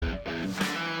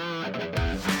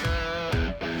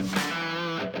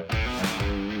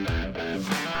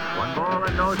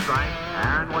no strike.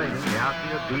 Aaron waiting. The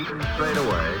outfield beaten straight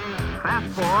away.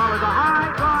 Fastball is a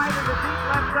high drive into deep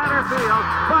left center field.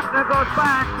 Buckner goes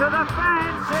back to the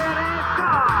fence. It is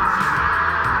gone.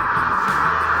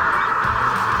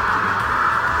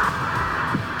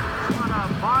 What a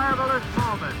marvelous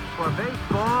moment for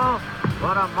baseball.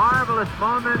 What a marvelous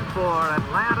moment for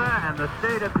Atlanta and the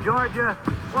state of Georgia.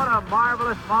 What a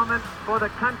marvelous moment for the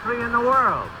country and the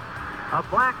world. A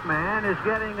black man is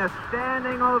getting a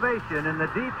standing ovation in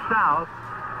the Deep South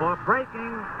for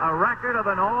breaking a record of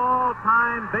an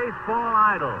all-time baseball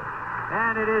idol.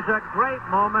 And it is a great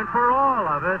moment for all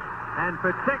of us, and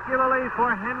particularly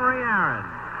for Henry Aaron,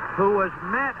 who was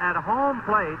met at home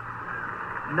plate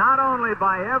not only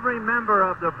by every member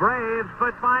of the Braves,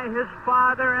 but by his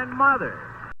father and mother.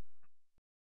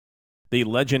 The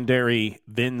legendary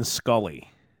Vin Scully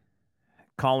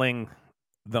calling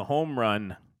the home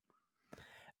run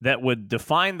that would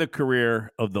define the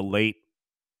career of the late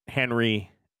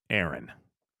Henry Aaron,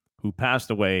 who passed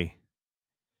away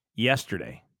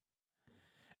yesterday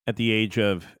at the age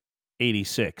of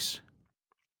 86.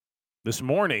 This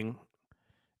morning,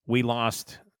 we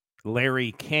lost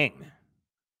Larry King.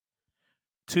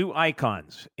 2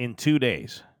 icons in 2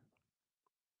 days.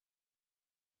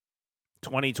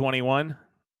 2021,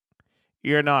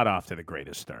 you're not off to the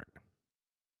greatest start.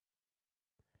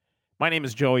 My name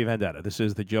is Joey Vendetta. This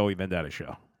is the Joey Vendetta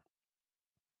Show.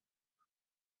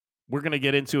 We're going to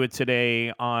get into it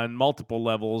today on multiple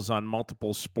levels, on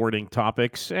multiple sporting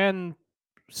topics, and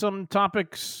some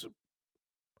topics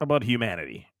about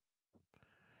humanity.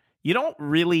 You don't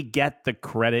really get the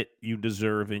credit you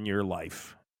deserve in your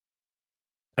life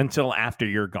until after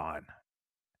you're gone.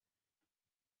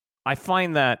 I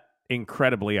find that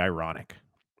incredibly ironic.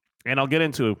 And I'll get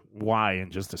into why in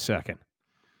just a second.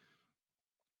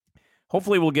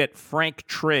 Hopefully we'll get Frank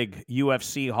Trigg,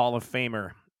 UFC Hall of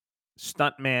Famer,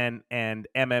 stuntman, and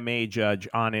MMA judge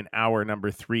on in hour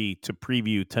number 3 to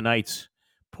preview tonight's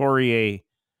Poirier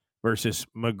versus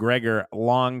McGregor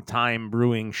long-time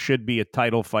brewing should-be-a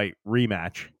title fight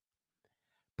rematch.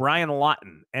 Brian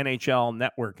Lawton, NHL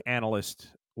Network analyst,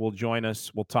 will join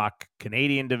us. We'll talk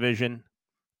Canadian division,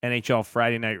 NHL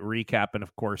Friday night recap, and,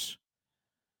 of course,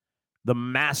 the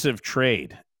massive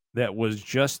trade that was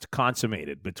just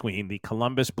consummated between the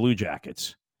Columbus Blue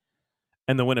Jackets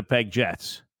and the Winnipeg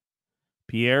Jets.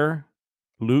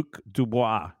 Pierre-Luc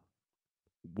Dubois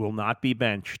will not be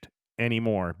benched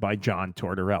anymore by John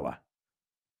Tortorella.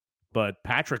 But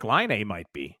Patrick Laine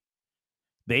might be.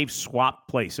 They've swapped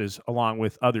places along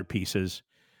with other pieces,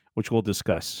 which we'll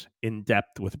discuss in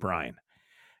depth with Brian.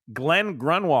 Glenn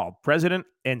Grunwald, president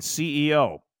and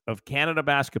CEO of Canada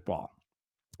Basketball,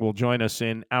 will join us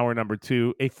in hour number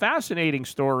 2. A fascinating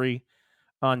story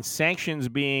on sanctions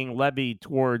being levied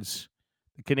towards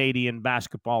the Canadian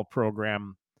basketball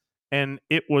program, and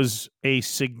it was a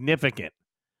significant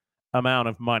amount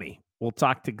of money. We'll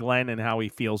talk to Glenn and how he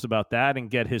feels about that and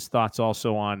get his thoughts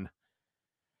also on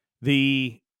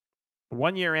the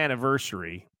 1-year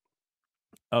anniversary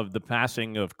of the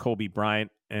passing of Kobe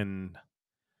Bryant and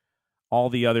all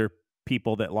the other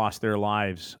people that lost their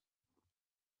lives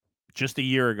just a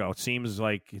year ago. It seems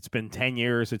like it's been 10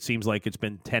 years. It seems like it's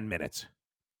been 10 minutes.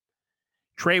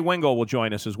 Trey Wingo will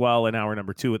join us as well in hour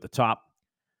number 2 at the top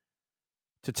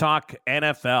to talk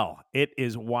NFL. It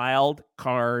is wild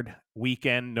card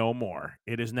weekend no more.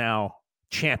 It is now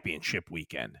championship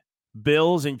weekend.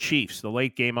 Bills and Chiefs, the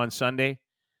late game on Sunday.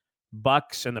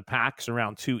 Bucks and the Packs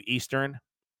around 2 Eastern.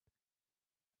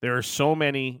 There are so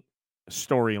many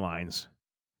storylines.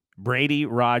 Brady,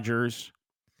 Rodgers,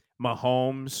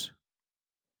 Mahomes,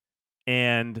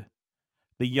 and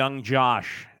the young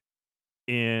Josh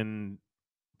in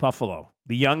Buffalo.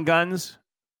 The young guns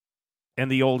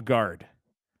and the old guard.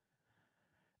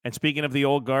 And speaking of the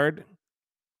old guard,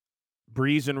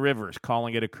 Breeze and Rivers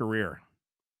calling it a career.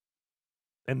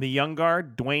 And the young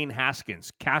guard, Dwayne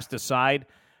Haskins, cast aside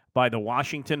by the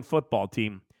Washington football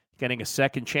team, getting a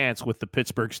second chance with the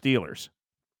Pittsburgh Steelers.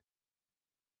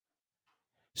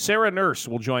 Sarah Nurse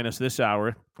will join us this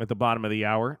hour at the bottom of the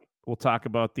hour. We'll talk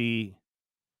about the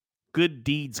Good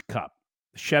Deeds Cup,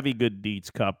 Chevy Good Deeds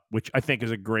Cup, which I think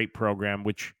is a great program,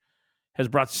 which has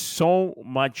brought so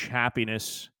much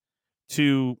happiness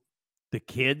to the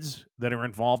kids that are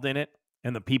involved in it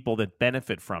and the people that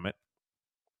benefit from it.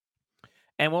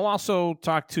 And we'll also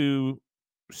talk to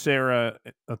Sarah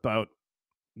about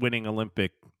winning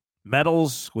Olympic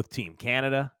medals with Team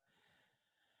Canada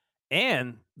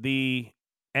and the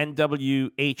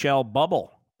NWHL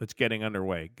bubble that's getting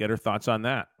underway. Get her thoughts on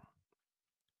that.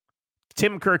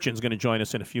 Tim Kurkjian is going to join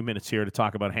us in a few minutes here to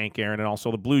talk about Hank Aaron and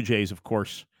also the Blue Jays, of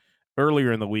course.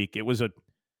 Earlier in the week, it was a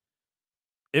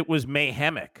It was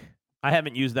mayhemic. I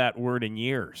haven't used that word in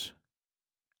years.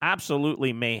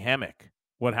 Absolutely mayhemic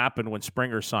what happened when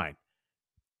Springer signed.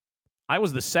 I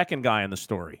was the second guy in the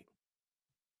story.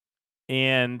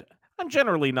 And I'm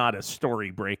generally not a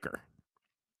story breaker.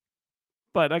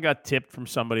 But I got tipped from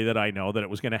somebody that I know that it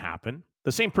was going to happen.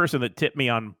 The same person that tipped me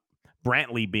on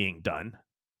Brantley being done.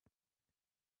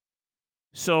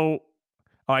 So,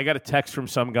 I got a text from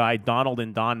some guy, Donald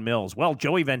and Don Mills. Well,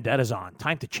 Joey Vendetta's on.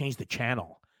 Time to change the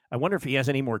channel. I wonder if he has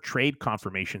any more trade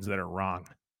confirmations that are wrong.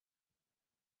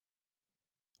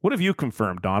 What have you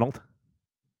confirmed, Donald?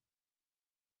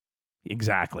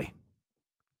 Exactly.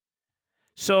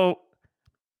 So,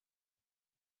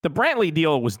 the Brantley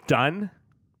deal was done,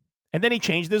 and then he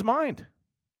changed his mind.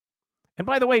 And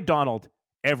by the way, Donald,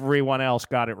 everyone else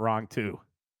got it wrong too.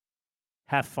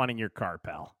 Have fun in your car,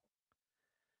 pal.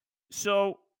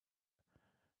 So,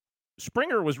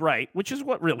 Springer was right, which is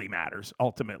what really matters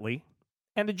ultimately.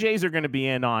 And the Jays are going to be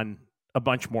in on a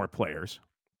bunch more players.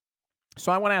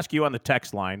 So I want to ask you on the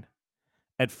text line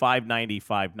at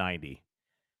 590-590.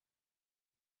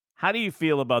 How do you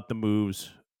feel about the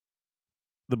moves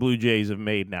the Blue Jays have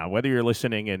made now? Whether you're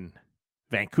listening in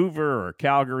Vancouver or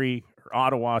Calgary or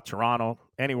Ottawa, Toronto,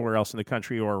 anywhere else in the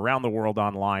country or around the world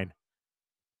online.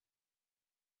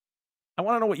 I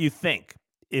want to know what you think.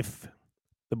 If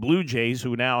the Blue Jays,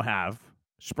 who now have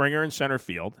Springer in center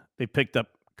field, they picked up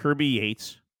Kirby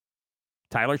Yates,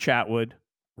 Tyler Chatwood,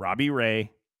 Robbie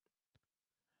Ray,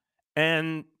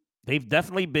 and they've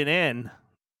definitely been in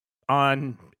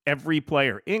on every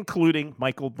player, including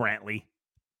Michael Brantley,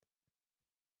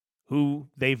 who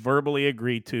they verbally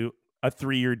agreed to a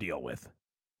 3-year deal with,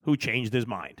 who changed his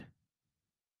mind.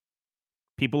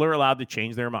 People are allowed to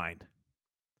change their mind.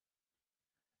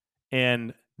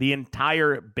 And the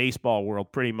entire baseball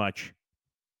world pretty much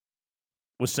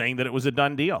was saying that it was a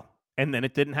done deal. And then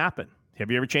it didn't happen. Have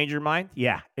you ever changed your mind?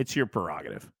 Yeah, it's your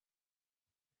prerogative.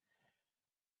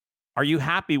 Are you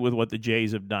happy with what the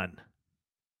Jays have done?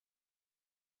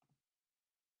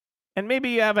 And maybe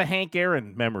you have a Hank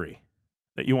Aaron memory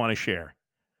that you want to share,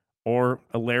 or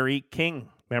a Larry King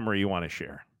memory you want to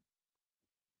share.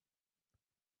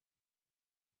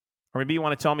 Or maybe you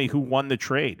want to tell me who won the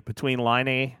trade between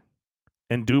Laine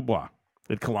and Dubois.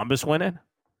 Did Columbus win it?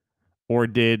 Or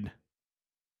did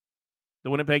the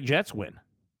Winnipeg Jets win?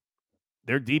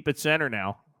 They're deep at center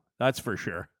now, that's for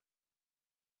sure.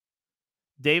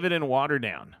 David in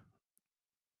Waterdown.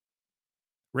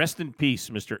 Rest in peace,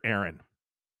 Mr. Aaron.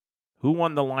 Who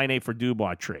won the Laine for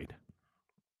Dubois trade?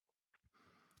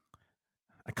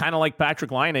 I kind of like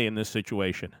Patrick Laine in this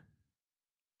situation.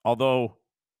 Although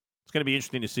it's going to be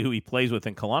interesting to see who he plays with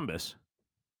in Columbus.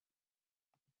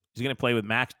 Is he going to play with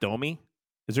Max Domi?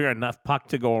 Is there enough puck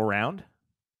to go around?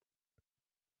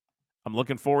 I'm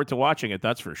looking forward to watching it,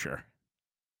 that's for sure.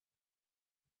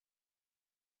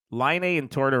 Laine and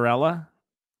Tortorella,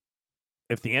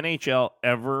 if the NHL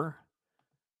ever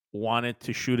wanted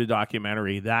to shoot a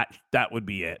documentary, that would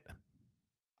be it.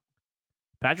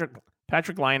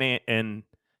 Patrick Laine and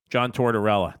John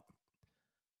Tortorella.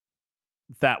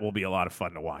 That will be a lot of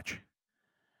fun to watch.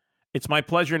 It's my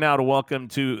pleasure now to welcome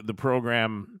to the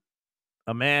program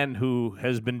a man who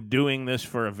has been doing this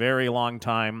for a very long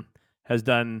time, has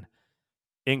done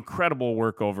incredible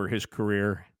work over his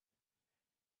career.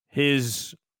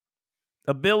 His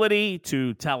ability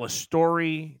to tell a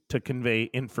story, to convey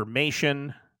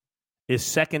information, is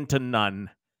second to none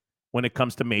when it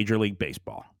comes to Major League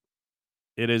Baseball.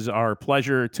 It is our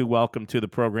pleasure to welcome to the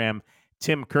program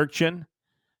Tim Kurkjian,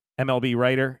 MLB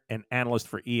writer and analyst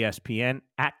for ESPN,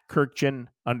 at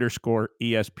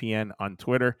Kurkjian_ESPN on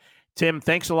Twitter. Tim,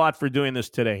 thanks a lot for doing this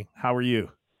today. How are you?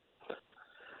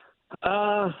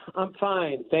 I'm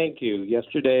fine, thank you.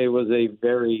 Yesterday was a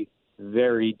very,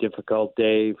 very difficult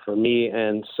day for me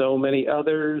and so many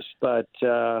others, but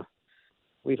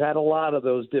we've had a lot of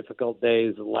those difficult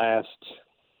days the last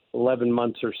 11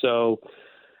 months or so.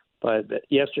 But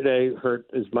yesterday hurt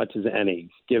as much as any,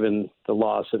 given the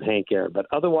loss of Hank Aaron. But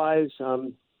otherwise,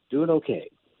 I'm doing okay.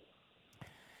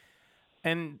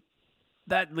 And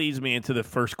that leads me into the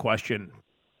first question.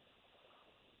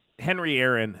 Henry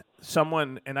Aaron,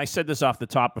 someone, and I said this off the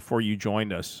top before you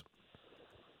joined us,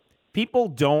 people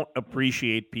don't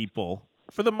appreciate people,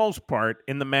 for the most part,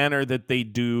 in the manner that they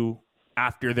do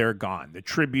after they're gone. The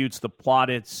tributes, the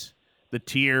plaudits, the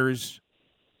tears,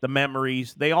 the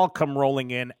memories, they all come rolling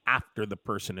in after the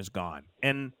person is gone.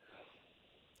 And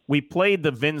we played the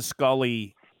Vin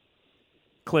Scully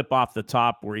clip off the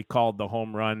top where he called the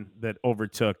home run that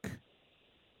overtook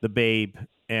the Babe.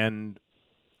 And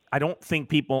I don't think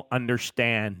people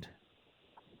understand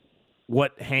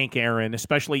what Hank Aaron,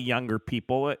 especially younger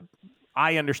people,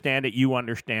 I understand it, you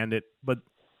understand it, but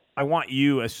I want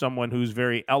you, as someone who's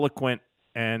very eloquent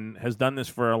and has done this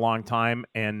for a long time,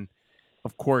 and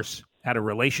of course had a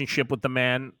relationship with the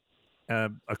man,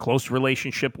 a close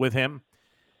relationship with him,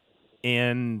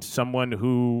 and someone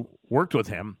who worked with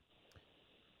him,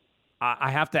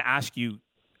 I have to ask you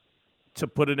to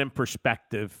put it in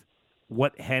perspective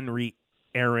what Henry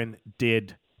Aaron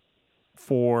did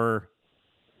for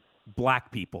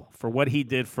black people, for what he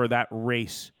did for that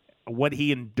race, what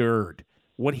he endured,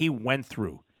 what he went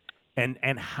through, and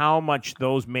how much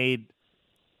those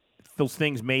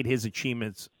things made his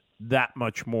achievements that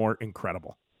much more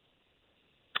incredible.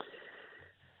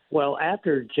 Well,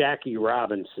 after Jackie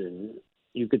Robinson,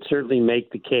 you could certainly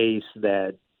make the case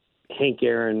that Hank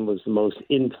Aaron was the most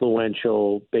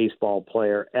influential baseball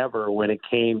player ever when it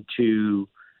came to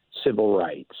civil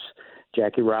rights.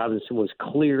 Jackie Robinson was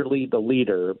clearly the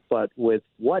leader, but with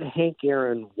what Hank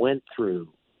Aaron went through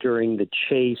during the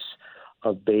chase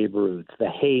of Babe Ruth, the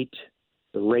hate,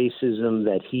 the racism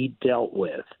that he dealt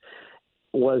with,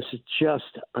 was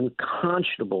just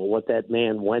unconscionable what that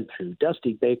man went through.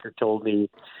 Dusty Baker told me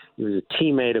he was a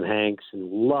teammate of Hank's and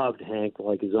loved Hank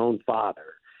like his own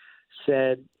father.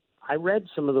 Said, I read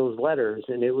some of those letters,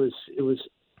 and it was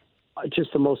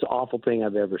just the most awful thing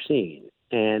I've ever seen.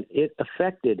 And it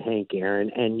affected Hank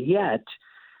Aaron. And yet,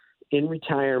 in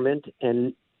retirement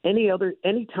and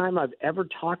any time I've ever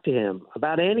talked to him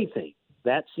about anything,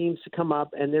 that seems to come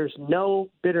up, and there's no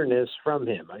bitterness from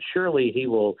him. Surely he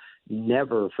will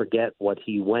never forget what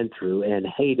he went through and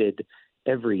hated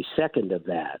every second of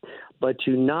that. But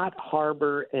to not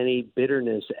harbor any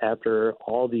bitterness after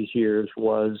all these years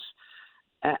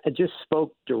just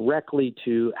spoke directly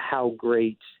to how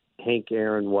great Hank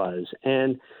Aaron was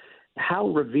and how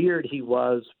revered he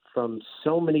was from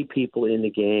so many people in the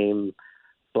game,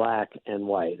 black and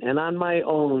white. And on my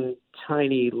own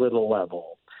tiny little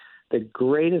level, the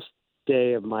greatest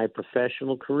day of my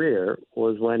professional career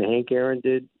was when Hank Aaron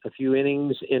did a few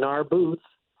innings in our booth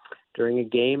during a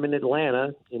game in Atlanta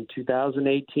in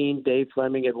 2018, Dave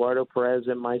Fleming, Eduardo Perez,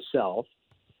 and myself.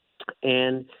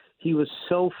 And he was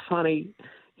so funny.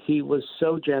 He was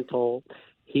so gentle.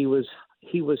 He was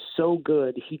so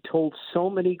good. He told so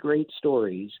many great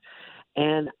stories.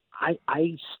 And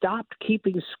I stopped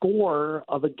keeping score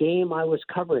of a game I was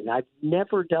covering. I've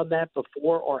never done that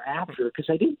before or after because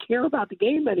I didn't care about the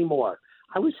game anymore.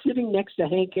 I was sitting next to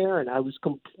Hank Aaron. I was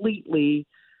completely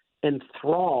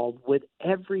enthralled with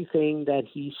everything that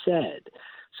he said.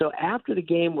 So after the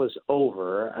game was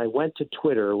over, I went to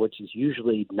Twitter, which is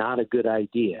usually not a good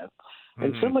idea.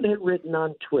 And someone had written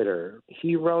on Twitter,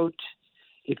 he wrote,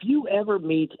 if you ever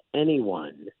meet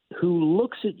anyone who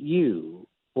looks at you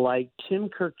like Tim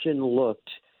Kurkjian looked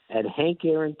at Hank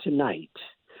Aaron tonight,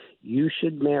 you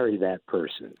should marry that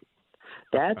person.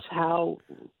 That's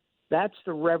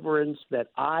the reverence that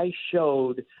I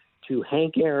showed to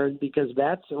Hank Aaron, because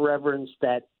that's the reverence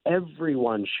that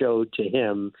everyone showed to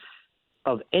him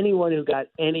of anyone who got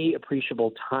any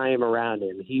appreciable time around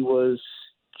him. He was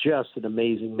just an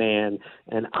amazing man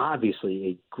and obviously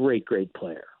a great, great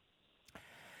player.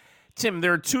 Tim,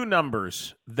 there are two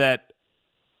numbers that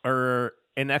are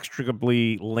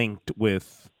inextricably linked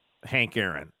with Hank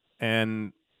Aaron,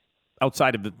 and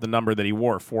outside of the number that he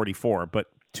wore, 44, but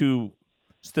two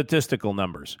statistical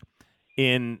numbers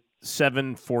in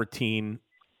 714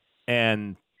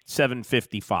 and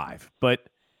 755. But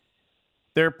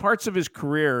there are parts of his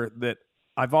career that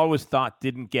I've always thought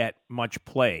didn't get much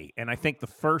play, and I think the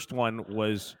first one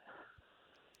was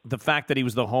the fact that he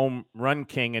was the home run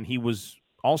king, and he was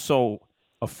also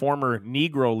a former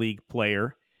Negro League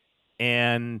player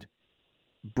and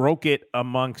broke it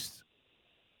amongst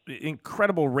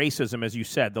incredible racism, as you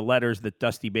said, the letters that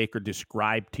Dusty Baker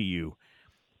described to you.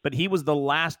 But he was the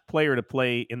last player to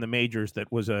play in the majors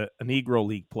that was a Negro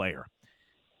League player.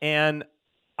 And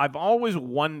I've always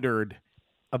wondered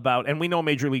about, and we know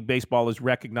Major League Baseball is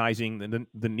recognizing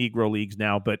the Negro Leagues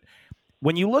now, but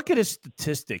when you look at his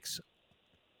statistics,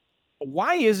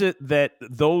 why is it that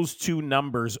those two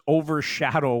numbers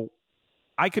overshadow?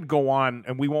 I could go on,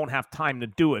 and we won't have time to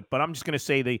do it, but I'm just going to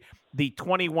say the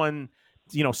 21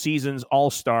 seasons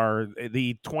All-Star,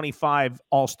 the 25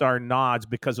 All-Star nods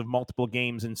because of multiple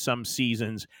games in some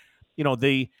seasons,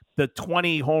 the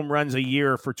 20 home runs a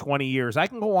year for 20 years. I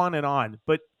can go on,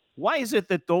 but why is it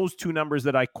that those two numbers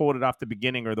that I quoted off the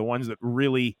beginning are the ones that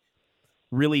really,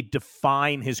 really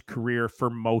define his career for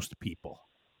most people?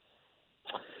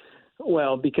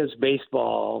 Well, because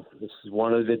baseball, this is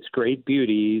one of its great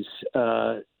beauties,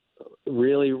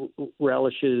 really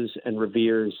relishes and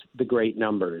reveres the great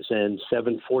numbers. And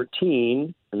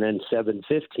 714 and then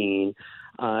 715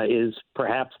 is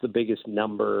perhaps the biggest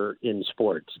number in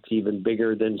sports. It's even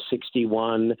bigger than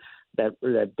 61 that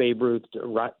Babe Ruth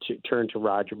turned to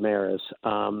Roger Maris.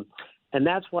 And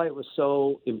that's why it was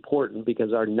so important,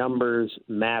 because our numbers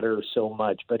matter so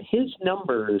much. But his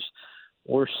numbers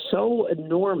were so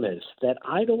enormous that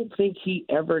I don't think he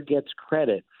ever gets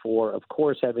credit for, of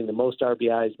course, having the most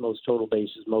RBIs, most total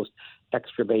bases, most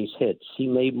extra base hits. He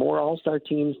made more All-Star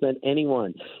teams than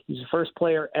anyone. He's the first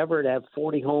player ever to have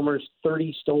 40 homers,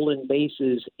 30 stolen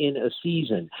bases in a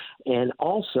season. And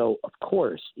also, of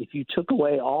course, if you took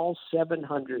away all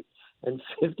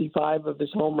 755 of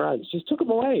his home runs, just took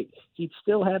them away, he'd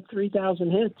still have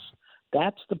 3,000 hits.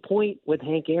 That's the point with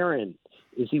Hank Aaron,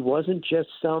 is he wasn't just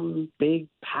some big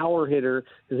power hitter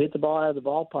who hit the ball out of the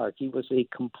ballpark. He was a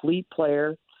complete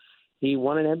player. He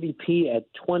won an MVP at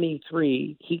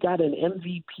 23. He got an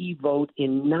MVP vote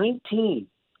in 19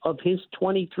 of his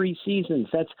 23 seasons.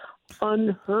 That's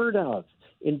unheard of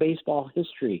in baseball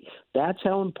history. That's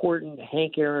how important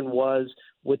Hank Aaron was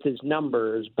with his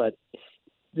numbers. But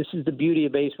this is the beauty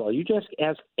of baseball. You just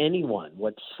ask anyone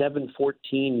what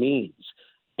 714 means,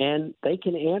 and they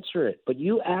can answer it. But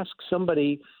you ask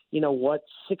somebody, what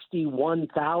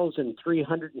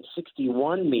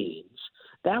 61,361 means.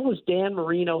 That was Dan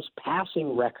Marino's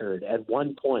passing record at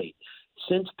one point.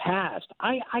 Since passed,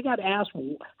 I got asked,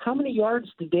 how many yards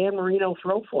did Dan Marino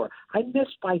throw for? I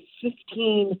missed by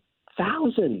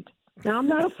 15,000. Now, I'm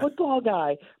not a football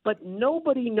guy, but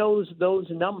nobody knows those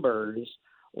numbers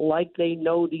like they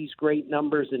know these great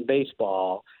numbers in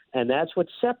baseball. And that's what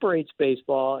separates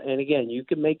baseball. And again, you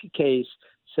can make a case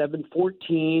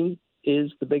 714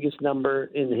 is the biggest number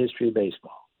in the history of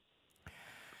baseball.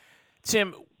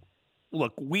 Tim,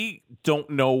 look, we don't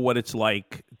know what it's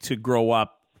like to grow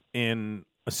up in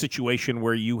a situation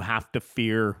where you have to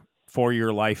fear for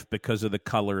your life because of the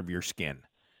color of your skin.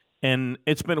 And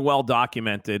it's been well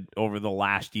documented over the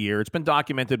last year. It's been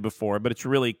documented before, but it's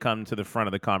really come to the front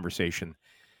of the conversation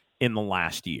in the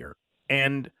last year.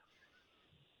 And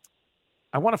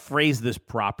I want to phrase this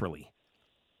properly.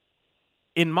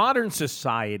 In modern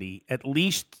society, at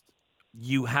least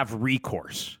you have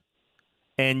recourse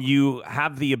and you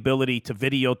have the ability to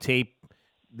videotape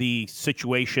the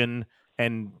situation,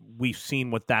 and we've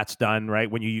seen what that's done,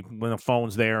 right? When the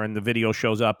phone's there and the video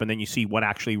shows up and then you see what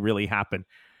actually really happened.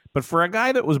 But for a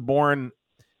guy that was born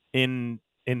in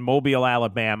Mobile,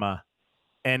 Alabama,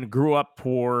 and grew up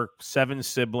poor, 7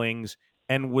 siblings,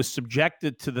 and was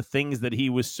subjected to the things that he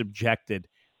was subjected,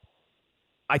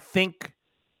 I think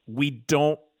we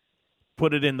don't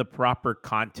put it in the proper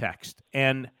context.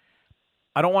 And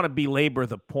I don't want to belabor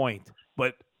the point,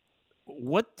 but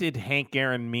what did Hank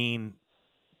Aaron mean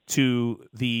to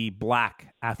the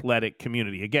black athletic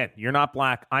community? Again, you're not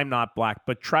black, I'm not black,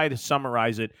 but try to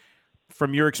summarize it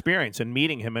from your experience and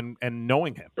meeting him and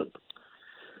knowing him.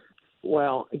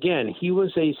 Well, again, he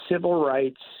was a civil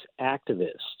rights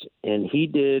activist, and he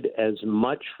did as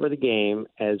much for the game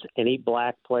as any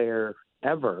black player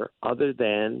ever, other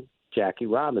than Jackie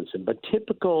Robinson. But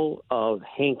typical of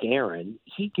Hank Aaron,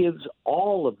 he gives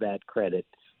all of that credit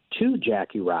to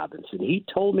Jackie Robinson. He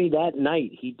told me that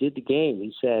night he did the game,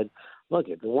 he said, look,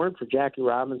 if it weren't for Jackie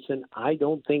Robinson, I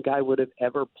don't think I would have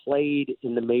ever played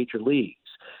in the major leagues.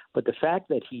 But the fact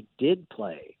that he did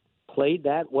played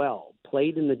that well,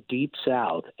 played in the Deep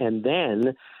South, and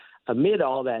then amid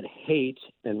all that hate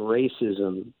and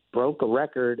racism, broke a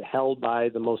record held by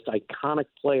the most iconic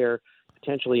player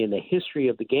potentially in the history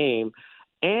of the game,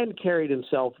 and carried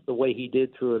himself the way he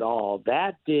did through it all.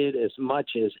 That did as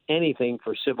much as anything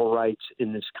for civil rights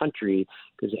in this country,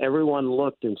 because everyone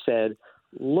looked and said,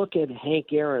 look at Hank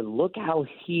Aaron. Look how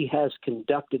he has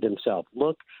conducted himself.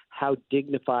 Look how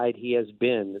dignified he has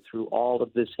been through all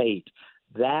of this hate.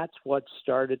 That's what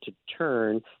started to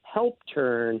help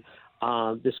turn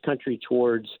this country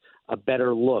towards a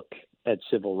better look at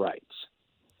civil rights.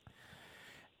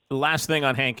 The last thing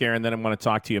on Hank Aaron, then I want to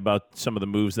talk to you about some of the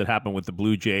moves that happened with the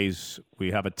Blue Jays. We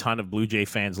have a ton of Blue Jay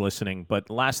fans listening. But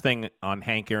last thing on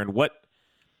Hank Aaron,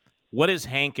 what is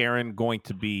Hank Aaron going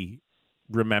to be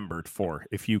remembered for,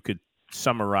 if you could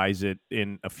summarize it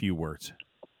in a few words?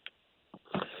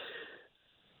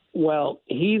 Well,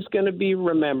 he's going to be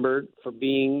remembered for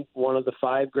being one of the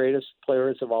 5 greatest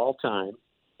players of all time,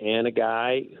 and a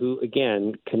guy who,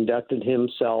 again, conducted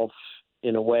himself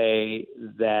in a way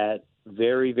that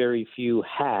very, very few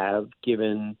have,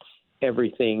 given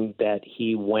everything that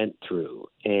he went through.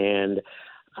 And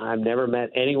I've never met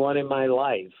anyone in my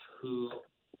life who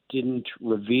didn't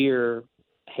revere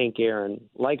Hank Aaron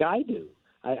like I do.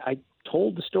 I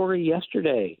told the story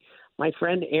yesterday. My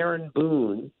friend Aaron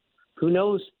Boone, who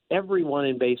knows everyone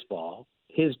in baseball,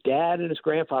 His dad and his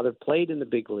grandfather played in the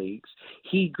big leagues.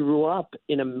 He grew up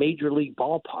in a major league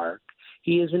ballpark.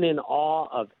 He isn't in awe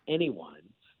of anyone.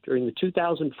 During the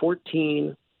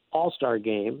 2014 All-Star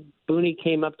game, Booney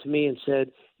came up to me and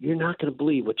said, "You're not going to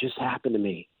believe what just happened to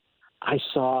me. I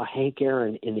saw Hank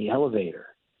Aaron in the elevator."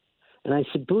 And I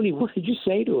said, "Booney, what did you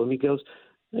say to him?" He goes,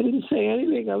 "I didn't say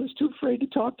anything. I was too afraid to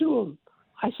talk to him."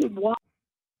 I said, "Why?"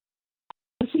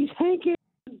 He's Hank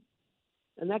Aaron.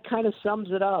 And that kind of sums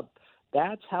it up.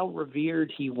 That's how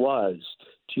revered he was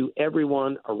to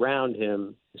everyone around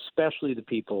him, especially the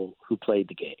people who played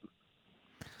the game.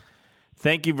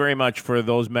 Thank you very much for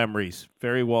those memories.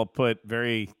 Very well put,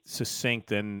 very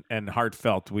succinct and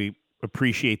heartfelt. We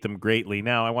appreciate them greatly.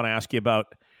 Now, I want to ask you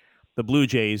about the Blue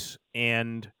Jays,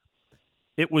 and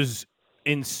it was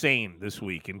insane this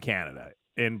week in Canada.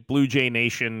 And Blue Jay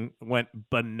Nation went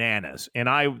bananas. And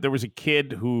there was a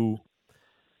kid who,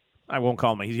 I won't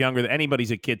call him, he's younger than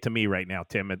anybody's a kid to me right now,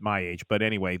 Tim, at my age. But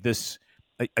anyway,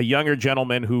 a younger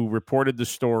gentleman who reported the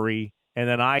story, and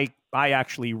then I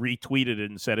actually retweeted it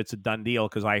and said it's a done deal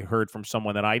because I heard from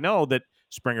someone that I know that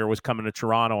Springer was coming to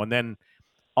Toronto, and then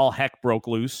all heck broke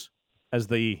loose, as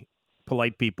the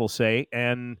polite people say,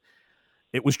 and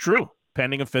it was true.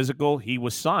 Pending a physical, he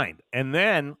was signed. And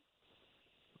then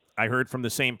I heard from the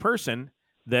same person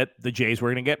that the Jays were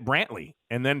going to get Brantley,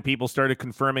 and then people started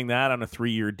confirming that on a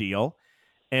 3-year deal.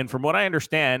 And from what I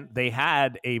understand, they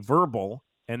had a verbal,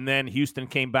 and then Houston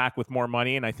came back with more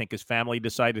money, and I think his family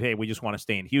decided, hey, we just want to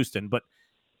stay in Houston. But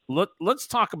let's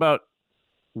talk about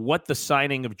what the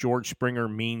signing of George Springer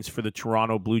means for the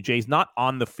Toronto Blue Jays, not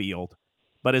on the field,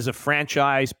 but as a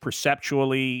franchise,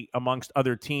 perceptually, amongst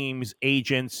other teams,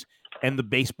 agents, and the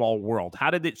baseball world.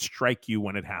 How did it strike you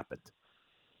when it happened?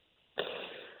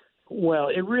 Well,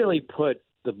 it really put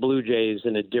the Blue Jays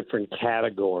in a different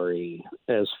category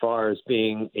as far as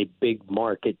being a big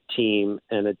market team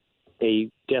and a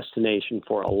destination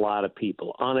for a lot of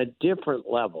people on a different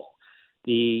level.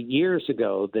 Years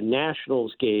ago, the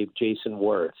Nationals gave Jason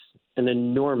Worth an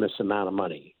enormous amount of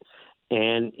money,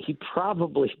 and he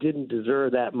probably didn't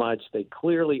deserve that much. They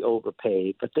clearly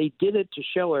overpaid, but they did it to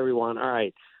show everyone, all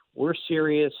right, we're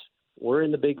serious, we're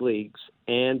in the big leagues,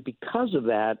 and because of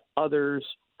that, others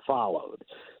followed.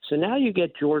 So now you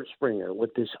get George Springer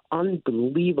with this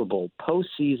unbelievable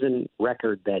postseason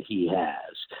record that he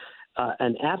has,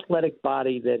 an athletic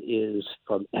body that is,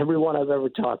 from everyone I've ever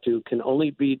talked to, can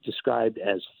only be described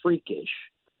as freakish,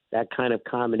 that kind of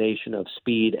combination of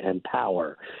speed and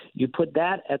power. You put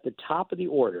that at the top of the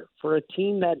order for a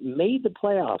team that made the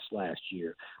playoffs last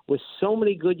year with so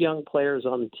many good young players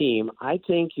on the team. I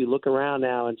think you look around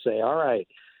now and say, all right,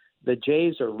 the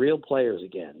Jays are real players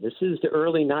again. This is the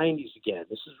early 90s again.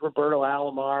 This is Roberto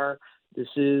Alomar. This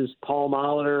is Paul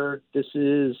Molitor. This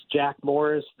is Jack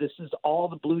Morris. This is all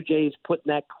the Blue Jays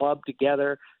putting that club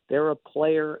together. They're a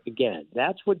player again.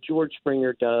 That's what George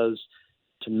Springer does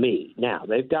to me. Now,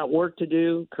 they've got work to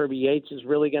do. Kirby Yates is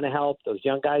really going to help. Those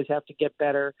young guys have to get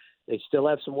better. They still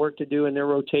have some work to do in their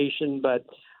rotation, but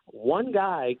one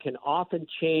guy can often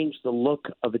change the look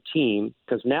of a team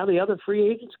because now the other free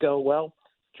agents go, well,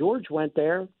 George went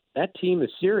there. That team is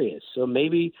serious. So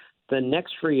maybe the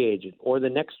next free agent or the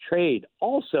next trade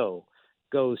also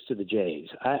goes to the Jays.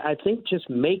 I think just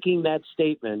making that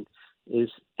statement is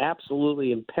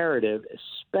absolutely imperative,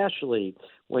 especially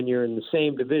when you're in the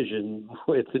same division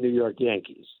with the New York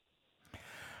Yankees.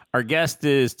 Our guest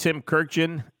is Tim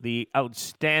Kurkjian, the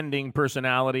outstanding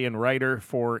personality and writer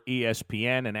for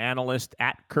ESPN, an analyst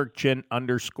at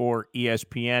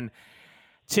Kurkjian_ESPN.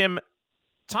 Tim,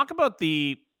 talk about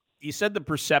you said the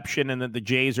perception and that the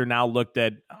Jays are now looked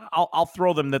at, I'll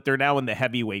throw them that they're now in the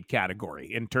heavyweight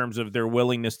category in terms of their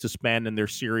willingness to spend, and they're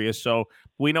serious. So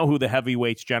we know who the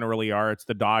heavyweights generally are. It's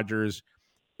the Dodgers,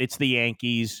 it's the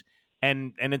Yankees,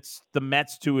 and it's the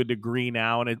Mets to a degree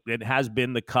now, and it has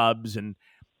been the Cubs, and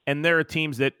there are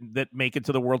teams that make it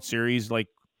to the World Series like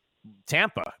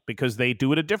Tampa because they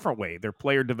do it a different way. Their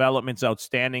player development's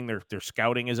outstanding. Their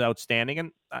scouting is outstanding.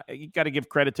 And you got to give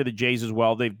credit to the Jays as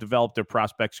well. They've developed their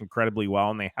prospects incredibly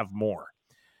well, and they have more.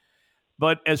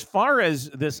 But as far as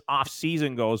this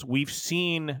offseason goes, we've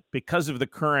seen, because of the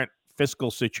current fiscal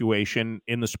situation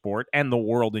in the sport and the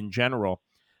world in general,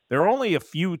 there are only a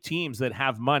few teams that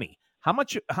have money. How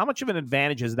much of an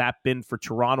advantage has that been for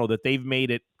Toronto that they've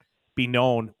made it be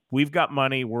known, we've got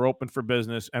money, we're open for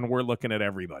business, and we're looking at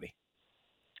everybody?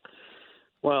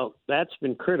 Well, that's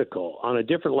been critical. On a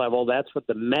different level, that's what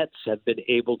the Mets have been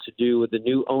able to do with the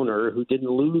new owner who didn't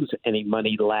lose any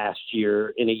money last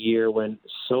year in a year when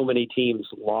so many teams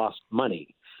lost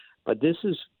money. But this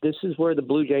is where the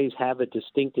Blue Jays have a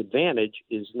distinct advantage,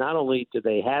 is not only do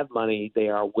they have money, they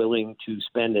are willing to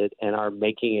spend it and are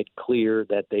making it clear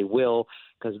that they will,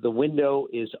 because the window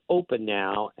is open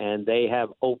now and they have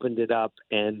opened it up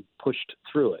and pushed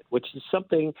through it, which is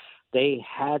something they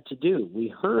had to do.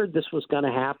 We heard this was going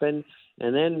to happen,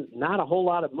 and then not a whole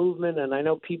lot of movement. And I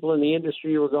know people in the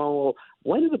industry were going, well,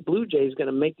 when are the Blue Jays going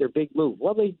to make their big move?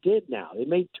 Well, they did now. They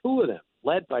made two of them,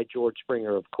 led by George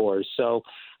Springer, of course. So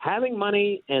having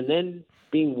money and then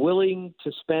being willing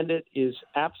to spend it is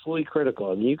absolutely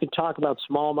critical. I mean, you can talk about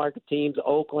small market teams,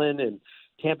 Oakland and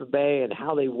Tampa Bay, and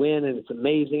how they win, and it's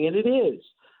amazing, and it is.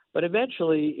 But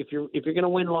eventually, if you're going to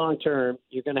win long term,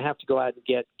 you're going to have to go out and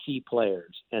get key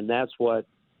players, and that's what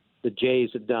the Jays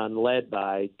have done, led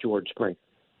by George Springer.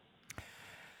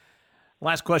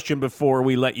 Last question before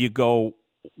we let you go.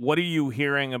 What are you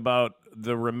hearing about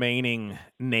the remaining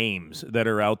names that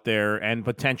are out there and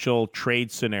potential trade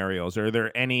scenarios? Are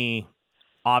there any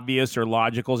obvious or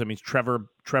logicals? I mean,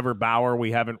 Trevor Bauer,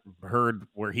 we haven't heard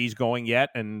where he's going yet,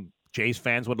 and Jays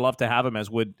fans would love to have him, as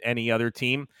would any other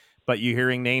team. But you're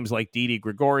hearing names like Didi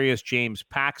Gregorius, James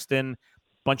Paxton, a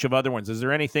bunch of other ones. Is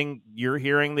there anything you're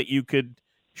hearing that you could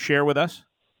share with us?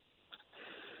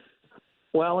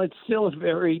 Well, it's still a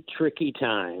very tricky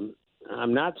time.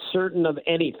 I'm not certain of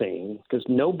anything, because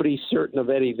nobody's certain of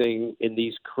anything in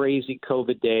these crazy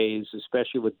COVID days,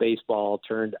 especially with baseball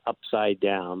turned upside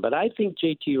down. But I think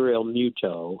JT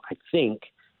Realmuto,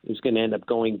 is going to end up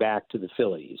going back to the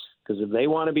Phillies, because if they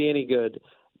want to be any good,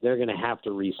 they're going to have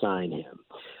to re-sign him.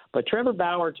 But Trevor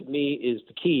Bauer, to me, is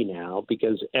the key now,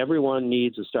 because everyone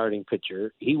needs a starting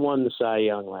pitcher. He won the Cy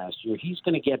Young last year. He's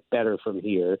going to get better from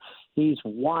here. He's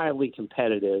wildly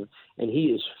competitive, and he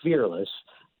is fearless.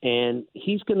 And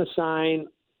he's going to sign,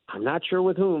 I'm not sure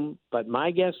with whom, but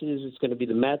my guess is it's going to be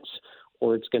the Mets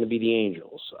or it's going to be the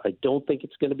Angels. I don't think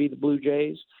it's going to be the Blue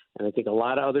Jays, and I think a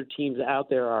lot of other teams out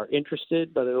there are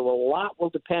interested, but a lot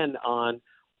will depend on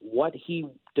what he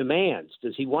demands.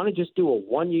 Does he want to just do a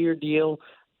one-year deal,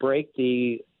 break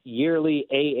the yearly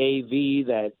AAV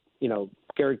that,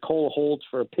 Gary Cole holds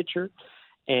for a pitcher,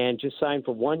 and just sign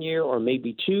for 1 year or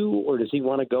maybe two, or does he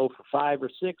want to go for 5 or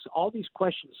 6? All these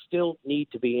questions still need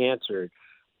to be answered,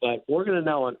 but we're going to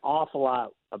know an awful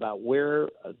lot about where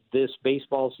this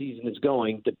baseball season is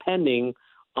going, depending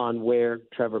on where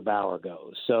Trevor Bauer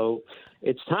goes. So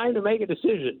it's time to make a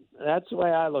decision. That's the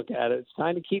way I look at it. It's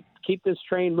time to keep this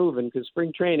train moving, because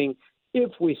spring training,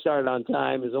 if we start on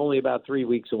time, is only about 3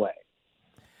 weeks away.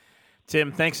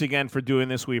 Tim, thanks again for doing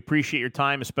this. We appreciate your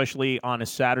time, especially on a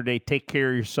Saturday. Take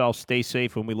care of yourself. Stay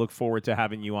safe, and we look forward to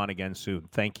having you on again soon.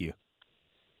 Thank you.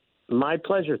 My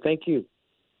pleasure. Thank you.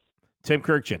 Tim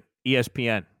Kurkjian,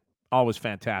 ESPN. Always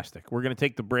fantastic. We're going to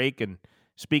take the break, and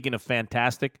speaking of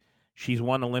fantastic, she's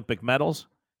won Olympic medals,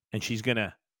 and she's going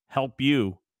to help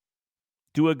you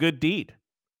do a good deed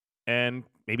and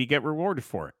maybe get rewarded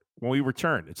for it when we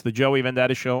return. It's the Joey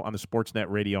Vendetta Show on the Sportsnet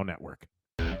Radio Network.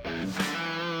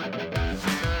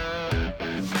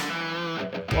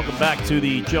 Welcome back to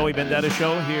the Joey Vendetta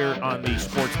Show here on the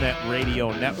Sportsnet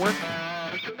Radio Network.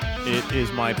 It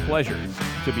is my pleasure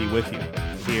to be with you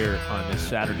here on this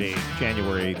Saturday,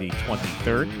 January the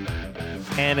 23rd.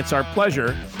 And it's our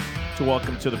pleasure to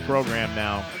welcome to the program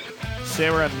now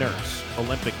Sarah Nurse,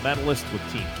 Olympic medalist with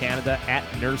Team Canada at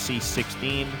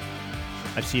Nursey16.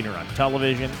 I've seen her on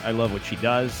television. I love what she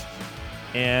does.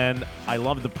 And I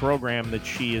love the program that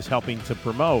she is helping to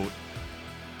promote,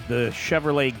 the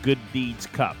Chevrolet Good Deeds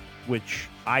Cup, which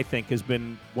I think has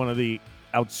been one of the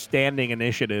outstanding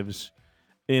initiatives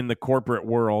in the corporate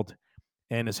world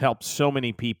and has helped so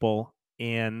many people.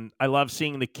 And I love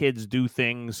seeing the kids do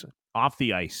things off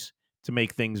the ice to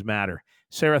make things matter.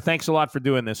 Sarah, thanks a lot for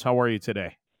doing this. How are you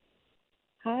today?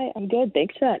 Hi, I'm good.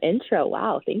 Thanks for that intro.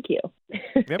 Wow, thank you.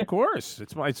 Yeah, of course.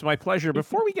 It's my pleasure.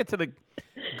 Before we get to the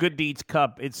Good Deeds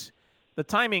Cup, the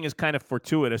timing is kind of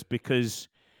fortuitous because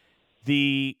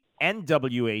the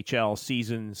NWHL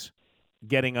season's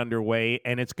getting underway,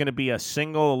 and it's going to be a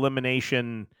single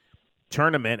elimination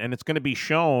tournament, and it's going to be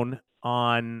shown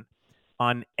on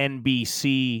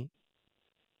NBC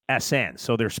SN,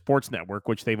 so their sports network,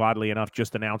 which they've oddly enough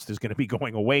just announced is going to be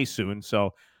going away soon.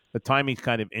 So the timing's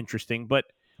kind of interesting. But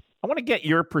I want to get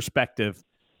your perspective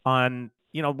on,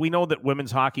 we know that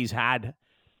women's hockey's had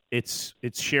its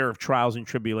share of trials and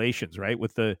tribulations, right?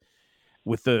 With the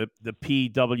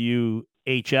PWHL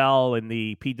and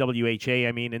the PWHA,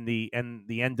 and the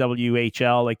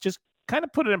NWHL. Like, just kind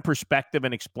of put it in perspective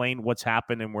and explain what's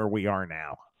happened and where we are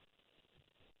now.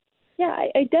 Yeah,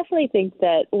 I definitely think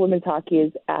that women's hockey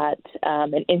is at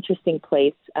an interesting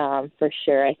place for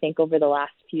sure. I think over the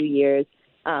last few years,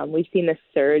 we've seen a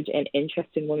surge in interest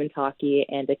in women's hockey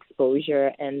and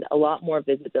exposure and a lot more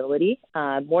visibility,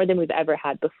 more than we've ever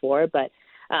had before. But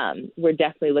we're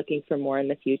definitely looking for more in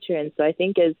the future. And so I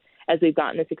think as we've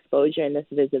gotten this exposure and this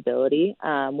visibility,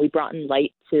 we brought in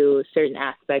light to certain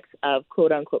aspects of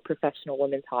quote unquote professional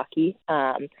women's hockey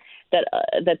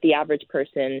that the average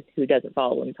person who doesn't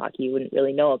follow women's hockey wouldn't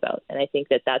really know about. And I think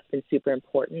that that's been super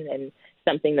important and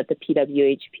something that the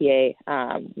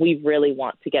PWHPA, we really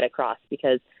want to get across,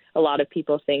 because a lot of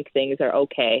people think things are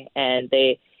okay, and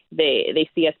they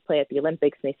see us play at the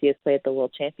Olympics and they see us play at the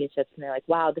World Championships, and they're like,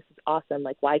 wow, this is awesome.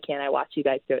 Like, why can't I watch you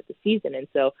guys throughout the season? And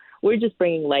so we're just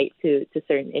bringing light to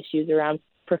certain issues around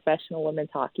professional women's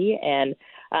hockey, and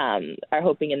are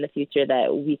hoping in the future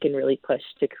that we can really push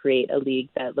to create a league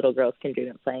that little girls can dream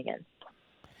of playing in.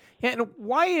 Yeah, and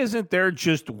why isn't there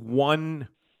just one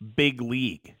big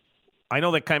league? I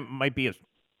know that might be a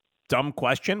dumb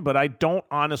question, but I don't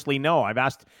honestly know. I've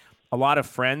asked a lot of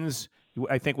friends.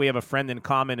 I think we have a friend in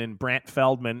common in Brant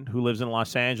Feldman, who lives in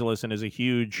Los Angeles and is a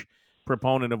huge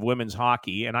proponent of women's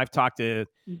hockey. And I've talked to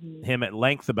him at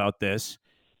length about this.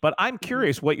 But I'm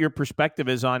curious what your perspective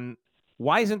is on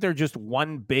why isn't there just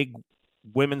one big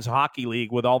women's hockey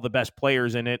league with all the best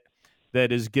players in it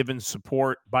that is given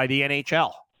support by the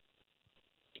NHL?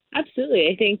 Absolutely.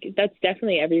 I think that's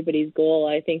definitely everybody's goal.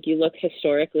 I think you look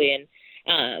historically,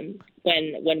 and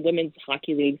when women's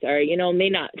hockey leagues are, may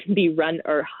not be run,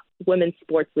 or women's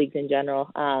sports leagues in general,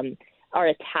 are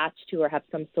attached to or have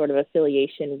some sort of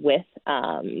affiliation with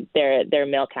their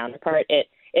male counterpart, it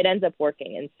ends up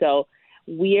working. And so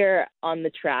we're on the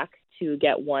track to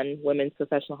get one women's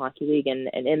professional hockey league, and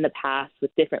in the past,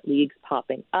 with different leagues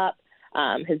popping up,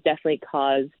 has definitely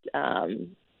caused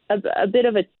a bit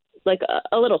of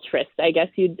a little tryst, I guess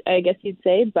you'd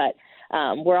say, but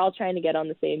we're all trying to get on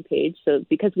the same page. So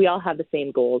because we all have the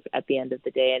same goals at the end of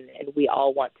the day, and we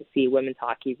all want to see women's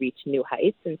hockey reach new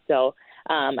heights. And so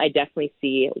I definitely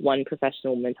see one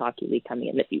professional women's hockey league coming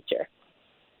in the future.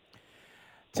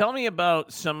 Tell me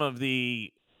about some of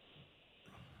the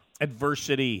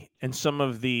adversity and some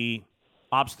of the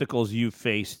obstacles you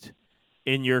faced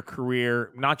in your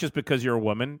career, not just because you're a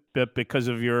woman, but because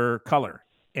of your color.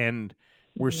 And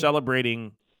we're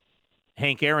celebrating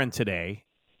Hank Aaron today,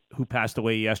 who passed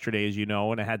away yesterday, as you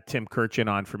know, and I had Tim Kurkjian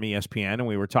on from ESPN, and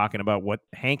we were talking about what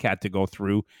Hank had to go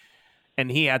through,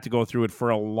 and he had to go through it for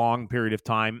a long period of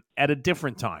time at a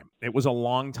different time. It was a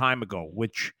long time ago,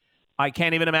 which I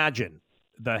can't even imagine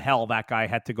the hell that guy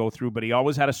had to go through, but he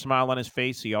always had a smile on his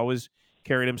face. He always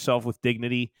carried himself with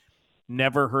dignity.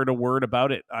 Never heard a word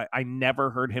about it. I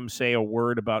never heard him say a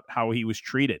word about how he was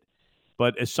treated.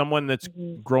 But as someone that's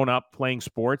grown up playing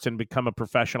sports and become a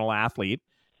professional athlete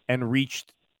and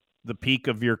reached the peak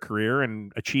of your career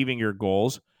and achieving your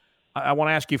goals, I want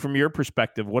to ask you, from your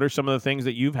perspective, what are some of the things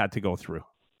that you've had to go through?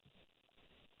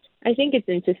 I think it's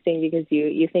interesting because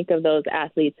you think of those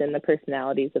athletes and the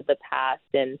personalities of the past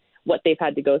and what they've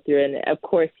had to go through. And of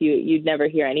course you'd never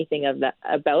hear anything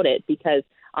about it, because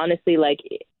honestly,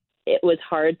 it was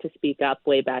hard to speak up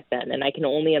way back then. And I can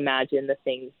only imagine the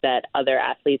things that other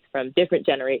athletes from different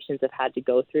generations have had to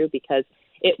go through, because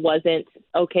it wasn't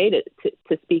okay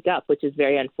to speak up, which is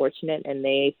very unfortunate. And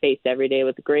they faced every day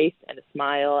with grace and a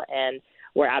smile, and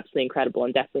were absolutely incredible,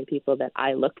 and definitely people that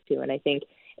I look to. And I think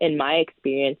in my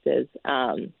experiences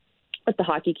with the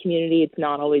hockey community, it's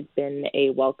not always been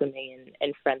a welcoming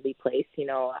and friendly place.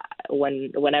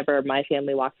 Whenever my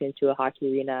family walks into a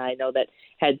hockey arena, I know that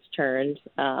heads turned.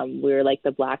 We were like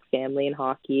the black family in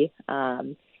hockey.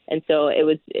 And so it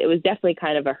was definitely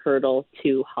kind of a hurdle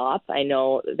to hop. I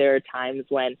know there are times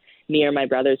when me or my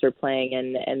brothers were playing,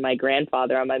 and my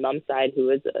grandfather on my mom's side, who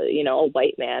was, a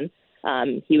white man,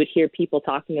 he would hear people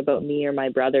talking about me or my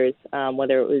brothers,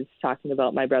 whether it was talking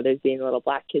about my brothers being little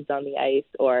black kids on the ice,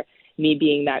 or me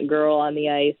being that girl on the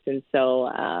ice. And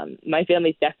so my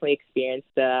family's definitely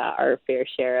experienced our fair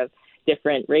share of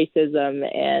different racism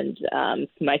and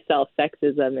myself,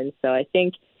 sexism. And so I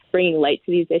think bringing light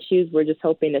to these issues, we're just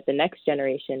hoping that the next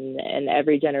generation and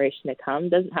every generation to come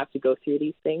doesn't have to go through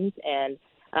these things,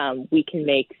 and we can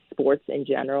make sports in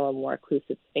general a more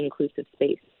inclusive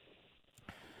space.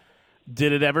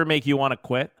 Did it ever make you want to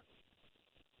quit?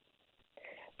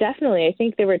 Definitely. I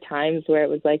think there were times where it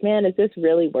was like, man, is this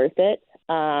really worth it?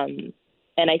 And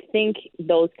I think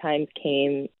those times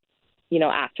came,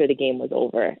 after the game was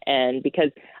over. And because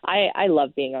I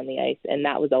love being on the ice, and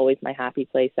that was always my happy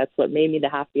place. That's what made me the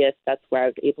happiest. That's where I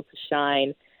was able to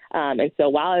shine. And so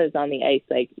while I was on the ice,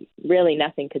 like really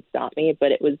nothing could stop me,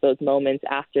 but it was those moments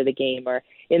after the game or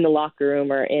in the locker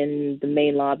room or in the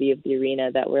main lobby of the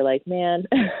arena that were like, man,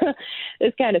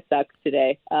 this kind of sucks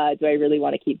today. Do I really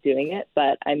want to keep doing it?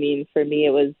 But I mean, for me,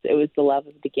 it was the love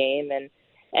of the game.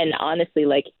 And honestly,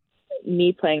 like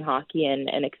me playing hockey and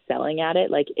excelling at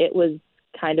it, like it was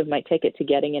kind of my ticket to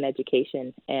getting an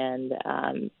education and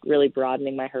really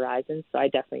broadening my horizons. So I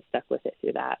definitely stuck with it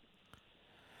through that.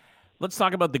 Let's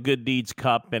talk about the Good Deeds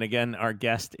Cup. And again, our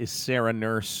guest is Sarah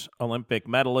Nurse, Olympic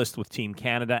medalist with Team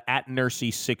Canada, at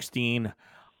Nursey16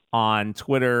 on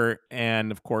Twitter,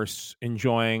 and of course,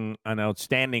 enjoying an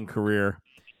outstanding career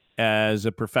as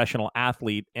a professional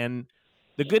athlete. And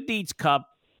the Good Deeds Cup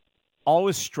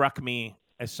always struck me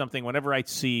as something, whenever I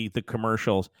see the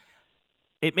commercials,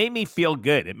 it made me feel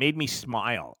good. It made me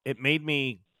smile. It made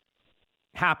me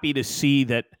happy to see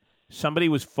that somebody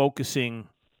was focusing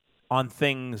on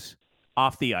things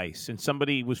off the ice, and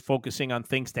somebody was focusing on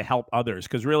things to help others.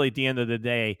 Because really, at the end of the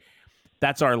day,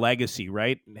 that's our legacy,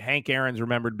 right? Hank Aaron's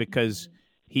remembered because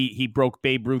he broke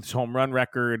Babe Ruth's home run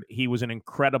record. He was an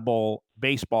incredible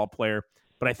baseball player.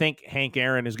 But I think Hank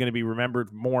Aaron is going to be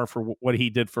remembered more for what he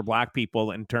did for Black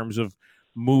people in terms of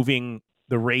moving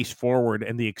the race forward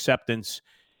and the acceptance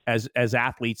as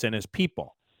athletes and as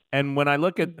people. And when I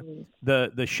look at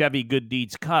the Chevy Good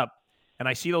Deeds Cup, and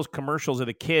I see those commercials of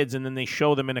the kids, and then they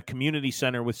show them in a community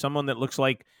center with someone that looks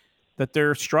like that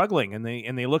they're struggling, and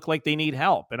they look like they need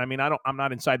help. And I mean, I'm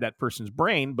not inside that person's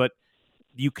brain, but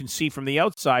you can see from the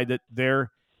outside that they're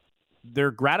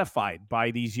gratified by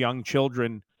these young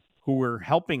children who are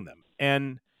helping them.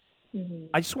 And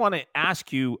I just want to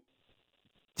ask you,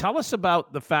 tell us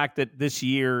about the fact that this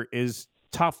year is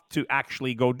tough to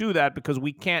actually go do that because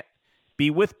we can't be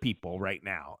with people right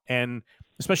now. And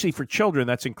especially for children,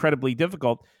 that's incredibly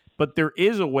difficult. But there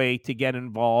is a way to get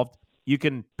involved. You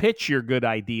can pitch your good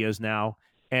ideas now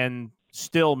and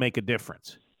still make a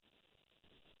difference.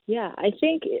 Yeah, I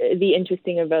think the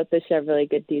interesting about the Chevrolet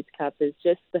Good Deeds Cup is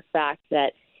just the fact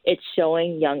that it's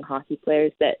showing young hockey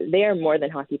players that they are more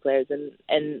than hockey players,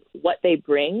 and what they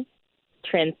bring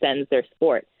transcends their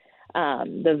sport.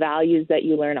 The values that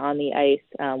you learn on the ice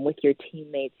with your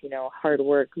teammates, hard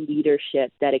work,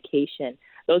 leadership, dedication,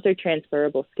 those are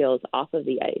transferable skills off of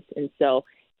the ice. And so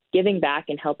giving back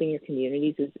and helping your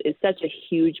communities is such a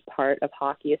huge part of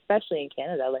hockey, especially in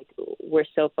Canada. Like, we're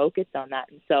so focused on that.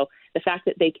 And so the fact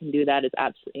that they can do that is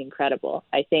absolutely incredible.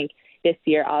 I think this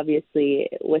year, obviously,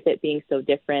 with it being so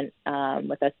different,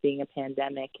 with us being a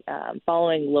pandemic,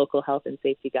 following local health and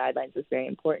safety guidelines is very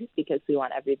important because we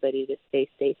want everybody to stay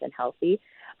safe and healthy.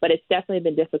 But it's definitely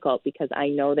been difficult because I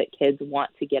know that kids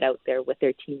want to get out there with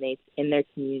their teammates in their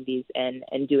communities and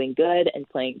doing good and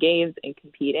playing games and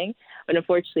competing. But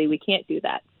unfortunately, we can't do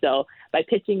that. So by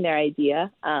pitching their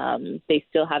idea, they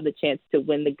still have the chance to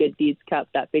win the Good Deeds Cup,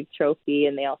 that big trophy,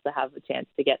 and they also have a chance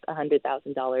to get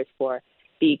 $100,000 for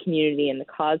the community and the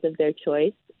cause of their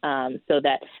choice, so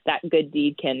that good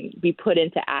deed can be put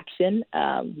into action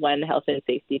when health and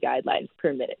safety guidelines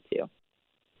permit it to.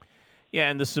 Yeah,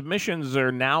 and the submissions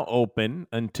are now open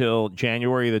until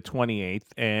January the 28th.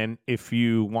 And if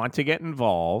you want to get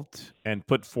involved and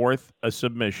put forth a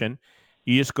submission,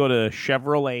 you just go to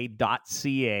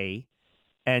Chevrolet.ca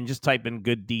and just type in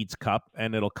Good Deeds Cup,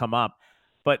 and it'll come up.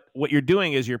 But what you're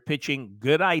doing is you're pitching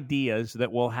good ideas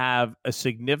that will have a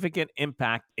significant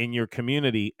impact in your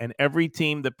community. And every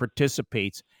team that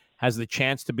participates has the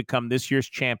chance to become this year's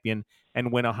champion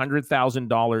and win a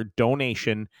 $100,000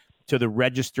 donation to the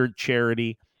registered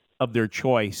charity of their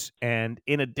choice. And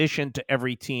in addition to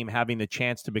every team having the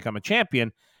chance to become a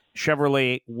champion,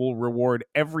 Chevrolet will reward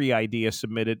every idea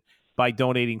submitted by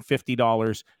donating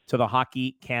 $50 to the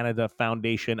Hockey Canada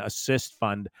Foundation Assist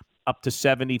Fund, up to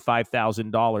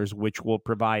 $75,000, which will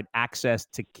provide access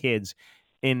to kids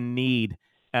in need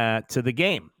to the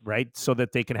game, right? So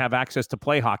that they can have access to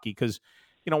play hockey. Because,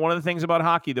 one of the things about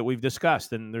hockey that we've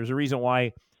discussed, and there's a reason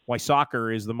why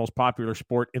soccer is the most popular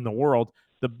sport in the world,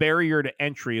 the barrier to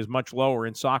entry is much lower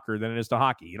in soccer than it is to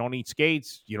hockey. You don't need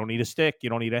skates. You don't need a stick. You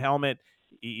don't need a helmet.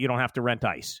 You don't have to rent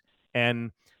ice.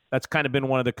 And that's kind of been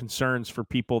one of the concerns for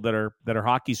people that are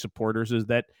hockey supporters, is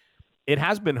that it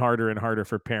has been harder and harder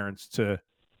for parents to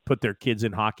put their kids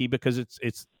in hockey because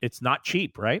it's not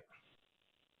cheap, right?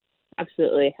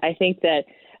 Absolutely. I think that,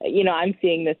 I'm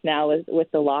seeing this now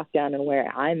with the lockdown and where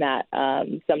I'm at.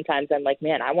 Sometimes I'm like,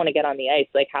 man, I want to get on the ice.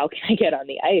 Like, how can I get on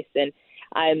the ice? And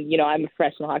I'm a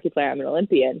professional hockey player. I'm an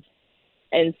Olympian.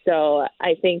 And so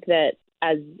I think that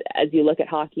as you look at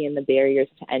hockey and the barriers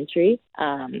to entry,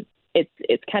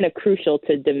 it's kind of crucial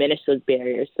to diminish those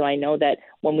barriers. So I know that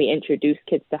when we introduce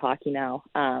kids to hockey now,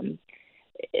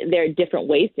 there are different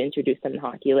ways to introduce them to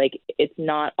hockey. Like, it's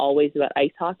not always about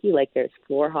ice hockey. Like, there's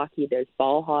floor hockey, there's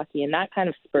ball hockey, and that kind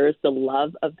of spurs the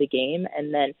love of the game.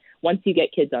 And then once you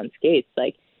get kids on skates,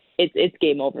 like, it's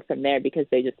game over from there because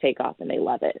they just take off and they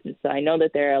love it. And so I know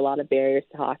that there are a lot of barriers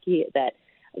to hockey that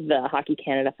the Hockey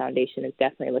Canada Foundation is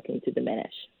definitely looking to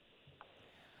diminish.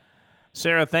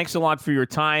 Sarah, thanks a lot for your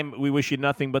time. We wish you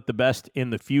nothing but the best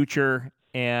in the future.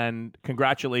 And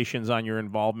congratulations on your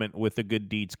involvement with the Good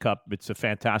Deeds Cup. It's a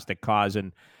fantastic cause,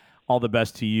 and all the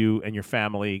best to you and your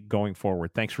family going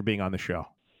forward. Thanks for being on the show.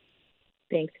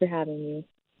 Thanks for having me.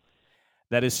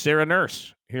 That is Sarah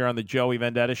Nurse here on the Joey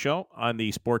Vendetta Show on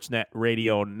the Sportsnet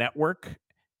Radio Network.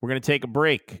 We're going to take a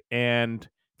break. And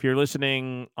if you're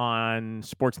listening on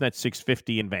Sportsnet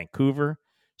 650 in Vancouver,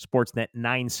 Sportsnet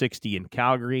 960 in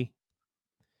Calgary,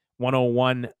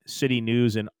 101 City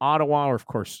News in Ottawa, or, of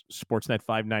course, Sportsnet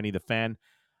 590 The Fan.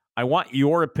 I want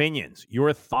your opinions,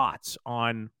 your thoughts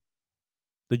on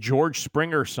the George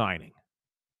Springer signing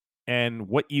and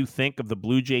what you think of the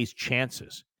Blue Jays'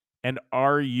 chances. And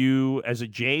are you, as a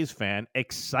Jays fan,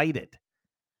 excited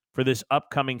for this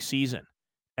upcoming season?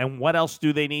 And what else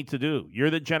do they need to do?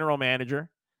 You're the general manager.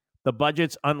 The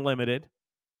budget's unlimited.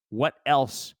 What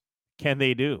else can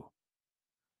they do?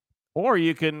 Or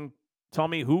you can tell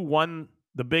me who won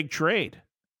the big trade.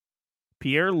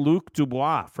 Pierre-Luc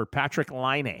Dubois for Patrick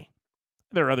Laine.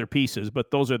 There are other pieces, but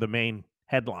those are the main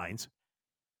headlines.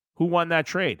 Who won that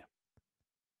trade?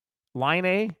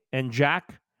 Laine and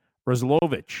Jack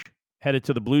Roslovich headed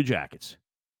to the Blue Jackets.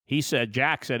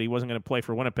 Jack said he wasn't going to play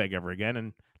for Winnipeg ever again,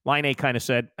 and Laine kind of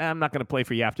said, I'm not going to play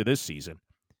for you after this season.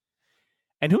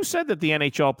 And who said that the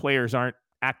NHL players aren't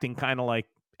acting kind of like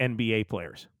NBA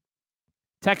players?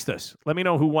 Text us. Let me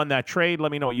know who won that trade.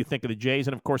 Let me know what you think of the Jays.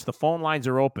 And, of course, the phone lines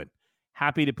are open.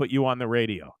 Happy to put you on the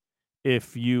radio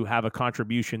if you have a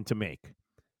contribution to make.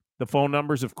 The phone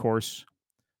numbers, of course,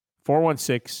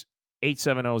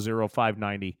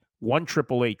 416-870-0590,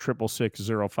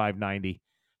 1-888-666-0590,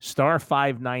 star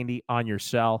 590 on your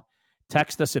cell.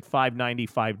 Text us at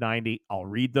 590-590. I'll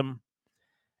read them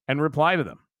and reply to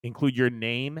them. Include your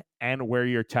name and where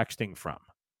you're texting from.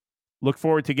 Look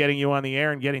forward to getting you on the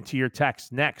air and getting to your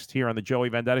text next here on the Joey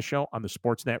Vendetta Show on the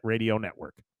Sportsnet Radio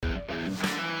Network.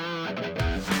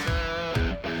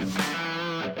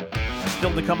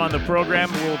 Still to come on the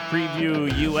program, we'll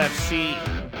preview UFC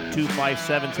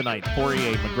 257 tonight.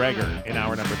 Poirier, McGregor in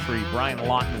hour number 3. Brian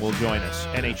Lawton will join us,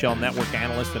 NHL Network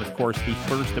analyst, and of course the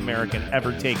first American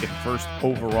ever taken first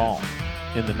overall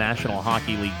in the National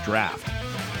Hockey League draft.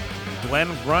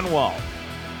 Glenn Grunwald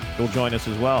will join us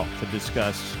as well to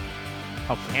discuss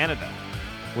how Canada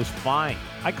was fined.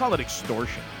 I call it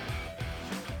extortion.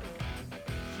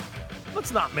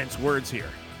 Let's not mince words here.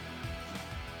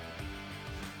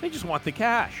 They just want the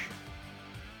cash.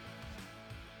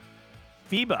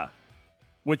 FIBA,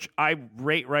 which I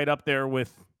rate right up there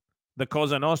with the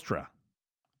Cosa Nostra.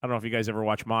 I don't know if you guys ever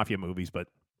watch mafia movies, but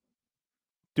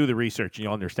do the research and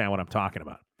you'll understand what I'm talking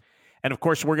about. And, of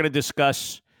course, we're going to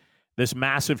discuss this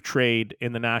massive trade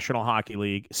in the National Hockey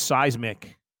League,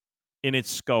 seismic in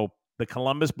its scope. The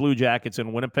Columbus Blue Jackets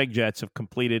and Winnipeg Jets have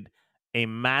completed a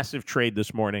massive trade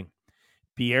this morning.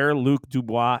 Pierre-Luc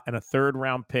Dubois and a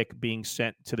third-round pick being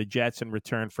sent to the Jets in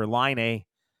return for Laine.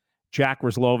 Jack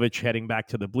Roslovich heading back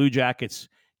to the Blue Jackets.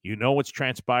 You know what's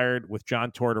transpired with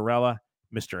John Tortorella,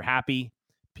 Mr. Happy.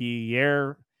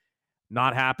 Pierre,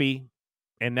 not happy.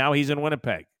 And now he's in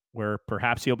Winnipeg, where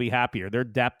perhaps he'll be happier. Their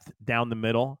depth down the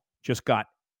middle just got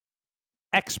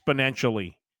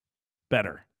exponentially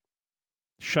better.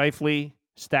 Scheifele,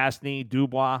 Stastny,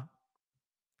 Dubois.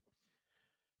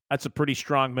 That's a pretty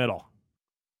strong middle.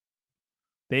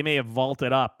 They may have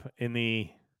vaulted up in the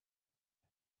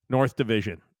North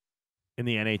Division in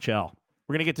the NHL.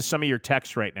 We're going to get to some of your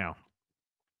texts right now.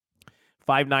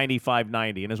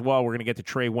 590. And as well, we're going to get to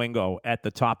Trey Wingo at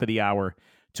the top of the hour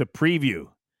to preview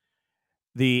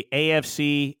the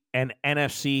AFC and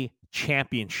NFC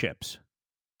championships,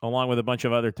 along with a bunch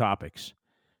of other topics.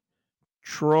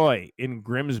 Troy in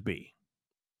Grimsby,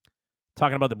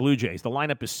 talking about the Blue Jays. The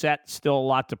lineup is set, still a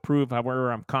lot to prove.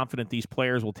 However, I'm confident these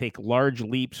players will take large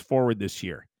leaps forward this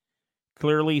year.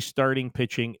 Clearly, starting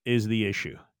pitching is the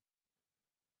issue.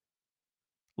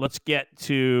 Let's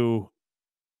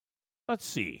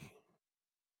see.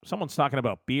 Someone's talking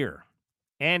about beer.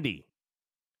 Andy,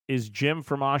 is Jim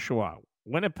from Oshawa.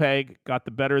 Winnipeg got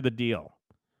the better of the deal.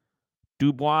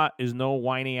 Dubois is no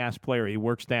whiny-ass player. He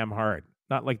works damn hard.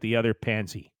 Not like the other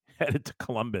pansy headed to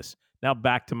Columbus. Now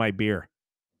back to my beer.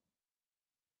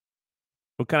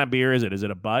 What kind of beer is it? Is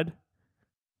it a Bud?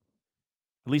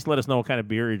 At least let us know what kind of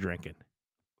beer you're drinking.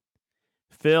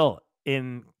 Phil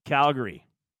in Calgary.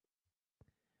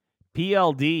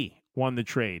 PLD won the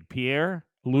trade.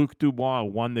 Pierre-Luc Dubois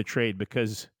won the trade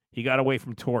because he got away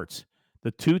from torts.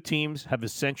 The two teams have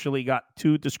essentially got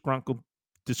two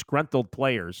disgruntled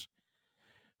players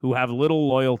who have little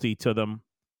loyalty to them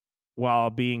while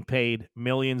being paid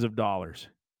millions of dollars.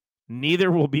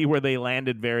 Neither will be where they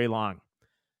landed very long.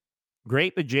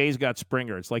 Great the Jays got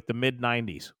Springer. It's like the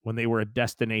mid-90s when they were a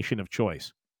destination of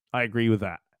choice. I agree with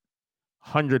that.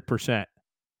 100%.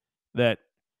 That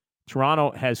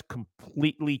Toronto has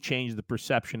completely changed the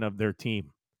perception of their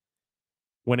team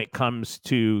when it comes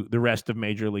to the rest of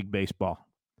Major League Baseball.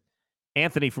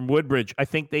 Anthony from Woodbridge, I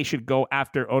think they should go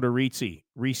after Odorizzi,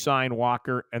 re-sign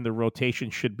Walker, and the rotation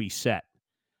should be set.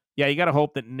 Yeah, you got to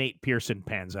hope that Nate Pearson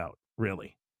pans out,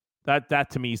 really. That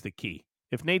to me is the key.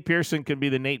 If Nate Pearson can be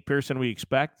the Nate Pearson we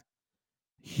expect,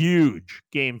 huge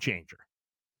game changer.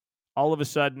 All of a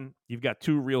sudden, you've got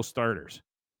two real starters,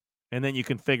 and then you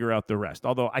can figure out the rest.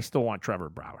 Although I still want Trevor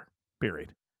Bauer,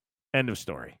 period. End of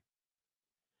story.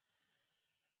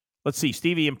 Let's see,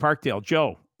 Stevie in Parkdale.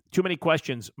 Joe, too many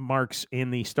question marks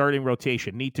in the starting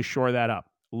rotation. Need to shore that up.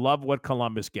 Love what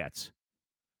Columbus gets.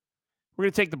 We're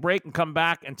going to take the break and come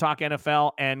back and talk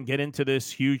NFL and get into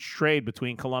this huge trade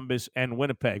between Columbus and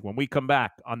Winnipeg when we come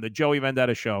back on the Joey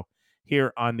Vendetta Show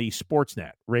here on the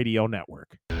Sportsnet Radio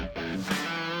Network.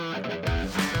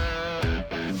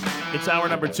 It's hour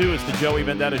number 2. It's the Joey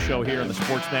Vendetta Show here on the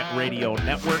Sportsnet Radio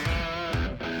Network.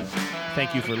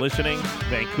 Thank you for listening.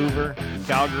 Vancouver,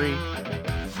 Calgary,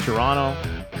 Toronto,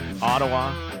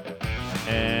 Ottawa,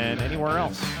 and anywhere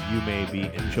else you may be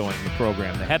enjoying the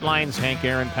program. The headlines, Hank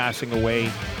Aaron passing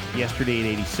away yesterday at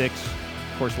 86.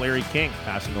 Of course, Larry King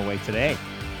passing away today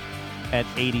at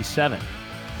 87.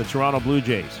 The Toronto Blue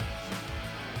Jays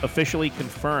officially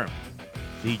confirmed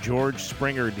the George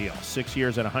Springer deal, 6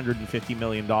 years at $150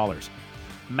 million.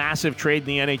 Massive trade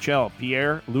in the NHL.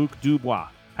 Pierre-Luc Dubois,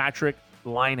 Patrick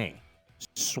Laine,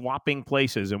 swapping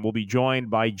places, and we'll be joined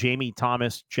by Jamie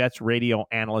Thomas, Jets radio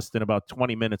analyst, in about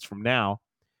 20 minutes from now.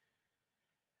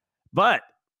 But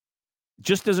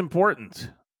just as important,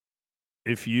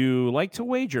 if you like to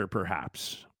wager,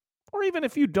 perhaps, or even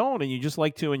if you don't and you just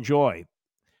like to enjoy,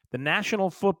 the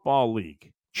National Football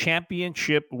League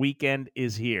Championship weekend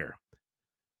is here.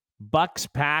 Bucks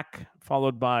pack,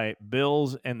 followed by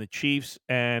Bills and the Chiefs,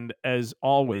 and as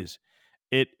always,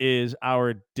 it is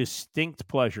our distinct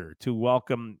pleasure to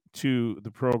welcome to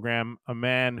the program a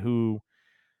man who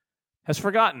has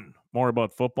forgotten more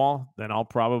about football than I'll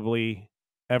probably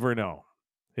ever know.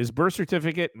 His birth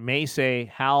certificate may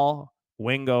say Hal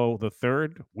Wingo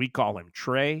III. We call him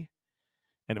Trey.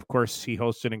 And of course, he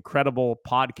hosts an incredible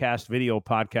video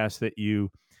podcast that you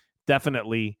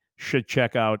definitely should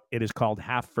check out. It is called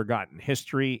Half Forgotten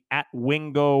History at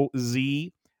Wingo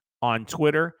Z on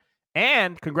Twitter.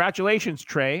 And congratulations,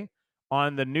 Trey,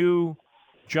 on the new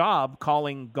job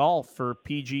calling golf for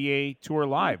PGA Tour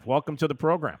Live. Welcome to the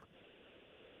program.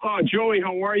 Oh, Joey,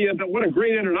 how are you? What a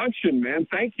great introduction, man.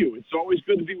 Thank you. It's always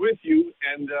good to be with you.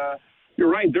 And you're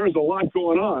right, there's a lot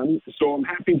going on, so I'm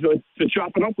happy to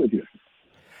chop it up with you.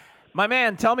 My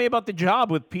man, tell me about the job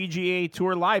with PGA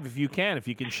Tour Live, if you can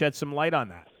shed some light on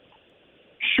that.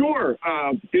 Sure.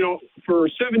 For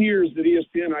 7 years at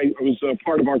ESPN, I was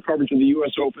part of our coverage of the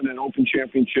U.S. Open and Open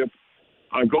Championship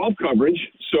golf coverage.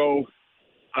 So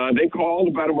they called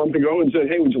about a month ago and said,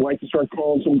 hey, would you like to start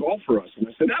calling some golf for us? And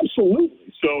I said,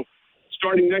 absolutely. So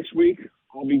starting next week,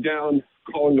 I'll be down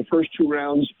calling the first 2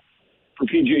 rounds for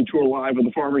PGA Tour Live of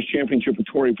the Farmers Championship at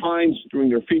Torrey Pines, doing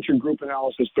their featured group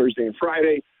analysis Thursday and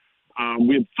Friday.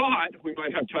 We had thought we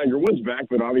might have Tiger Woods back,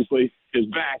 but obviously his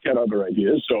back had other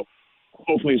ideas. So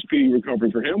hopefully a speedy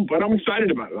recovery for him. But I'm excited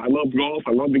about it. I love golf.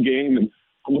 I love the game. And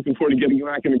I'm looking forward to getting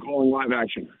back into calling live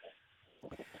action.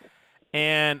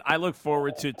 And I look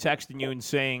forward to texting you and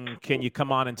saying, can you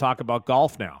come on and talk about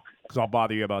golf now? Because I'll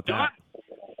bother you about that.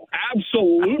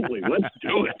 Absolutely. Let's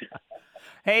do it.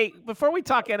 Hey, before we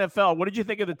talk NFL, what did you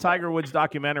think of the Tiger Woods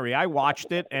documentary? I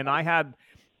watched it, and I had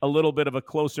a little bit of a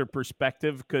closer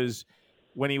perspective because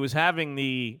when he was having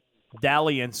the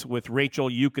dalliance with Rachel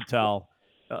Yucatel,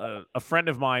 a friend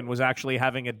of mine was actually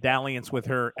having a dalliance with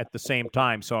her at the same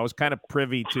time. So I was kind of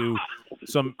privy to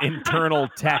some internal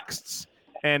texts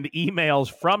and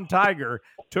emails from Tiger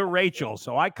to Rachel.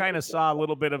 So I kind of saw a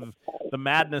little bit of the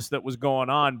madness that was going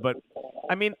on. But,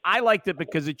 I mean, I liked it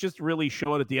because it just really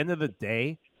showed at the end of the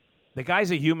day, the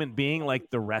guy's a human being like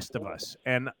the rest of us.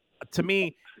 And to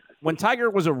me, when Tiger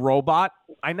was a robot,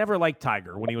 I never liked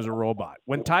Tiger when he was a robot.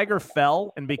 When Tiger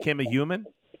fell and became a human,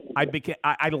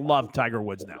 I love Tiger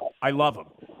Woods now. I love him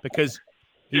because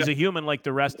he's a human like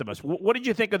the rest of us. What did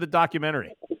you think of the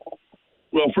documentary?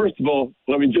 Well, first of all,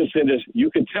 let me just say this.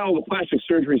 You can tell the plastic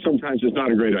surgery sometimes is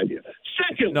not a great idea.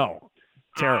 Second, No,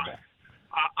 terrible.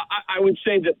 I would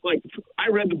say that, like, I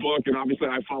read the book, and obviously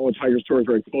I follow Tiger's story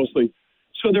very closely.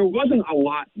 So there wasn't a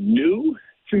lot new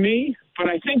to me, but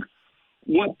I think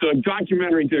what the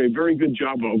documentary did a very good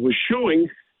job of was showing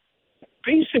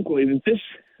basically that this,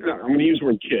 I'm going to use the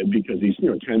word kid because he's,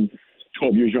 10,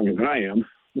 12 years younger than I am.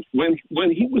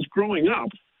 When he was growing up,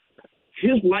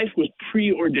 his life was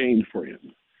preordained for him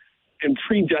and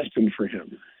predestined for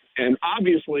him. And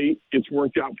obviously it's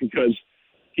worked out because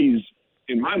he's,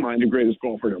 in my mind, the greatest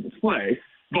golfer to ever play.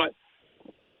 But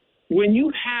when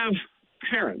you have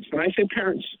parents, and I say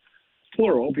parents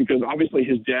plural because obviously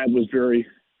his dad was very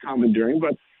commandeering,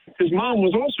 but his mom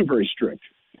was also very strict.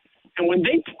 And when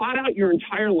they plot out your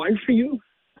entire life for you,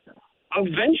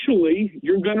 eventually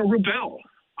you're going to rebel.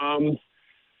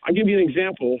 I'll give you an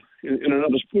example in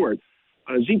another sport.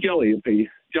 Zeke Elliott, the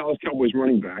Dallas Cowboys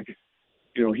running back,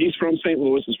 he's from St.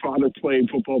 Louis. His father played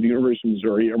football at the University of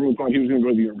Missouri. Everyone thought he was going to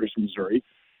go to the University of Missouri.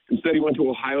 Instead, he went to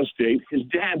Ohio State. His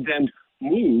dad then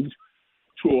moved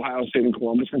to Ohio State in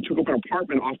Columbus and took up an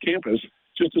apartment off campus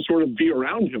just to sort of be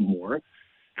around him more.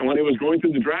 And when he was going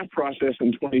through the draft process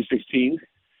in 2016,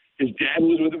 his dad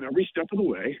was with him every step of the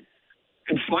way.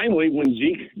 And finally, when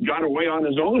Zeke got away on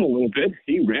his own a little bit,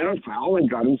 he ran afoul and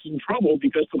got into some trouble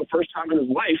because for the first time in his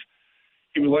life,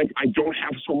 he was like, I don't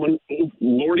have someone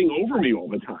lording over me all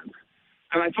the time.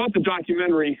 And I thought the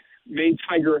documentary made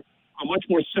Tiger a much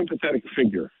more sympathetic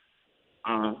figure.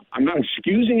 I'm not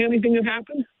excusing anything that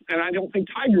happened, and I don't think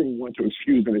Tiger would want to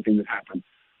excuse anything that happened.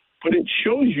 But it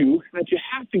shows you that you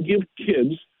have to give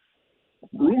kids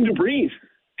room to breathe.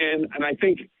 And I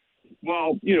think,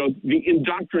 while, the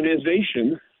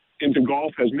indoctrination into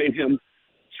golf has made him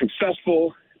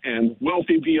successful and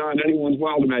wealthy beyond anyone's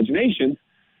wild imagination,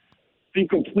 the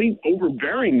complete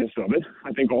overbearingness of it,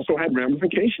 I think, also had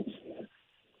ramifications.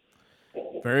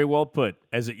 Very well put,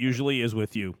 as it usually is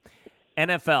with you.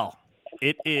 NFL,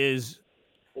 it is,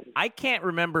 I can't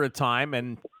remember a time,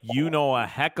 and you know a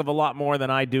heck of a lot more than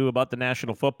I do about the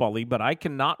National Football League, but I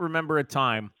cannot remember a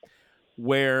time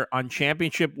where on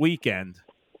championship weekend,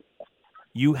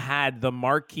 you had the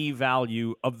marquee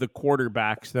value of the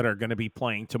quarterbacks that are going to be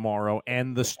playing tomorrow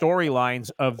and the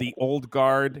storylines of the old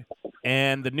guard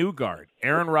and the new guard.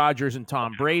 Aaron Rodgers and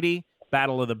Tom Brady,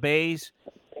 Battle of the Bays,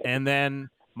 and then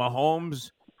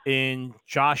Mahomes and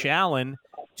Josh Allen,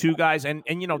 two guys. And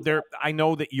I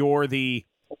know that you're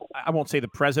I won't say the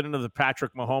president of the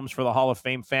Patrick Mahomes for the Hall of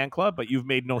Fame fan club, but you've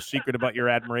made no secret about your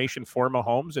admiration for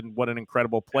Mahomes and what an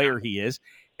incredible player he is.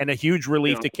 And a huge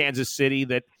relief to Kansas City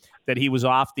that he was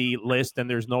off the list and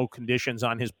there's no conditions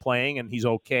on his playing and he's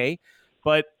okay.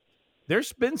 But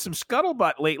there's been some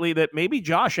scuttlebutt lately that maybe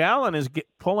Josh Allen is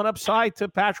pulling upside to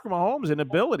Patrick Mahomes in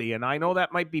ability. And I know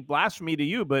that might be blasphemy to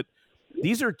you, but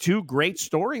these are two great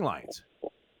storylines.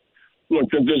 Look,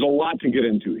 there's a lot to get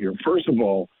into here. First of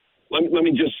all, let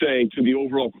me just say to the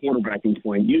overall quarterbacking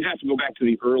point, you'd have to go back to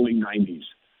the early 90s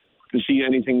to see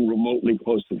anything remotely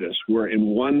close to this, where in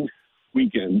one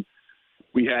weekend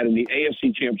we had in the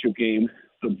AFC Championship game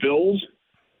the Bills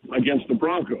against the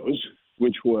Broncos,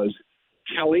 which was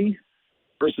Kelly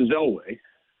versus Elway.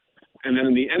 And then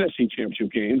in the NFC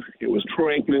Championship game, it was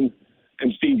Troy Aikman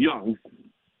and Steve Young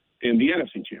in the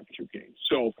NFC Championship game.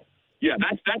 So, yeah,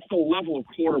 that's the level of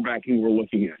quarterbacking we're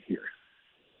looking at here.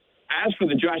 As for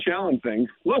the Josh Allen thing,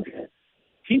 look,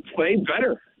 he played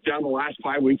better down the last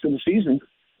 5 weeks of the season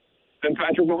than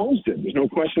Patrick Mahomes did. There's no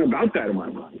question about that in my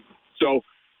mind. So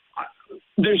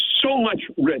there's so much,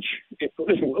 Rich.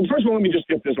 Listen, first of all, let me just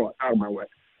get this out of my way.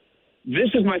 This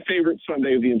is my favorite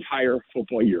Sunday of the entire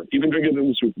football year, even bigger than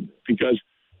the Super Bowl, because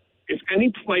if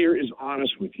any player is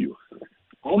honest with you,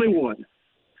 all they want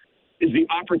is the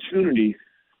opportunity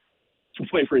to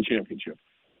play for a championship,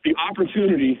 the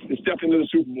opportunity to step into the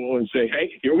Super Bowl and say,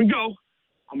 hey, here we go.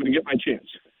 I'm going to get my chance.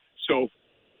 So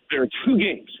there are two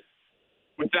games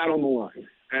with that on the line.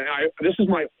 And this is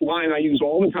my line I use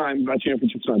all the time about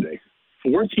Championship Sunday.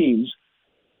 4 teams,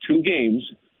 2 games,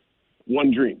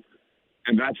 1 dream.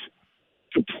 And that's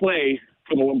to play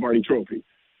for the Lombardi Trophy.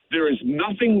 There is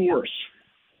nothing worse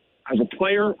as a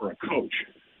player or a coach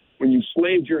when you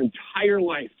slaved your entire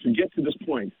life to get to this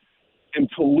point and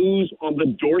to lose on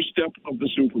the doorstep of the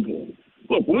Super Bowl.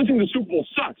 Look, losing the Super Bowl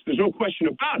sucks. There's no question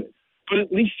about it. But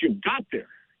at least you got there.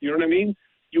 You know what I mean?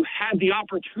 You had the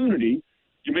opportunity.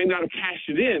 You may not have cashed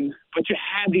it in, but you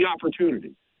had the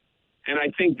opportunity. And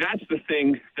I think that's the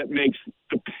thing that makes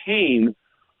the pain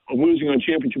of losing on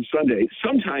Championship Sunday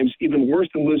sometimes even worse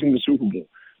than losing the Super Bowl,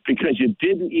 because you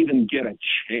didn't even get a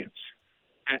chance.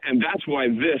 And that's why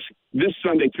this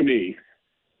Sunday, to me,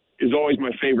 is always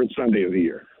my favorite Sunday of the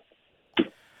year.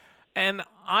 And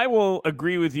I will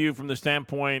agree with you from the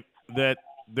standpoint that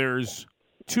there's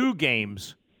two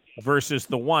games versus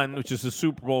the one, which is the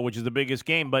Super Bowl, which is the biggest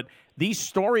game. But these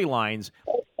storylines,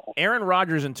 Aaron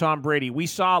Rodgers and Tom Brady, we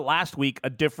saw last week a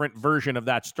different version of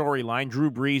that storyline.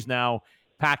 Drew Brees now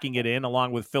packing it in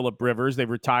along with Phillip Rivers. They've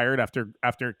retired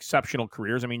after exceptional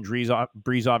careers. I mean,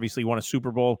 Brees obviously won a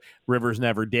Super Bowl. Rivers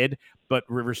never did, but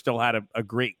Rivers still had a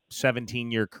great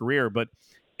 17-year career. But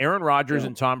Aaron Rodgers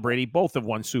and Tom Brady both have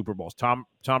won Super Bowls. Tom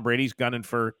Brady's gunning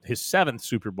for his 7th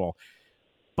Super Bowl.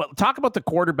 But talk about the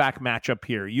quarterback matchup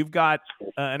here. You've got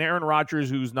an Aaron Rodgers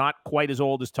who's not quite as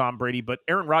old as Tom Brady, but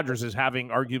Aaron Rodgers is having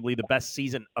arguably the best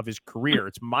season of his career.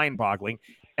 It's mind-boggling.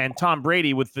 And Tom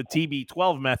Brady, with the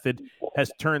TB12 method,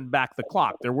 has turned back the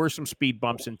clock. There were some speed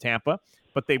bumps in Tampa,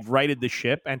 but they've righted the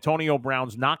ship. Antonio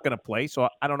Brown's not going to play, so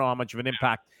I don't know how much of an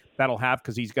impact that'll have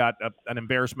because he's got an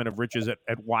embarrassment of riches at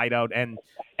wideout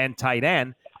and tight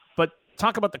end. But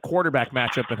talk about the quarterback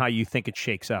matchup and how you think it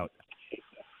shakes out.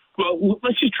 Well,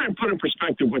 let's just try and put in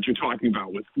perspective what you're talking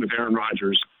about with Aaron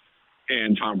Rodgers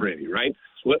and Tom Brady, right?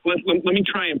 So let me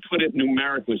try and put it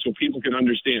numerically so people can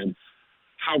understand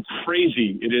how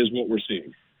crazy it is what we're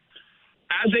seeing.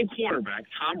 As a quarterback,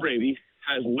 Tom Brady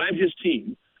has led his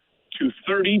team to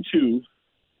 32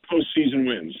 postseason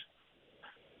wins.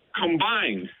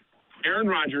 Combined, Aaron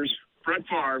Rodgers, Brett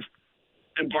Favre,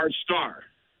 and Bart Starr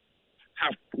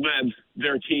have led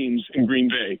their teams in Green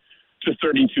Bay to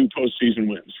 32 postseason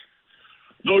wins.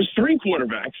 Those 3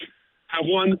 quarterbacks have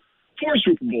won 4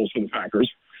 Super Bowls for the Packers.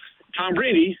 Tom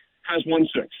Brady has won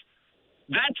 6.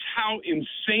 That's how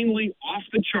insanely off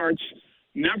the charts,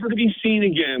 never to be seen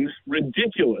again,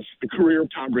 ridiculous the career of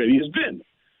Tom Brady has been.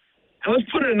 And let's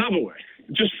put it another way,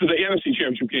 just for the NFC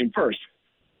Championship game first.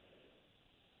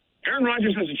 Aaron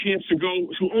Rodgers has a chance to go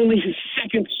to only his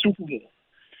 2nd Super Bowl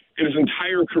in his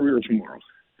entire career tomorrow.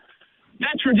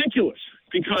 That's ridiculous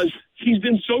because he's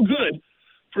been so good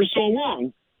for so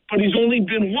long, but he's only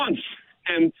been once.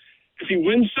 And if he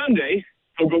wins Sunday,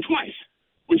 he'll go twice,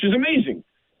 which is amazing.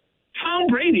 Tom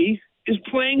Brady is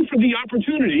playing for the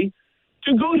opportunity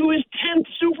to go to his 10th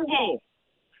Super Bowl.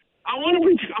 I want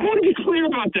to be clear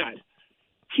about that.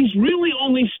 He's really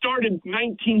only started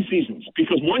 19 seasons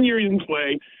because one year he didn't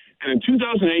play, and in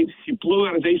 2008 he blew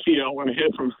out his ACL on a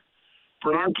hit from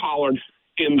Bernard Pollard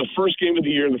in the first game of the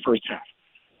year in the first half.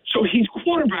 So he's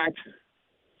quarterbacked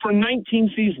for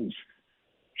 19 seasons.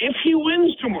 If he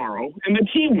wins tomorrow and the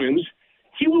team wins,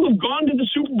 he will have gone to the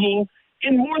Super Bowl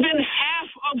in more than half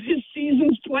of his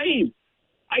seasons played.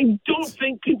 I don't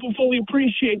think people fully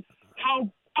appreciate how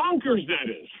bonkers that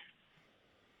is.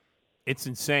 It's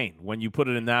insane when you put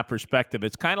it in that perspective.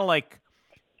 It's kind of like,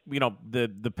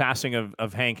 the passing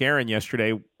of Hank Aaron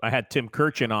yesterday. I had Tim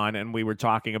Kurkjian on, and we were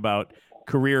talking about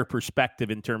career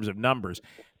perspective in terms of numbers.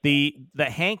 The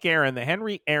Hank Aaron, the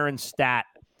Henry Aaron stat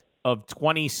of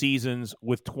 20 seasons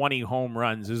with 20 home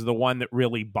runs is the one that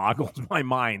really boggles my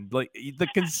mind. Like, the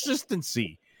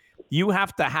consistency you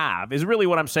have to have is really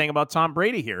what I'm saying about Tom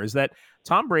Brady here, is that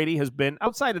Tom Brady has been,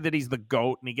 outside of that he's the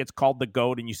GOAT and he gets called the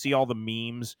GOAT and you see all the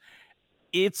memes,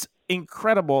 it's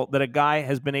incredible that a guy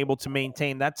has been able to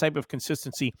maintain that type of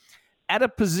consistency at a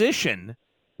position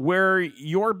where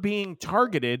you're being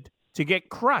targeted to get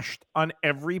crushed on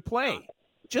every play.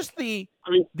 Just the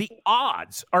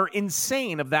odds are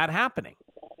insane of that happening.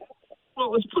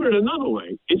 Well, let's put it another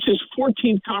way. It's his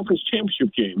 14th conference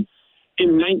championship game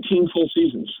in 19 full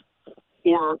seasons.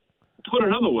 Or put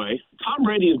another way, Tom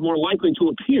Brady is more likely to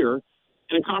appear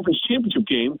in a conference championship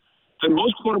game than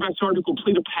most quarterbacks are to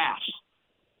complete a pass.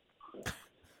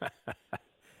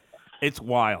 It's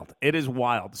wild. It is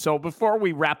wild. So before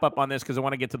we wrap up on this, because I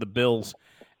want to get to the Bills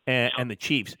and the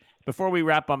Chiefs, before we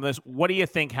wrap on this, what do you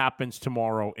think happens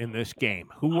tomorrow in this game?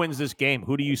 Who wins this game?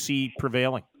 Who do you see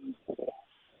prevailing?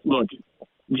 Look,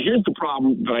 here's the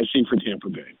problem that I see for Tampa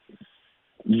Bay.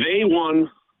 They won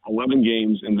 11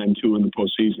 games and then 2 in the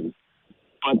postseason,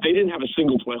 but they didn't have a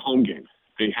single play home game.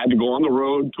 They had to go on the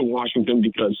road to Washington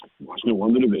because Washington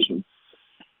won the division.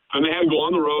 And they had to go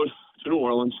on the road to New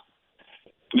Orleans.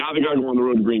 Now they got to go on the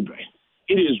road to Green Bay.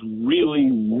 It is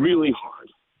really, really hard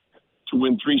to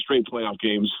win 3 straight playoff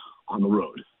games on the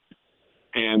road.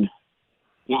 And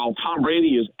while Tom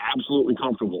Brady is absolutely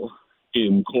comfortable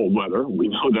in cold weather, we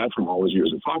know that from all his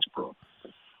years at Foxborough,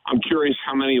 I'm curious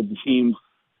how many of the team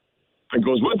that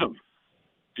goes with him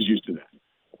is used to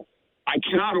that. I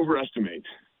cannot overestimate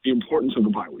the importance of the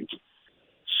bye week.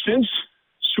 Since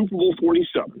Super Bowl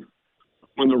 47,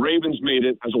 when the Ravens made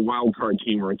it as a wild card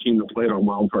team or a team that played on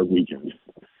wild card weekend,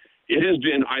 it has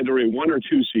been either a 1 or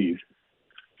 2 seed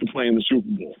to play in the Super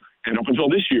Bowl. And up until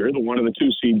this year, the one of the two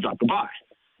seeds got the bye.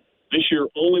 This year,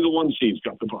 only the one seeds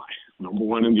got the bye. Number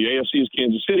one in the AFC is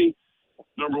Kansas City.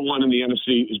 Number one in the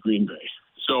NFC is Green Bay.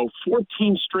 So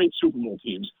 14 straight Super Bowl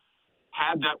teams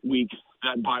had that week,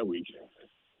 that bye week.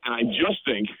 And I just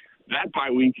think that bye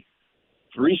week,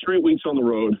 3 straight weeks on the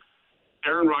road,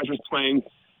 Aaron Rodgers playing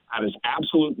at his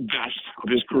absolute best of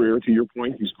his career, to your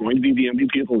point, he's going to be the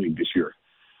MVP of the league this year.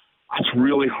 That's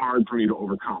really hard for me to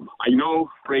overcome. I know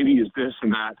Brady is this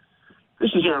and that. This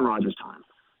is Aaron Rodgers' time.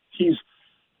 He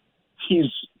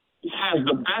has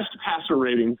the best passer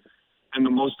rating and the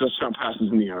most touchdown passes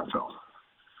in the NFL.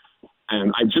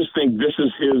 And I just think this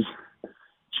is his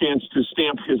chance to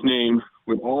stamp his name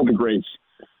with all the greats,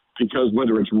 because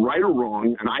whether it's right or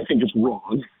wrong, and I think it's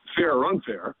wrong, fair or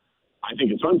unfair, I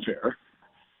think it's unfair,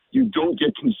 you don't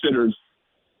get considered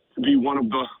to be one of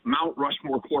the Mount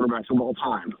Rushmore quarterbacks of all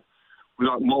time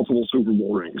without multiple Super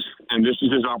Bowl rings. And this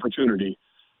is his opportunity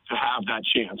to have that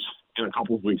chance in a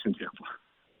couple of weeks in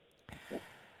Tampa.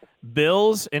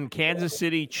 Bills and Kansas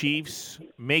City Chiefs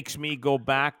makes me go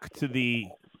back to the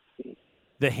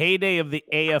heyday of the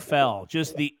AFL,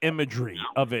 just the imagery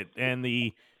of it and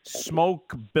the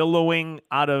smoke billowing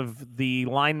out of the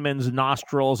linemen's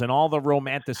nostrils and all the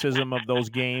romanticism of those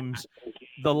games.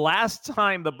 The last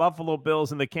time the Buffalo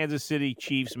Bills and the Kansas City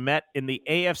Chiefs met in the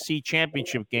AFC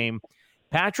Championship game,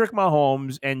 Patrick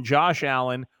Mahomes and Josh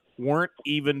Allen weren't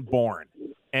even born.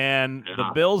 And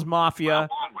the Bills Mafia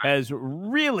has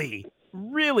really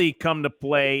come to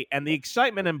play, and the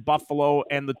excitement in Buffalo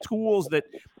and the tools that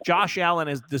Josh Allen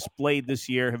has displayed this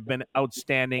year have been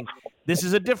outstanding. This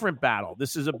is a different battle.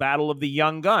 This is a battle of the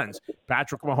young guns.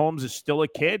 Patrick Mahomes is still a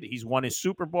kid. He's won his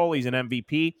Super Bowl. He's an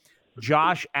MVP.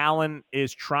 Josh Allen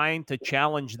is trying to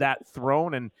challenge that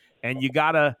throne, and you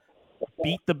got to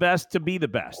beat the best to be the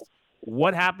best.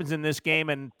 What happens in this game,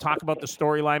 and talk about the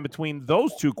storyline between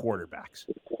those two quarterbacks?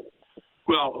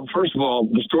 Well, first of all,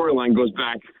 the storyline goes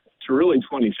back to really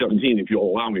 2017, if you'll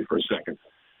allow me for a second,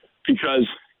 because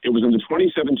it was in the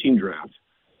 2017 draft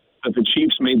that the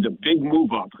Chiefs made the big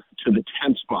move up to the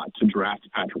 10th spot to draft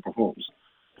Patrick Mahomes.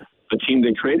 The team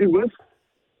they traded with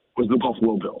was the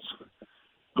Buffalo Bills.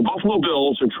 The Buffalo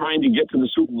Bills are trying to get to the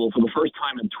Super Bowl for the first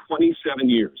time in 27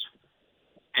 years.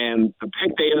 And the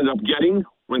pick they ended up getting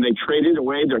when they traded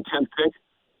away their 10th pick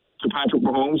to Patrick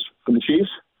Mahomes for the Chiefs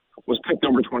was pick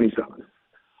number 27.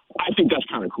 I think that's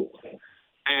kind of cool.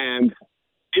 And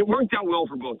it worked out well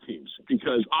for both teams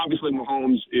because obviously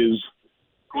Mahomes is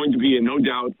going to be no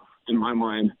doubt, in my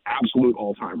mind, absolute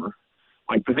all-timer.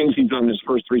 Like the things he's done in his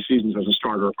first 3 seasons as a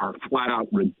starter are flat out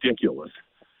ridiculous.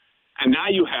 And now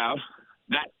you have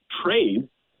that trade,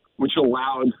 which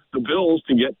allowed the Bills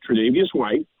to get Tre'Davious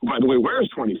White, who, by the way, wears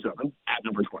 27, at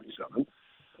number 27.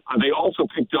 They also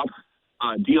picked up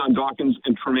Deion Dawkins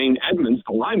and Tremaine Edmonds,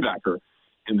 the linebacker,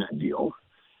 in that deal.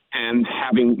 And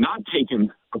having not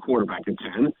taken a quarterback at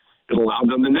 10, it allowed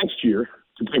them the next year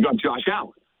to pick up Josh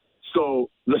Allen. So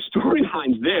the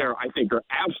storylines there, I think, are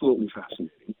absolutely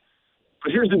fascinating.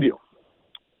 But here's the deal.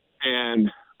 And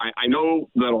I know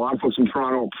that a lot of folks in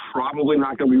Toronto are probably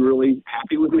not going to be really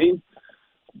happy with me.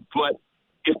 But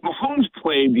if Mahomes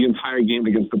played the entire game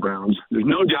against the Browns, there's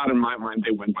no doubt in my mind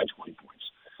they win by 20 points.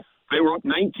 They were up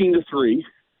 19-3,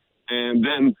 and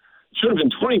then should have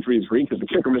been 23-3 because the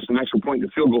kicker missed an extra point and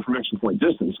a field goal from extra point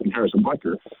distance in Harrison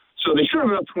Butker. So they should have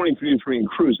been up 23-3 and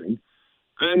cruising.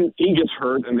 Then he gets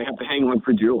hurt, and they have to hang on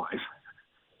for dear life.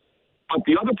 But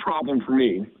the other problem for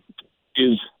me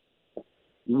is,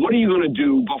 what are you going to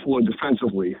do, Buffalo,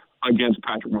 defensively against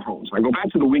Patrick Mahomes? I go back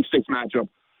to the Week 6 matchup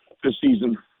this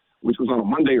season, which was on a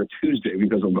Monday or Tuesday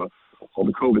because of all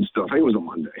the COVID stuff. I think it was a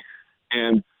Monday.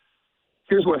 And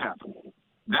here's what happened.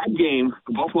 That game,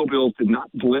 the Buffalo Bills did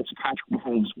not blitz Patrick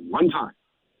Mahomes one time.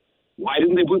 Why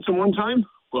didn't they blitz him one time?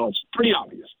 Well, it's pretty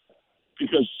obvious.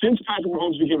 Because since Patrick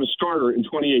Mahomes became a starter in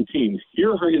 2018,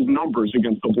 here are his numbers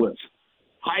against the blitz.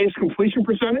 Highest completion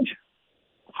percentage,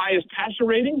 highest passer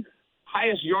rating,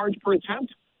 highest yards per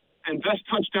attempt, and best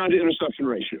touchdown to interception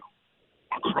ratio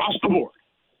across the board.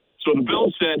 So the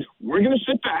Bills said, we're going to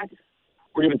sit back.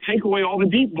 We're going to take away all the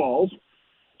deep balls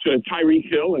to Tyreek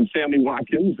Hill and Sammy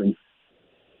Watkins and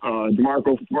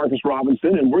Demarcus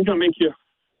Robinson, and we're going to make you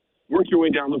work your way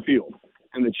down the field.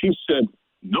 And the Chiefs said,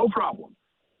 no problem.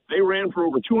 They ran for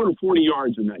over 240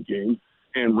 yards in that game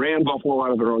and ran Buffalo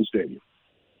out of their own stadium.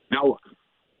 Now, look,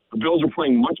 the Bills are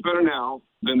playing much better now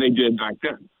than they did back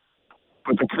then.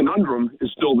 But the conundrum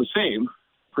is still the same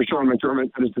for Sean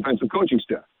McDermott and his defensive coaching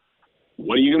staff.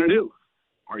 What are you going to do?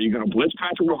 Are you going to blitz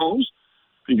Patrick Mahomes?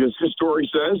 Because his story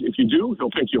says if you do,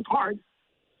 he'll pick you apart.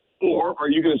 Or are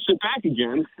you going to sit back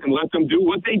again and let them do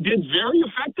what they did very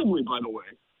effectively, by the way,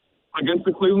 against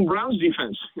the Cleveland Browns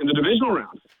defense in the divisional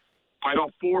round. Fight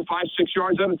off 4, 5, 6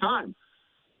 yards at a time.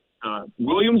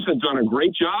 Williams has done a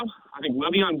great job. I think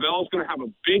Le'Veon Bell is going to have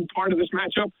a big part of this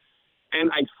matchup.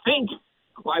 And I think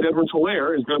Clyde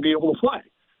Edwards-Helaire is going to be able to play.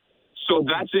 So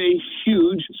that's a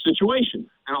huge situation.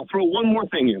 And I'll throw one more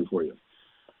thing in for you.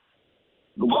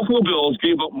 The Buffalo Bills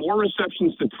gave up more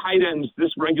receptions to tight ends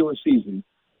this regular season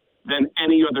than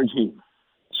any other team.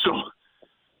 So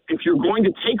if you're going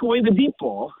to take away the deep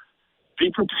ball,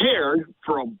 be prepared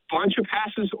for a bunch of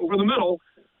passes over the middle,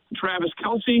 Travis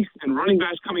Kelce and running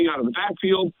backs coming out of the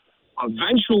backfield.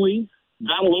 Eventually,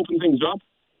 that'll open things up.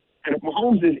 And if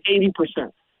Mahomes is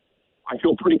 80%, I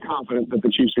feel pretty confident that the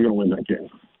Chiefs are going to win that game.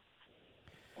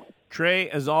 Trey,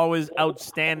 as always,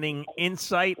 outstanding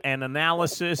insight and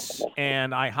analysis,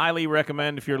 and I highly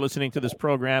recommend, if you're listening to this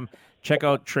program, check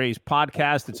out Trey's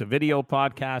podcast. It's a video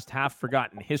podcast, Half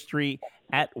Forgotten History,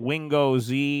 at Wingo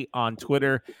Z on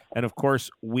Twitter. And, of course,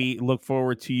 we look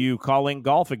forward to you calling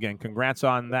golf again. Congrats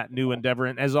on that new endeavor.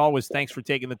 And, as always, thanks for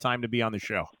taking the time to be on the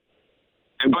show.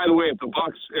 And, by the way, if the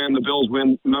Bucs and the Bills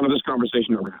win, none of this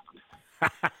conversation ever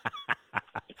happened.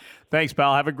 Thanks,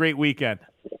 pal. Have a great weekend.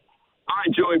 All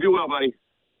right, Joey, do well, buddy.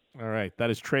 All right, that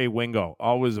is Trey Wingo.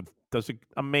 Always does an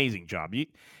amazing job.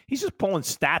 He's just pulling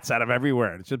stats out of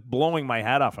everywhere. It's just blowing my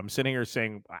head off. I'm sitting here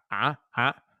saying, Well,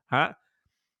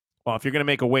 if you're going to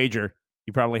make a wager,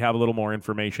 you probably have a little more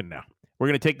information now. We're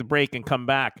going to take the break and come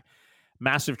back.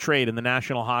 Massive trade in the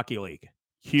National Hockey League.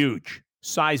 Huge,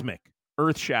 seismic,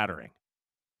 earth-shattering.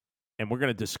 And we're going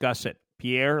to discuss it.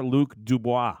 Pierre-Luc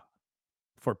Dubois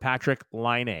for Patrik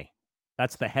Laine.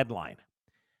 That's the headline.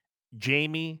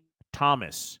 Jamie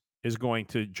Thomas is going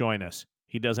to join us.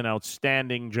 He does an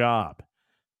outstanding job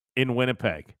in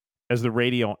Winnipeg as the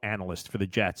radio analyst for the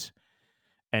Jets.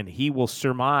 And he will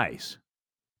surmise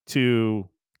to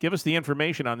give us the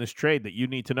information on this trade that you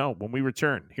need to know when we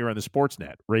return here on the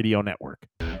Sportsnet Radio Network.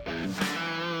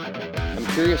 I'm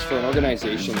curious, for an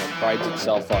organization that prides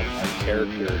itself on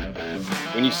character,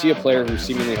 when you see a player who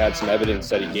seemingly had some evidence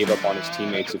that he gave up on his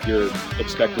teammates, if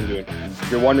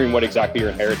you're wondering what exactly you're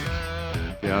inheriting.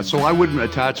 Yeah, so I wouldn't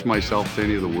attach myself to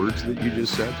any of the words that you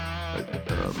just said.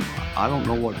 I don't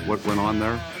know what went on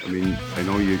there. I mean, I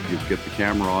know you get the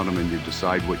camera on him and you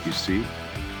decide what you see.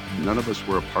 None of us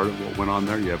were a part of what went on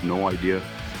there. You have no idea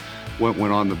what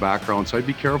went on in the background. So I'd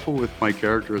be careful with my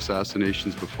character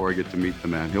assassinations before I get to meet the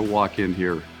man. He'll walk in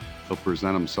here, he'll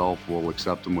present himself, we'll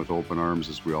accept him with open arms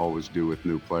as we always do with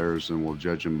new players, and we'll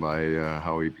judge him by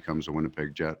how he becomes a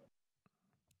Winnipeg Jet.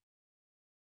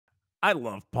 I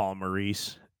love Paul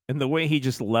Maurice and the way he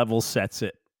just level sets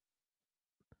it.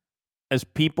 As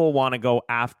people want to go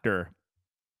after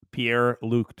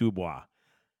Pierre-Luc Dubois,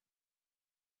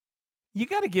 you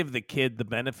got to give the kid the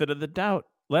benefit of the doubt.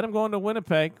 Let him go into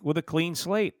Winnipeg with a clean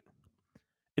slate.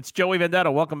 It's Joey Vendetta.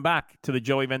 Welcome back to the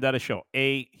Joey Vendetta Show.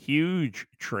 A huge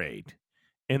trade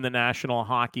in the National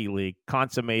Hockey League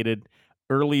consummated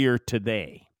earlier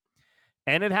today.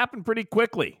 And it happened pretty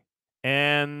quickly.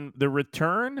 And the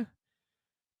return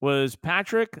was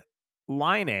Patrik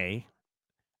Laine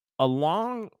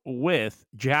along with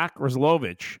Jack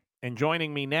Roslovich. And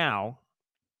joining me now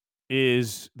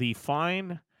is the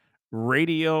fine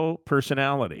radio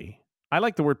personality. I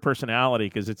like the word personality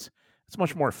because it's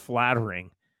much more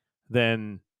flattering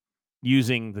than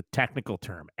using the technical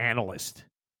term, analyst.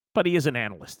 But he is an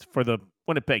analyst for the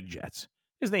Winnipeg Jets.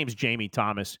 His name's Jamie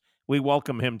Thomas. We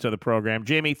welcome him to the program.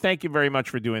 Jamie, thank you very much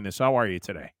for doing this. How are you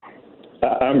today?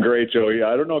 I'm great, Joey.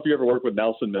 I don't know if you ever worked with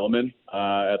Nelson Millman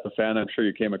at the Fan. I'm sure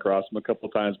you came across him a couple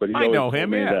of times, but he always told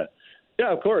me that.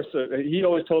 Yeah, of course. He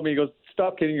always told me, he goes,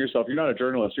 stop kidding yourself. You're not a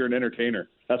journalist. You're an entertainer.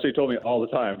 That's what he told me all the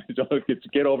time.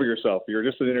 Get over yourself. You're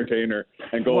just an entertainer,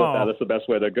 and go with that. That's the best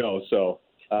way to go. So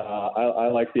I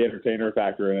like the entertainer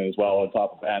factor in it as well, on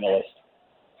top of analyst.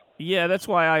 Yeah, that's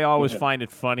why I always find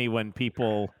it funny when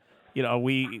people, I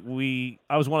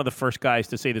was one of the first guys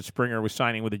to say that Springer was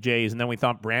signing with the Jays, and then we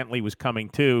thought Brantley was coming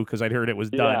too because I'd heard it was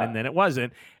done, and then it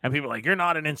wasn't. And people were like, you're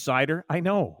not an insider. I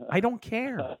know. I don't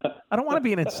care. I don't want to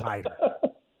be an insider.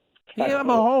 Yeah, I'm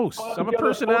a host. I'm a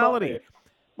personality.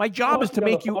 My job is to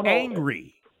make you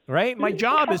angry, right? My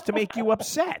job is to make you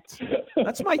upset.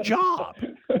 That's my job.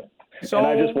 So, and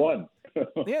I just won.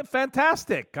 Yeah,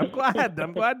 fantastic. I'm glad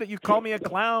that you call me a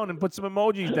clown and put some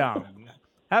emojis down.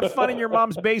 Have fun in your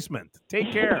mom's basement.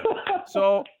 Take care.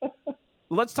 So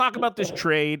let's talk about this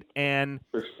trade. And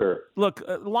for sure, look,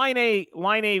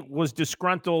 Laine was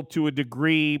disgruntled to a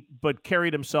degree, but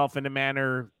carried himself in a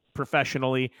manner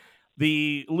professionally.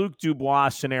 The Luc Dubois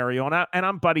scenario, and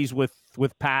I'm buddies with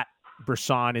Pat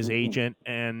Brisson, his agent,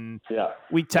 and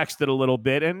we texted a little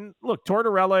bit. And look,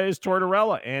 Tortorella is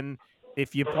Tortorella. And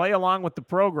if you play along with the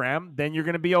program, then you're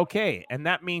going to be okay. And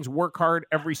that means work hard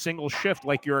every single shift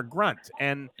like you're a grunt.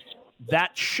 And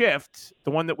that shift,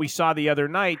 the one that we saw the other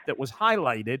night that was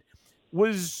highlighted,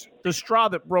 was the straw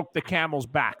that broke the camel's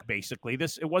back, basically.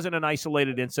 It wasn't an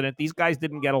isolated incident. These guys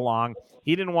didn't get along.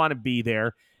 He didn't want to be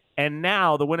there. And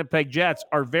now the Winnipeg Jets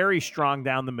are very strong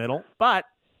down the middle, but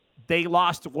they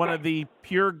lost one of the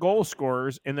pure goal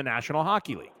scorers in the National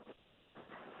Hockey League.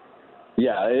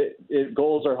 Yeah,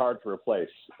 goals are hard to replace,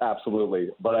 absolutely.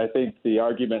 But I think the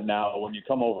argument now, when you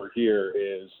come over here,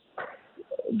 is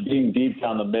being deep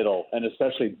down the middle, and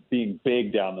especially being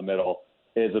big down the middle,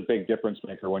 is a big difference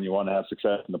maker when you want to have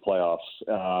success in the playoffs.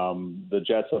 The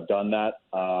Jets have done that.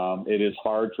 It is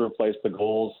hard to replace the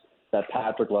goals that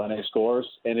Patrick Laine scores,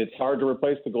 and it's hard to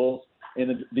replace the goals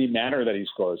in the manner that he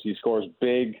scores. He scores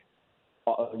big,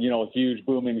 huge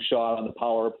booming shot on the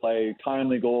power play,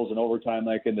 timely goals in overtime,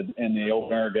 like in the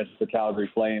opener against the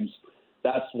Calgary Flames.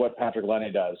 That's what Patrick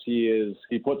Laine does. He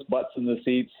puts butts in the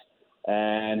seats,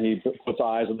 and he puts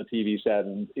eyes on the TV set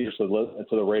and ears to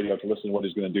the radio to listen to what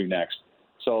he's going to do next.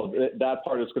 So that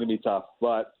part is going to be tough.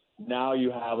 But now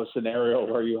you have a scenario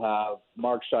where you have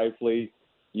Mark Scheifele,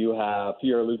 you have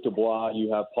Pierre-Luc Dubois,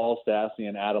 you have Paul Stastny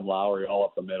and Adam Lowry all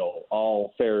up the middle,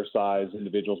 all fair-sized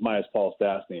individuals, minus Paul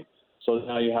Stastny. So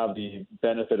now you have the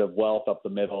benefit of wealth up the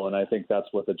middle, and I think that's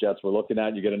what the Jets were looking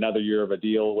at. You get another year of a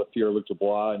deal with Pierre-Luc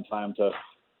Dubois and time to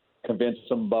convince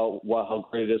him about how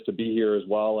great it is to be here as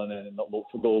well, and then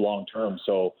to go long-term.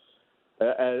 So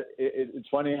it's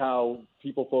funny how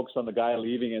people focus on the guy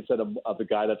leaving instead of the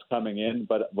guy that's coming in,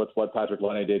 but with what Patrick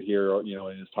Laine did here,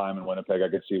 in his time in Winnipeg, I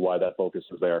could see why that focus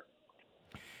is there.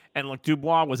 And look,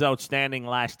 Dubois was outstanding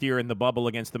last year in the bubble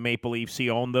against the Maple Leafs. He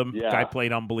owned them. Yeah. Guy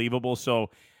played unbelievable. So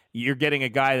you're getting a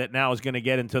guy that now is going to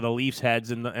get into the Leafs'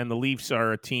 heads, and the Leafs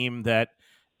are a team that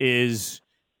is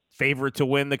favored to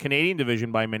win the Canadian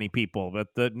division by many people.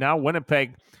 But now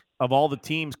Winnipeg, of all the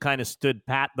teams, kind of stood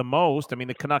pat the most. I mean,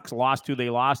 the Canucks lost who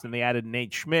they lost, and they added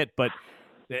Nate Schmidt. But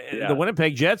the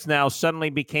Winnipeg Jets now suddenly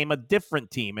became a different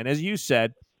team. And as you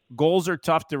said, goals are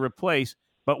tough to replace.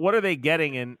 But what are they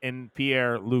getting in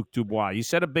Pierre-Luc Dubois? You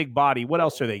said a big body. What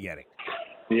else are they getting?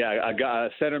 Yeah, I got a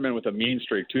centerman with a mean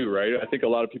streak too, right? I think a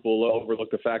lot of people overlook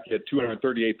the fact he had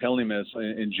 238 penalty minutes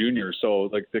in junior. So,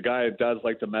 the guy does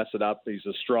like to mess it up. He's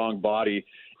a strong body.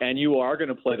 And you are going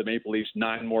to play the Maple Leafs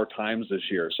 9 more times this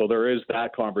year. So there is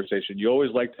that conversation. You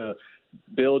always like to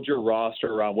build your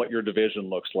roster around what your division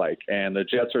looks like. And the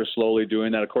Jets are slowly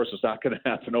doing that. Of course, it's not going to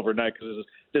happen overnight because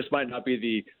this might not be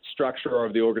the structure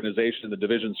of the organization, the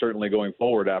division certainly going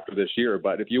forward after this year.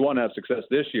 But if you want to have success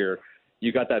this year,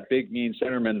 you got that big, mean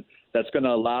centerman that's going to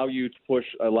allow you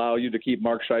to keep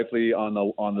Mark Scheifele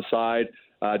on the side.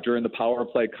 During the power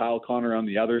play, Kyle Connor on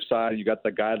the other side. You got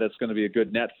the guy that's going to be a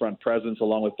good net front presence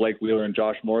along with Blake Wheeler and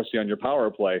Josh Morrissey on your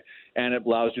power play. And it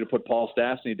allows you to put Paul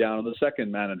Stastny down on the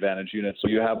second man advantage unit. So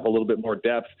you have a little bit more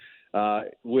depth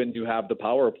when you have the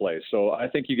power play. So I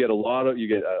think you get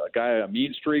a guy, a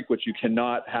mean streak, which you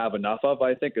cannot have enough of,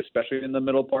 I think, especially in the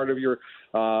middle part of your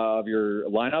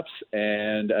lineups.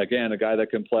 And again, a guy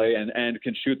that can play and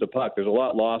can shoot the puck. There's a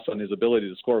lot lost on his ability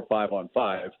to score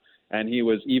 5-on-5. And he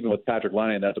was even with Patrick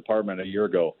Laine in that department a year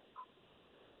ago.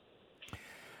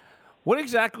 What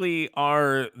exactly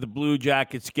are the Blue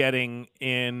Jackets getting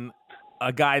in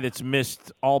a guy that's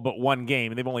missed all but one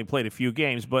game? They've only played a few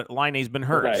games, but Laine's been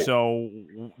hurt. Right. So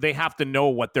they have to know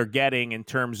what they're getting in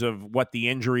terms of what the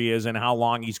injury is and how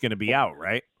long he's going to be out,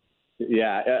 right?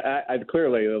 Yeah,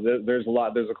 clearly there's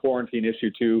a quarantine issue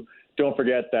too. Don't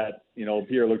forget that,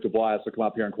 Pierre-Luc Dubois has to come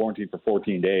up here in quarantine for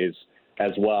 14 days.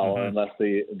 As well, unless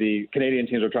the Canadian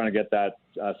teams are trying to get that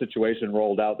situation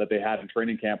rolled out that they had in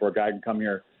training camp, where a guy can come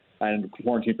here and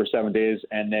quarantine for 7 days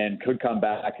and then could come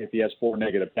back if he has 4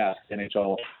 negative tests.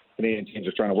 NHL Canadian teams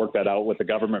are trying to work that out with the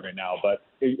government right now. But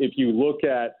if you look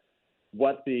at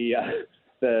what the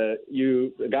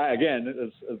guy,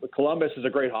 again, Columbus is a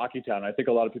great hockey town. I think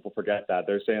a lot of people forget that.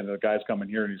 They're saying the guy's coming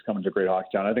here and he's coming to a great hockey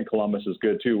town. I think Columbus is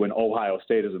good too when Ohio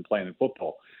State isn't playing in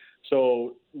football.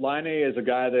 So Laine is a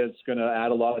guy that's going to add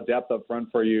a lot of depth up front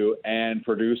for you and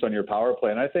produce on your power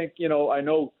play. And I think, I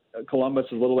know Columbus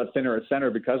is a little bit thinner at center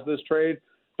because of this trade,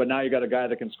 but now you got a guy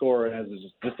that can score and has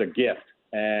just a gift.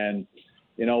 And,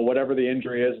 whatever the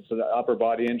injury is, it's an upper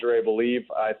body injury, I believe.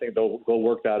 I think they'll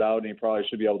work that out, and he probably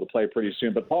should be able to play pretty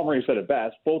soon. But Paul Murray said it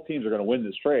best. Both teams are going to win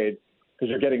this trade because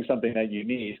you're getting something that you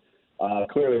need.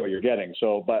 Clearly what you're getting.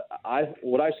 So, but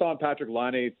what I saw in Patrick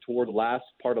Laine toward the last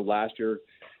part of last year,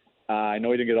 I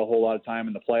know he didn't get a whole lot of time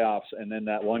in the playoffs, and then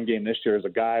that one game this year is a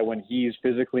guy, when he's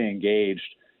physically engaged,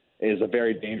 is a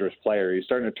very dangerous player. He's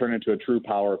starting to turn into a true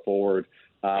power forward,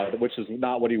 which is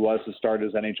not what he was to start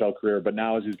his NHL career. But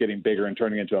now as he's getting bigger and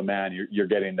turning into a man, you're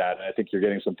getting that. And I think you're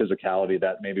getting some physicality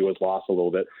that maybe was lost a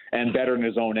little bit, and better in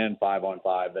his own end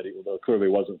 5-on-5 that he clearly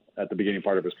wasn't at the beginning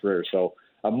part of his career. So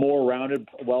a more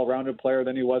well-rounded player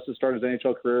than he was to start his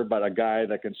NHL career, but a guy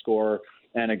that can score.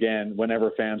 And again,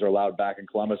 whenever fans are allowed back in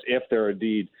Columbus, if they're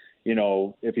indeed,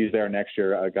 if he's there next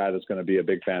year, a guy that's going to be a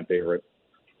big fan favorite.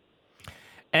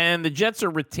 And the Jets are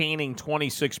retaining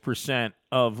 26%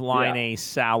 of Line A's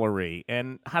salary.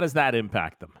 And how does that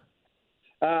impact them?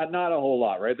 Not a whole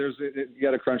lot, right? You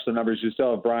got to crunch the numbers. You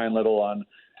still have Brian Little on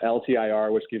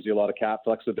LTIR, which gives you a lot of cap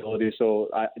flexibility. So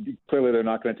clearly they're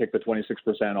not going to take the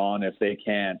 26% on if they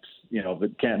can't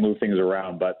move things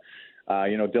around. But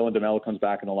Dylan DeMello comes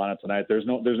back in the lineup tonight. There's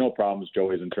no problems,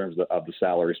 Joey's, in terms of the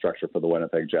salary structure for the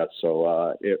Winnipeg Jets.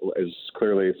 So it is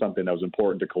clearly something that was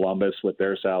important to Columbus with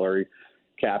their salary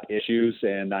cap issues,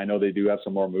 and I know they do have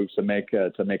some more moves to make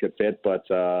it fit, but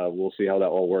we'll see how that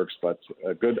all works. But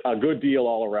a good deal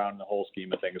all around in the whole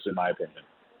scheme of things, in my opinion.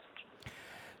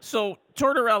 So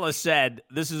Tortorella said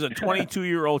this is a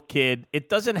 22-year-old kid. It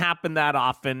doesn't happen that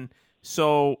often,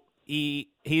 so he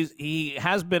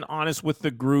has been honest with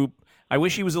the group. I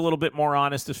wish he was a little bit more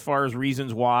honest as far as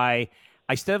reasons why.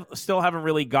 I still haven't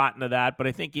really gotten to that, but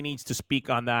I think he needs to speak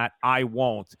on that. I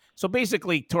won't. So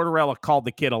basically, Tortorella called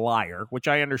the kid a liar, which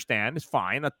I understand is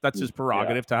fine. That's his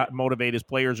prerogative to motivate his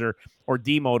players or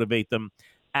demotivate them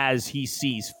as he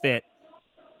sees fit.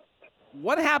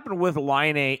 What happened with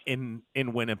Line A in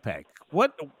Winnipeg?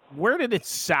 Where did it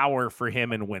sour for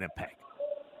him in Winnipeg?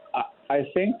 I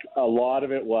think a lot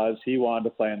of it was he wanted to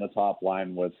play in the top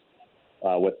line with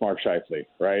Mark Scheifele,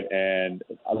 right? And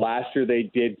last year they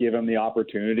did give him the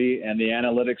opportunity, and the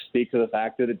analytics speak to the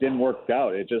fact that it didn't work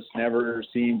out. It just never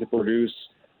seemed to produce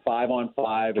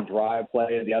 5-on-5 and drive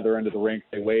play at the other end of the rink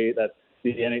the way that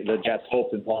the Jets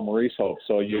hoped and Paul Maurice hoped.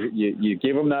 So you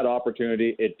give him that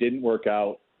opportunity. It didn't work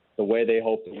out the way they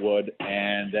hoped it would,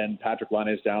 and then Patrick Laine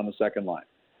is down the second line.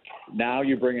 Now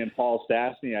you bring in Paul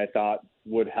Stastny, I thought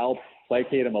would help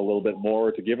placate him a little bit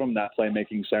more to give him that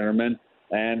playmaking centerman.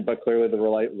 But clearly the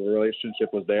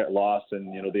relationship was lost,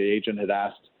 and the agent had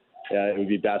asked it would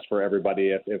be best for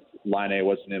everybody if Line A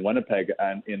wasn't in Winnipeg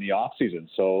and in the off season.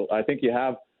 So I think it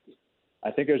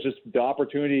was just the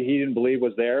opportunity he didn't believe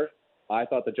was there. I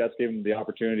thought the Jets gave him the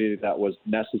opportunity that was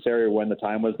necessary when the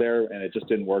time was there, and it just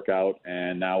didn't work out.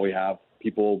 And now we have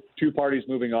two parties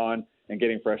moving on and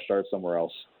getting fresh starts somewhere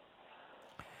else.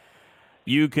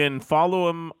 You can follow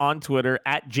him on Twitter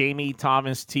at Jamie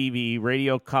Thomas TV,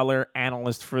 radio color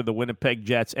analyst for the Winnipeg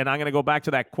Jets. And I'm going to go back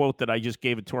to that quote that I just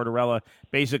gave at Tortorella,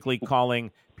 basically calling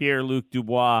Pierre-Luc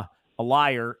Dubois a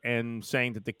liar and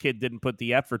saying that the kid didn't put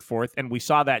the effort forth. And we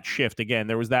saw that shift again.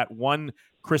 There was that one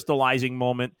crystallizing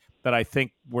moment that I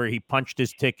think where he punched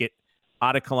his ticket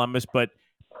out of Columbus. But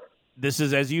this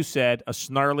is, as you said, a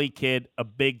snarly kid, a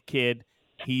big kid.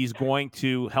 He's going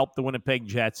to help the Winnipeg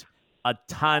Jets a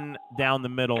ton down the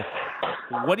middle.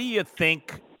 What do you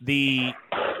think the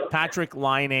Patrick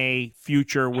Laine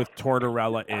future with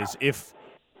Tortorella is?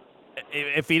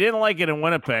 If he didn't like it in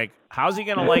Winnipeg, how's he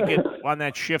going to like it on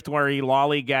that shift where he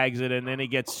lollygags it and then he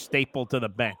gets stapled to the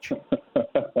bench?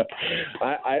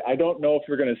 I don't know if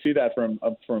you're going to see that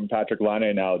from Patrick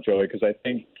Laine now, Joey, because I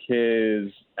think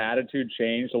his attitude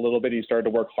changed a little bit. He started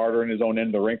to work harder in his own end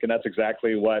of the rink, and that's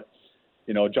exactly what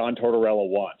John Tortorella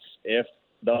wants. If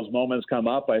those moments come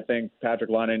up, I think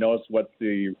Patrick Laine knows what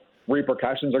the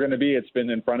repercussions are going to be. It's been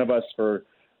in front of us for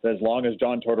as long as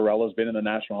John Tortorella has been in the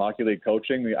National Hockey League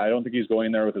coaching. I don't think he's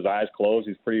going there with his eyes closed.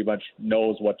 He's pretty much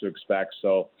knows what to expect.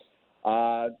 So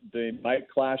they might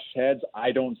clash heads.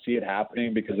 I don't see it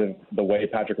happening because of the way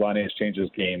Patrick Laine has changed his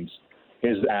games,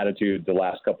 his attitude the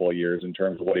last couple of years in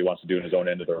terms of what he wants to do in his own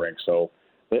end of the rink. So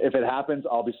if it happens,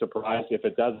 I'll be surprised. If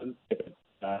it doesn't,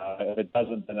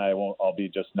 then I won't. I'll be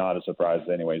just not as surprised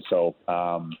anyway. So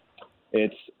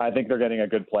I think they're getting a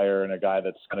good player and a guy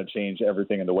that's going to change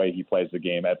everything in the way he plays the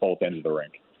game at both ends of the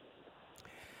rink.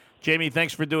 Jamie,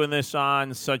 thanks for doing this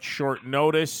on such short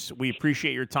notice. We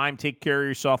appreciate your time. Take care of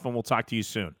yourself, and we'll talk to you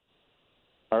soon.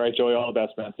 All right, Joey, all the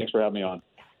best, man. Thanks for having me on.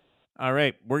 All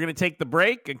right, we're going to take the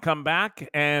break and come back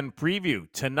and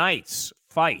preview tonight's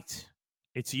fight.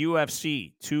 It's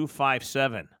UFC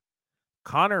 257.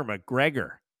 Conor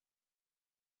McGregor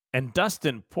and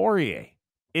Dustin Poirier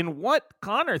in what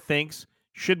Conor thinks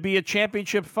should be a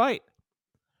championship fight.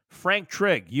 Frank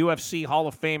Trigg, UFC Hall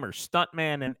of Famer,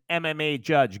 stuntman, and MMA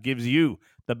judge, gives you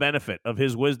the benefit of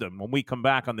his wisdom when we come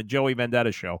back on the Joey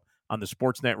Vendetta Show on the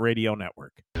Sportsnet Radio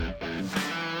Network.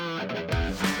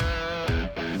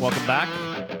 Welcome back.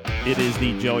 It is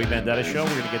the Joey Vendetta Show.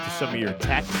 We're going to get to some of your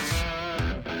texts.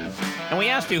 And we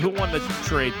asked you who won the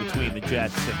trade between the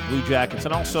Jets and the Blue Jackets,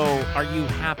 and also, are you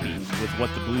happy with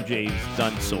what the Blue Jays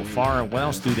done so far, and what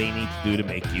else do they need to do to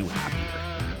make you happier?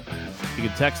 You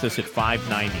can text us at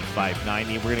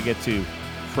 590-590. We're going to get to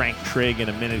Frank Trigg in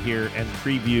a minute here and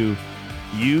preview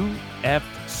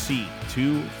UFC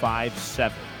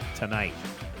 257 tonight.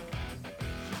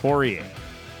 Poirier,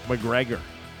 McGregor.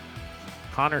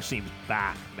 Conor seems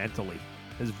back mentally.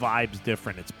 His vibe's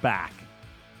different. It's back.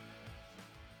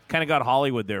 Kind of got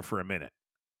Hollywood there for a minute.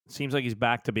 Seems like he's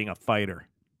back to being a fighter.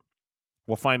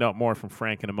 We'll find out more from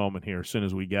Frank in a moment here as soon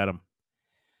as we get him.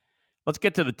 Let's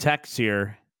get to the texts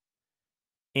here.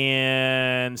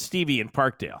 And Stevie in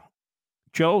Parkdale.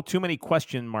 Joe, too many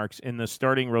question marks in the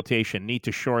starting rotation. Need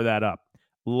to shore that up.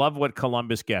 Love what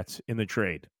Columbus gets in the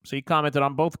trade. So he commented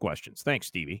on both questions. Thanks,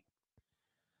 Stevie.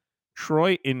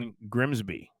 Troy in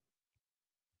Grimsby.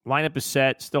 Lineup is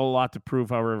set. Still a lot to prove,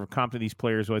 however. Confident these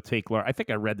players will take large. I think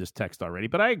I read this text already,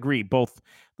 but I agree. Both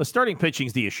the starting pitching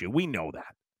is the issue. We know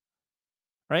that,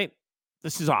 right?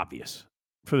 This is obvious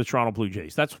for the Toronto Blue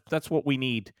Jays. That's what we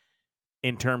need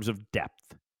in terms of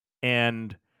depth.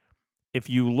 And if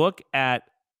you look at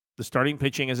the starting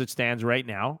pitching as it stands right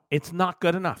now, it's not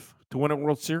good enough to win a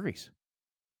World Series.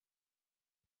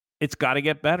 It's got to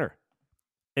get better.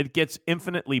 It gets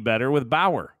infinitely better with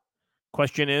Bauer.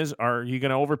 Question is, are you going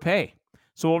to overpay?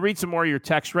 So we'll read some more of your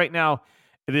texts. Right now,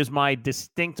 it is my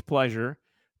distinct pleasure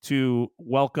to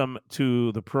welcome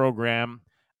to the program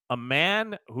a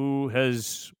man who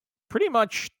has pretty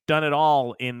much done it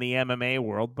all in the MMA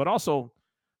world, but also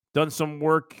done some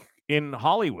work in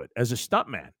Hollywood as a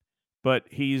stuntman. But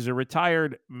he's a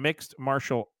retired mixed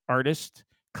martial artist,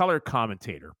 color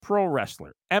commentator, pro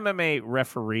wrestler, MMA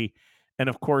referee, and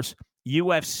of course,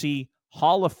 UFC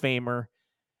Hall of Famer.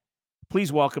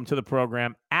 Please welcome to the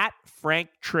program at Frank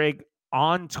Trigg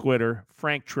on Twitter.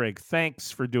 Frank Trigg,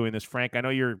 thanks for doing this, Frank. I know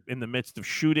you're in the midst of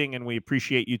shooting, and we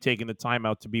appreciate you taking the time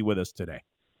out to be with us today.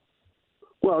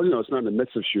 Well, it's not in the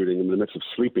midst of shooting. I'm in the midst of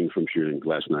sleeping from shooting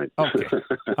last night. Okay,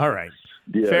 all right,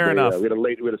 yeah, fair enough. We had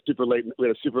a super late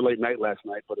night last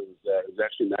night, but it was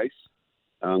actually nice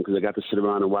because I got to sit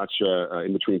around and watch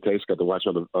in between takes. Got to watch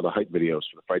all the hype videos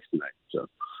for the fights tonight.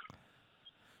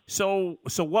 So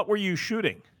what were you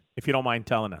shooting, if you don't mind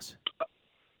telling us?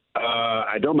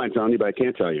 I don't mind telling you, but I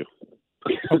can't tell you.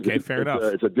 Okay, fair enough.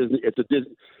 It's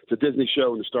a Disney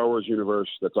show in the Star Wars universe.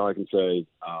 That's all I can say.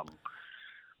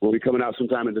 We'll be coming out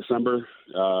sometime in December.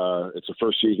 It's the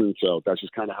first season, so that's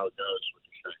just kind of how it goes with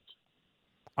these things.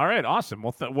 All right, awesome.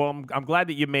 Well, I'm glad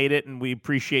that you made it, and we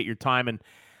appreciate your time. And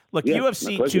look, yeah,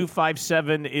 UFC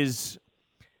 257 is.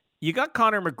 You got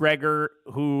Conor McGregor,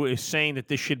 who is saying that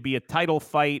this should be a title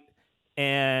fight,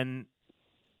 and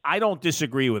I don't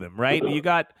disagree with him, right? You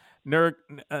got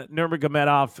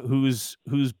Nurmagomedov,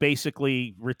 who's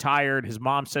basically retired. His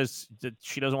mom says that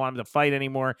she doesn't want him to fight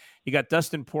anymore. You got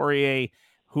Dustin Poirier,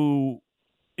 who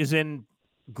is in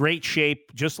great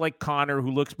shape, just like Conor, who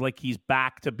looks like he's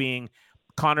back to being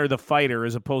Conor the fighter,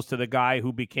 as opposed to the guy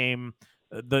who became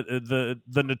the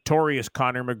notorious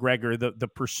Conor McGregor, the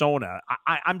persona.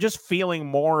 I'm just feeling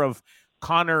more of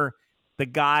Conor, the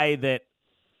guy that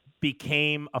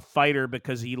became a fighter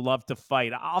because he loved to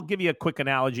fight. I'll give you a quick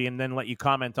analogy and then let you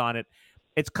comment on it.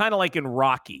 It's kind of like in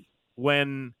Rocky,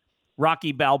 when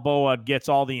Rocky Balboa gets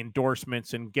all the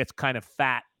endorsements and gets kind of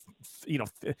fat,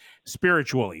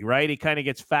 spiritually, right? He kind of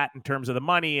gets fat in terms of the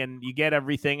money, and you get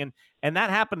everything. And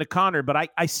that happened to Conor, but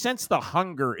I sense the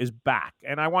hunger is back.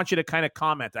 And I want you to kind of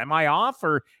comment. Am I off,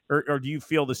 or do you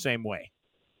feel the same way?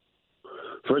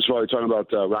 First of all, you're talking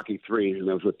about Rocky III, and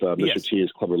that was with Mr. Yes. T as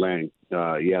Clubber Lang.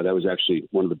 Yeah, that was actually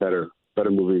one of the better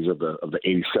movies of the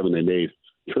 87 they made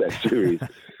for that series.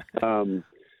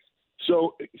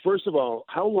 So, first of all,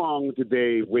 how long did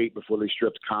they wait before they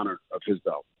stripped Conor of his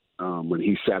belt when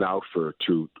he sat out for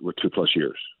 2+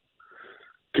 years?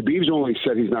 Khabib's only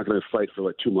said he's not going to fight for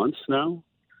like 2 months now,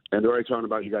 and they're already talking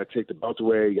about you got to take the belt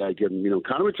away, you got to give him.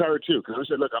 Conor retired too. Conor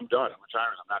said, "Look, I'm done. I'm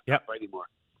retiring. I'm not going to fight anymore."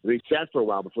 And they sat for a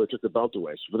while before they took the belt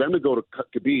away. So for them to go to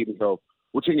Khabib and go,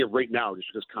 "We're taking it right now just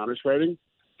because Conor's fighting,"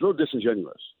 it's a little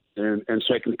disingenuous. And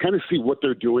so I can kind of see what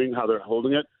they're doing, how they're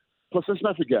holding it. Plus, let's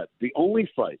not forget, the only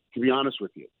fight, to be honest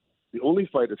with you, the only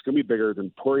fight that's going to be bigger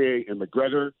than Poirier and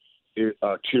McGregor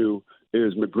 2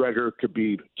 is McGregor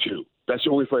Khabib 2. That's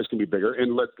the only fight that's going to be bigger.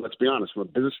 And let's be honest, from a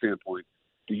business standpoint,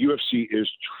 the UFC is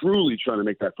truly trying to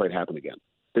make that fight happen again.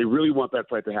 They really want that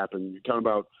fight to happen. You're talking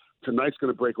about tonight's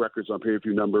going to break records on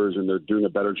pay-per-view numbers, and they're doing a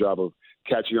better job of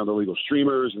catching on the legal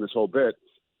streamers and this whole bit.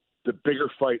 the bigger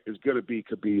fight is going to be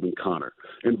Khabib and Conor.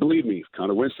 And believe me, if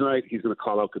Conor wins tonight, he's going to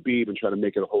call out Khabib and try to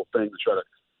make it a whole thing to try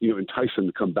to, entice him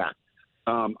to come back.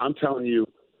 I'm telling you,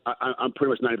 I'm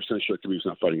pretty much 90% sure Khabib's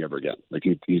not fighting ever again. Like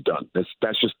he's done.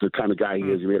 That's just the kind of guy he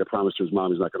is. He made a promise to his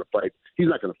mom he's not going to fight. He's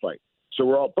not going to fight.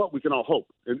 So but we can all hope.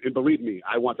 And believe me,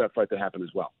 I want that fight to happen as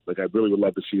well. Like I really would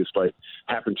love to see this fight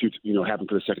happen happen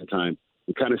for the second time.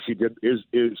 And kind of see is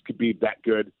Khabib that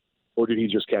good, or did he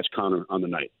just catch Conor on the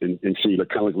night and see kind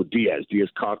of like with Diaz. Diaz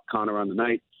caught Conor on the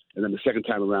night, and then the second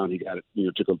time around he got it.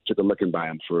 Took a licking by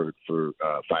him for 5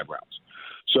 rounds.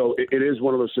 So it is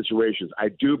one of those situations. I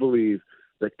do believe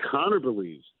that Conor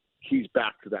believes he's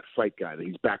back to that fight guy, that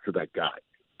he's back to that guy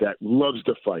that loves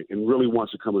to fight and really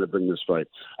wants to come in and bring this fight.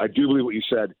 I do believe what you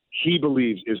said, he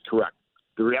believes is correct.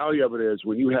 The reality of it is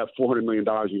when you have $400 million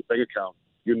in your bank account,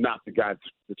 you're not the guy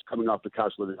that's coming off the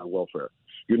couch living on welfare.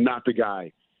 You're not the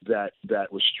guy that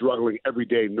was struggling every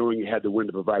day knowing you had to win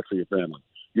to provide for your family.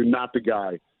 You're not the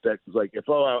guy that's like,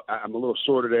 I'm a little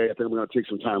sore today, I think I'm going to take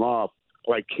some time off,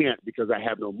 or I can't because I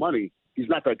have no money. He's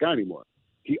not that guy anymore.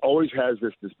 He always has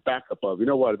this backup of, you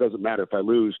know what, it doesn't matter. If I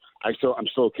lose, I'm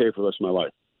still okay for the rest of my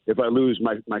life. If I lose,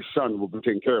 my son will be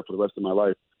taken care of for the rest of my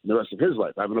life and the rest of his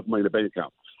life. I have enough money in the bank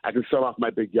account. I can sell off my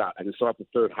big yacht. I can sell off the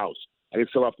 3rd house. I can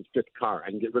sell off the 5th car.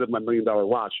 I can get rid of my $1 million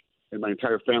watch, and my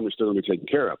entire family's still going to be taken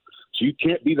care of. So you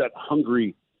can't be that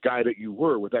hungry guy that you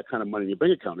were with that kind of money in your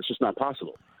bank account. It's just not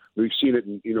possible. We've seen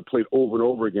it played over and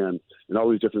over again in all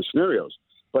these different scenarios.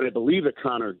 But I believe that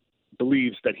Conor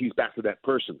believes that he's back to that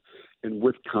person. And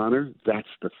with Conor, that's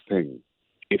the thing.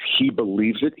 If he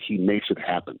believes it, he makes it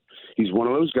happen. He's one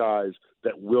of those guys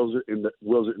that wills it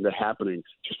into happening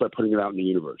just by putting it out in the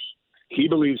universe. He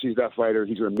believes he's that fighter.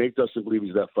 He's going to make Dustin believe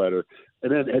he's that fighter.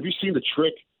 And then, have you seen the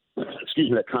trick?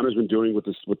 That Conor's been doing with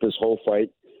this whole fight?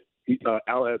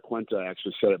 Al Iaquinta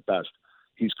actually said it best.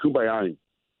 He's kumbayaing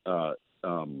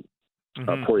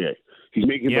Poirier. He's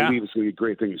making him believe it's going to be a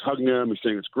great thing. He's hugging him. He's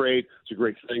saying it's great. It's a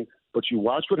great thing. But you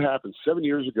watch what happened 7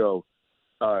 years ago.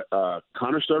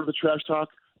 Conor started the trash talk.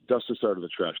 Dustin started the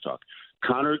trash talk.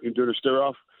 Conor, during the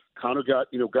stare-off, Conor got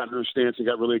in her stance and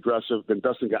got really aggressive. Then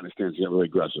Dustin got in his stance and got really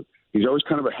aggressive. He's always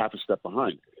kind of a half a step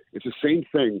behind. It's the same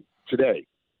thing today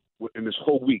in this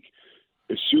whole week.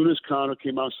 As soon as Conor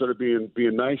came out and started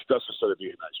being nice, Dustin started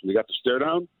being nice. When they got the stare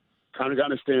down, Conor got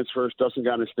in his stance first, Dustin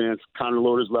got in his stance, Conor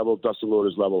lowered his level, Dustin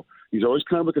lowered his level. He's always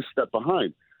kind of like a step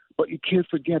behind. But you can't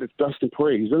forget it's Dustin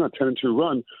Poirier. He's been on a 10-2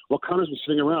 run while Conor's been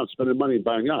sitting around spending money and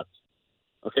buying yachts.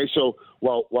 Okay, so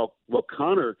while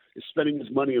Conor is spending his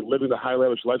money and living the high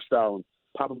lavish lifestyle and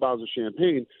popping bottles of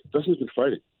champagne, Dustin's been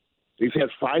fighting. He's had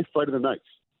 5 fight of the nights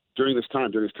during this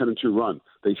time, during his 10-2 run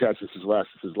that he's had since his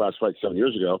last fight 7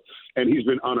 years ago, and he's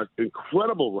been on an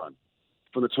incredible run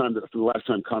from the last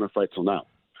time Conor fights till now.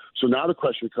 So now the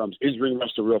question becomes: is ring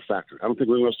rust a real factor? I don't think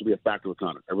ring rust will be a factor with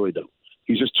Conor. I really don't.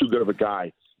 He's just too good of a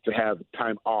guy to have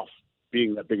time off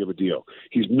being that big of a deal.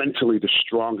 He's mentally the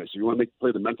strongest. If you want to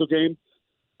play the mental game,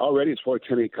 already it's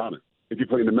 4-10-8 Conor if you're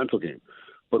playing the mental game.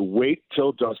 But wait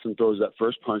till Dustin throws that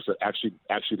first punch that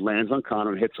actually lands on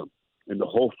Conor and hits him, and the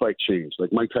whole fight changed.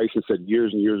 Like Mike Tyson said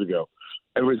years and years ago,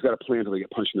 everybody's got a plan until they get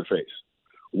punched in the face.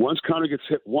 Once Conor gets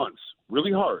hit once,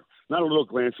 really hard, not a little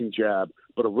glancing jab,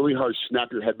 but a really hard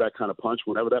snap your head back kind of punch,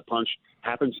 whenever that punch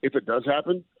happens, if it does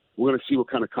happen, we're going to see what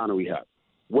kind of Conor we have.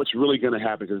 What's really going to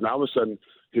happen? Because now all of a sudden,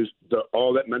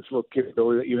 all that mental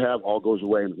capability that you have all goes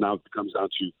away, and now it comes down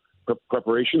to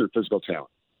preparation and physical talent.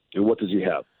 And what does he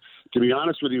have? To be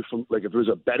honest with you, from if there's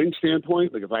a betting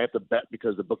standpoint, if I have to bet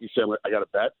because the bookie said I got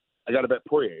to bet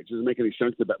Poirier. It doesn't make any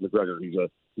sense to bet McGregor.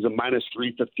 He's a minus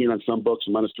 315 on some books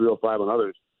and minus 305 on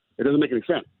others. It doesn't make any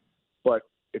sense. But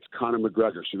it's Conor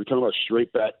McGregor. So you're talking about a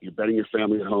straight bet. You're betting your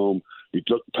family at home. You're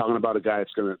talking about a guy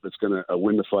that's gonna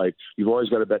win the fight. You've always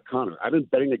got to bet Conor. I've been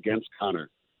betting against Conor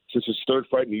since his 3rd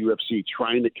fight in the UFC,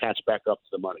 trying to catch back up to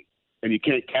the money, and you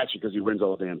can't catch it because he wins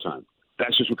all the damn time.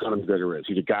 That's just what Conor McGregor is.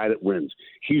 He's a guy that wins.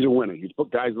 He's a winner. You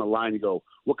put guys in the line. You go,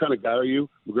 what kind of guy are you?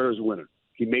 McGregor's a winner.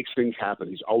 He makes things happen.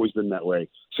 He's always been that way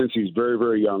since he's very,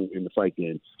 very young in the fight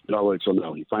game. And all the way till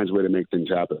now, he finds a way to make things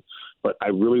happen. But I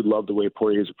really love the way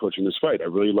Poirier is approaching this fight. I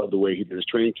really love the way he did his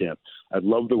training camp. I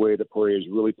love the way that Poirier is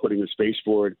really putting his face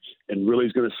forward and really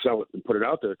is going to sell it and put it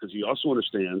out there, because he also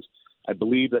understands, I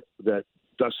believe that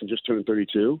Dustin just turned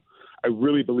 32. I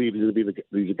really believe he's going to be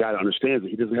he's a guy that understands that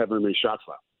he doesn't have very many shots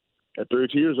left. At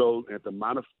 32 years old, at the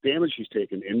amount of damage he's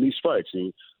taken in these fights,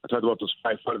 and I talked about those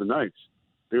 5 fight of the nights.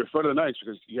 They were fight of the nights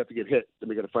because you have to get hit to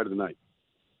make it a fight of the night.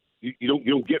 You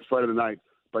don't get fight of the night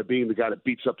by being the guy that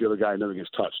beats up the other guy and never gets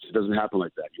touched. It doesn't happen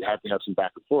like that. You have to have some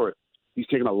back and forth. He's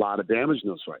taken a lot of damage in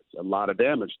those fights, a lot of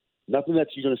damage. Nothing that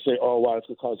you're going to say, oh, wow, it's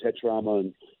going to cause head trauma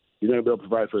and He's not going to be able to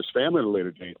provide for his family at a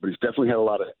later date, but he's definitely had a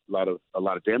lot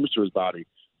of damage to his body.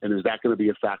 And is that going to be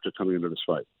a factor coming into this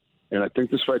fight? And I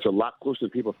think this fight's a lot closer than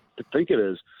people think it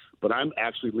is, but I'm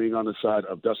actually leaning on the side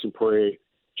of Dustin Poirier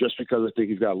just because I think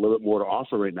he's got a little bit more to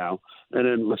offer right now. And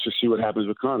then let's just see what happens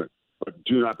with Conor. But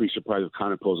do not be surprised if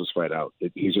Conor pulls this fight out.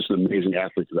 He's just an amazing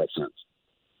athlete in that sense.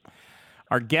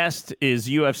 Our guest is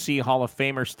UFC Hall of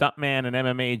Famer, stuntman, and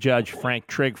MMA judge Frank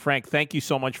Trigg. Frank, thank you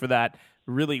so much for that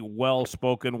really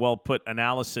well-spoken, well-put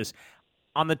analysis.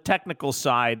 On the technical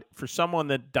side, for someone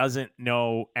that doesn't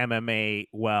know MMA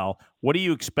well, what do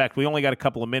you expect? We only got a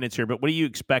couple of minutes here, but what do you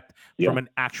expect from an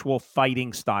actual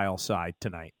fighting style side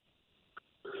tonight?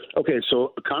 Okay,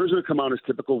 so Conor's going to come out in his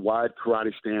typical wide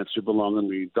karate stance, super long and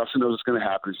lead. Dustin knows what's going to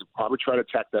happen. He's probably try to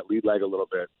attack that lead leg a little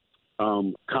bit.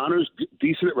 Conor's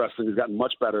decent at wrestling. He's gotten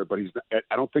much better, but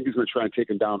I don't think he's going to try and take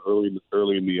him down early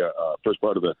in the first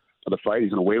part of the fight.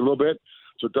 He's going to wait a little bit.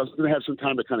 So Dustin's going to have some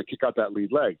time to kind of kick out that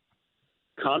lead leg.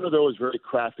 Conor, though, is very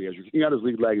crafty. As you're kicking out his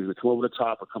lead leg, he's going to come over the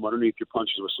top or come underneath your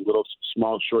punches with some little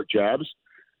small, short jabs.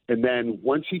 And then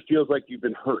once he feels like you've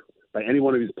been hurt by any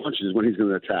one of these punches is when he's going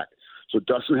to attack. So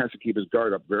Dustin has to keep his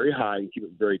guard up very high and keep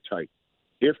it very tight.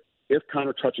 If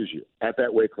Conor touches you at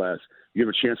that weight class, you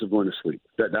have a chance of going to sleep.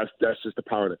 That's just the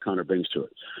power that Conor brings to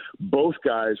it. Both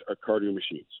guys are cardio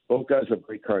machines. Both guys have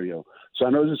great cardio. So I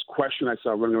know there's this question I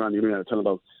saw running around the internet talking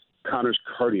about Conor's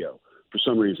cardio for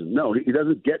some reason. No, he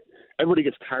doesn't get – everybody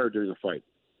gets tired during a fight.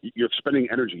 You're expending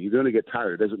energy. You're going to get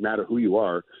tired. It doesn't matter who you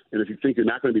are. And if you think you're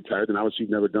not going to be tired, then obviously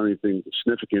you've never done anything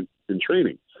significant in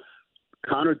training.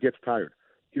 Conor gets tired.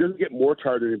 He doesn't get more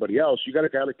tired than anybody else. You got a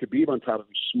guy like Khabib on top of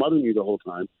you, smothering you the whole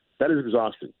time. That is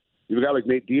exhausting. You have a guy like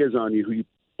Nate Diaz on you who you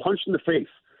punch in the face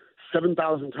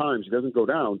 7,000 times. He doesn't go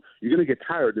down. You're going to get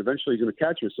tired. And eventually he's going to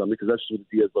catch you with something because that's what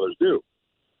the Diaz brothers do.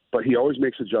 But he always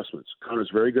makes adjustments.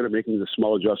 Conor's very good at making the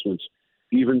small adjustments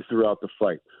even throughout the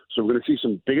fight. So we're going to see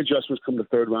some big adjustments come to the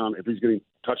third round if he's getting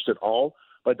touched at all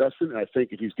by Dustin. And I think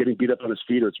if he's getting beat up on his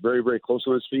feet or it's very, very close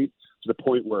on his feet to the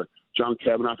point where John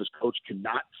Kavanaugh, his coach,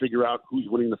 cannot figure out who's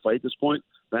winning the fight at this point,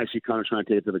 then I see Conor trying to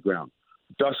take it to the ground.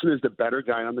 Dustin is the better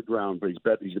guy on the ground, but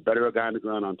he's the better guy on the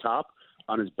ground on top.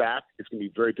 On his back, it's going to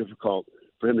be very difficult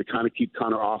for him to kind of keep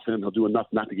Conor off him. He'll do enough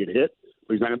not to get hit,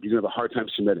 but he's going to have a hard time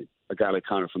submitting a guy like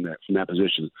Conor from that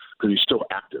position because he's still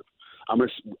active.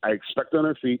 I expect on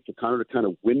our feet for Conor to kind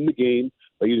of win the game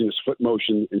by using his foot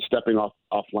motion and stepping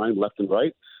offline left and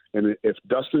right. And if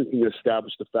Dustin can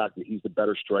establish the fact that he's the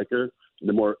better striker and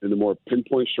the more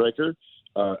pinpoint striker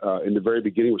in the very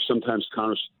beginning, which sometimes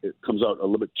Conor comes out a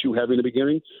little bit too heavy in the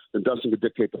beginning, then Dustin could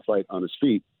dictate the fight on his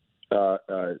feet.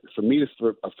 For me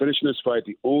to finish in this fight,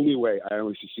 the only way I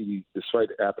only see this fight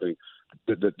happening,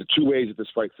 the two ways that this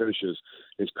fight finishes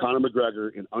is Conor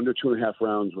McGregor in under 2.5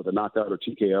 rounds with a knockout or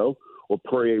TKO, or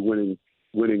Poirier winning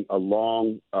a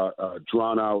long,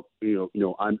 drawn out,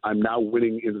 I'm now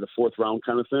winning into the fourth round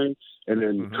kind of thing, and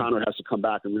then Conor has to come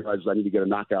back and realizes I need to get a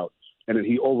knockout, and then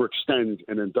he overextends,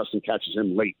 and then Dustin catches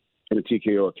him late in a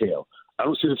TKO or KO. I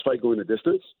don't see this fight going the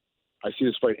distance. I see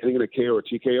this fight ending in a KO or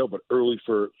TKO, but early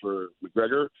for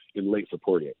McGregor and late for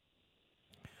Poirier.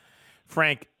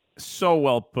 Frank, so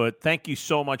well put. Thank you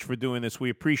so much for doing this. We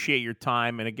appreciate your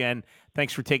time. And again,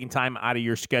 thanks for taking time out of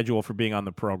your schedule for being on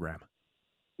the program.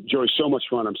 Joey, so much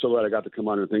fun. I'm so glad I got to come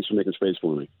on, and thanks for making space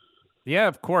for me. Yeah,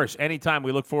 of course. Anytime.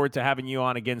 We look forward to having you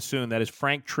on again soon. That is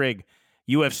Frank Trigg,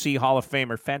 UFC Hall of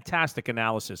Famer. Fantastic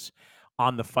analysis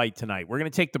on the fight tonight. We're going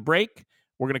to take the break.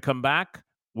 We're going to come back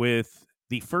with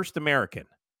the first American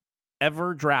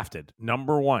ever drafted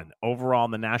 #1 overall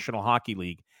in the National Hockey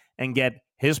League and get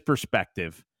his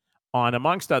perspective on,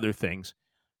 amongst other things,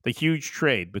 the huge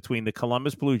trade between the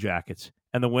Columbus Blue Jackets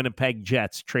and the Winnipeg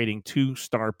Jets trading 2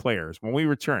 star players when we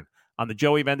return on the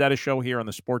Joey Vendetta Show here on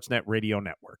the Sportsnet Radio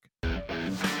Network.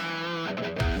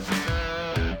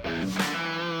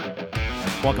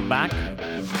 Welcome back.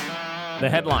 The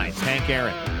headlines: Hank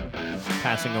Aaron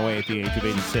passing away at the age of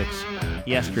 86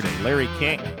 yesterday. Larry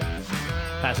King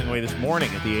passing away this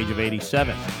morning at the age of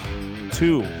 87.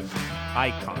 2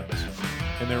 icons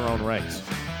in their own rights.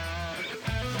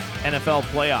 NFL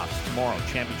playoffs tomorrow.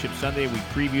 Championship Sunday. We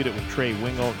previewed it with Trey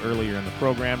Wingle earlier in the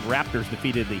program. Raptors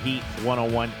defeated the Heat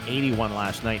 101-81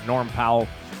 last night. Norm Powell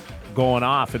going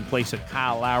off in place of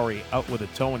Kyle Lowry out with a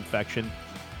toe infection.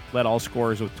 Led all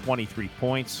scorers with 23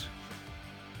 points.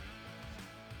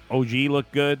 OG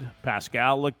looked good.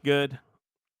 Pascal looked good.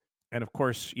 And, of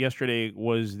course, yesterday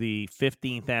was the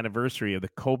 15th anniversary of the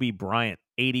Kobe Bryant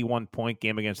 81-point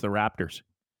game against the Raptors.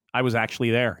 I was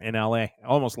actually there in L.A.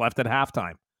 Almost left at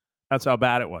halftime. That's how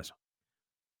bad it was.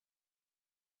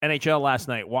 NHL last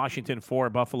night, Washington 4,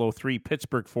 Buffalo 3,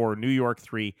 Pittsburgh 4, New York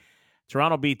 3.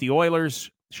 Toronto beat the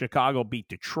Oilers. Chicago beat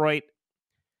Detroit.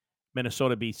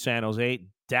 Minnesota beat San Jose.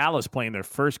 Dallas playing their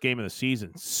first game of the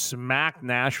season. Smacked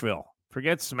Nashville.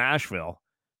 Forget Smashville.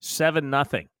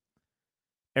 7-0.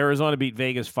 Arizona beat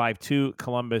Vegas 5-2.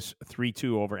 Columbus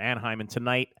 3-2 over Anaheim. And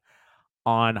tonight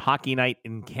on Hockey Night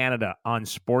in Canada on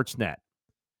Sportsnet.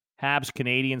 Habs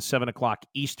Canadiens, 7 o'clock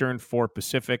Eastern, 4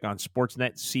 Pacific on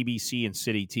Sportsnet, CBC, and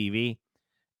City TV.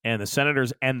 And the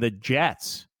Senators and the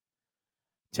Jets,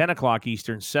 10 o'clock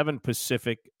Eastern, 7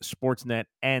 Pacific, Sportsnet,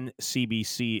 and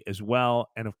CBC as well.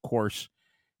 And, of course,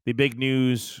 the big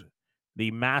news, the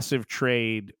massive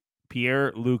trade,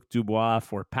 Pierre-Luc Dubois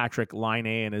for Patrick Laine.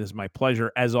 And it is my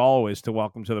pleasure, as always, to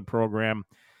welcome to the program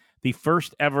the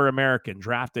first ever American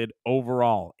drafted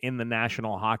overall in the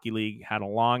National Hockey League, had a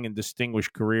long and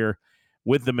distinguished career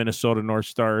with the Minnesota North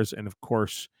Stars, and, of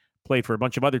course, played for a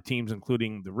bunch of other teams,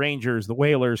 including the Rangers, the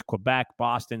Whalers, Quebec,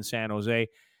 Boston, San Jose.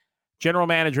 General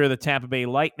manager of the Tampa Bay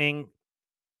Lightning,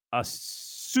 a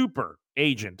super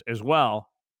agent as well,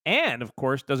 and, of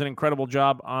course, does an incredible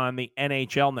job on the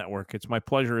NHL Network. It's my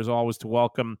pleasure, as always, to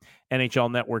welcome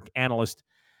NHL Network analyst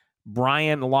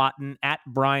Brian Lawton at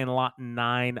Brian Lawton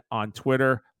 9 on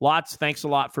Twitter. Lots, thanks a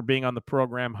lot for being on the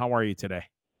program. How are you today?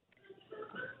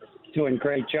 Doing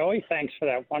great, Joey. Thanks for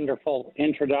that wonderful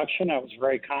introduction. That was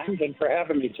very kind, and for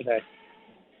having me today.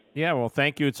 Yeah, well,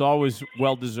 thank you. It's always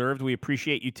well-deserved. We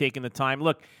appreciate you taking the time.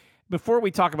 Look, before we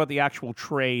talk about the actual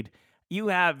trade, you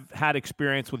have had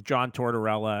experience with John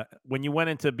Tortorella. When you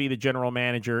went in to be the general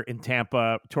manager in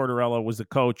Tampa, Tortorella was the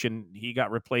coach, and he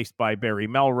got replaced by Barry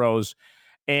Melrose.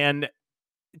 And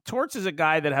Torts is a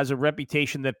guy that has a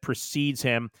reputation that precedes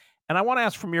him. And I want to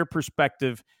ask from your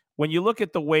perspective, when you look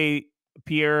at the way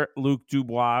Pierre-Luc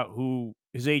Dubois, who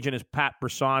his agent is Pat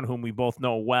Brisson, whom we both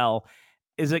know well,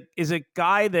 is a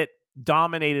guy that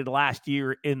dominated last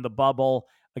year in the bubble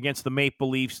against the Maple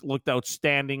Leafs, looked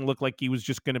outstanding, looked like he was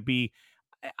just going to be,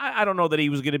 I don't know that he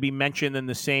was going to be mentioned in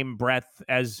the same breath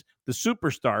as the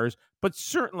superstars, but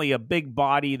certainly a big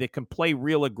body that can play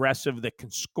real aggressive, that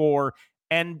can score,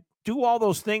 and do all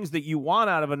those things that you want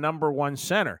out of a number one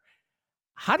center.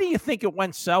 How do you think it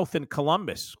went south in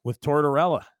Columbus with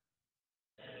Tortorella?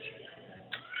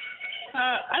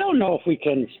 I don't know if we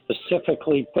can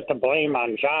specifically put the blame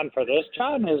on John for this.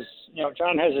 John has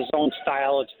his own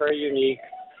style. It's very unique.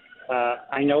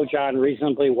 I know John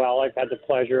reasonably well. I've had the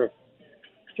pleasure of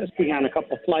just being on a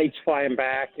couple of flights, flying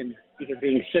back, and either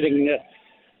being sitting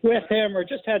with him or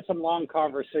just had some long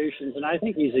conversations. And I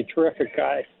think he's a terrific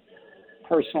guy.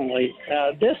 Personally,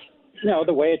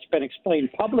 the way it's been explained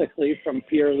publicly from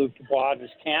Pierre-Luc Dubois and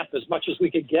his camp, as much as we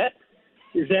could get,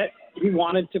 is that he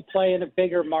wanted to play in a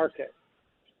bigger market.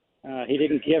 He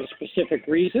didn't give specific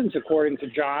reasons, according to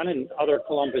John and other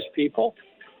Columbus people.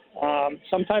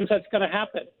 Sometimes that's going to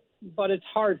happen, but it's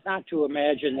hard not to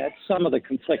imagine that some of the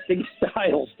conflicting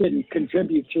styles didn't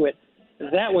contribute to it.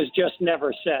 That was just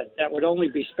never said. That would only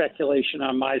be speculation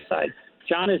on my side.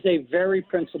 John is a very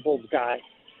principled guy.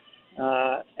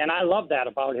 And I love that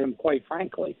about him, quite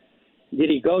frankly. Did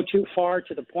he go too far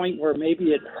to the point where maybe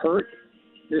it hurt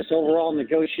this overall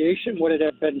negotiation? Would it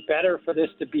have been better for this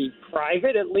to be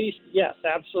private at least? Yes,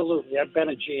 absolutely. I've been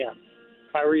a GM.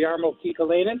 If I were Jarmo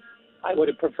Kekalainen, I would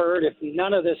have preferred if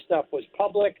none of this stuff was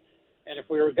public, and if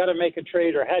we were going to make a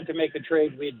trade or had to make a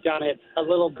trade, we'd done it a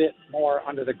little bit more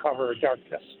under the cover of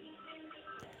darkness.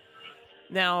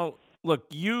 Now, look,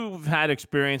 you've had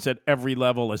experience at every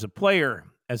level as a player,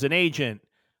 as an agent,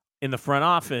 in the front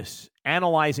office,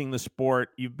 analyzing the sport.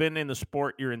 You've been in the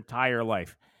sport your entire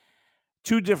life.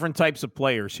 Two different types of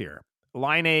players here.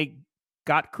 Laine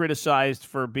got criticized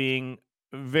for being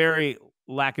very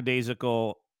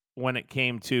lackadaisical when it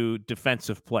came to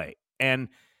defensive play, and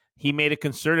he made a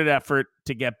concerted effort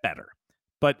to get better.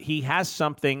 But he has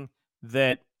something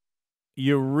that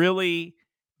you really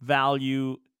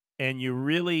value and you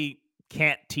really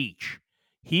can't teach.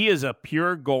 He is a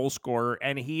pure goal scorer,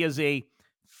 and he is a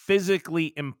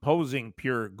physically imposing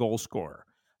pure goal scorer.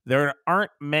 There aren't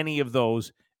many of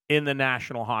those in the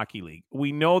National Hockey League.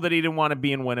 We know that he didn't want to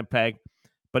be in Winnipeg,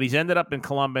 but he's ended up in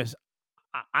Columbus.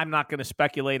 I'm not going to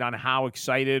speculate on how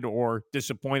excited or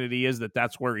disappointed he is that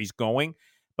that's where he's going,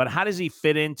 but how does he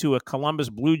fit into a Columbus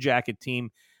Blue Jacket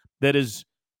team that is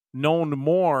known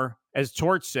more, as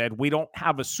Torch said, we don't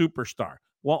have a superstar.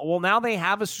 Well, now they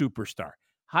have a superstar.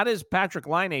 How does Patrick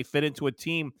Laine fit into a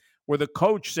team where the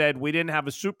coach said we didn't have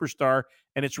a superstar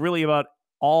and it's really about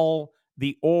all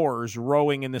the oars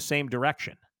rowing in the same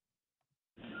direction?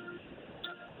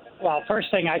 Well, first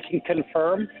thing I can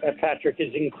confirm that Patrick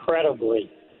is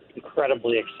incredibly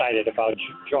excited about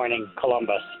joining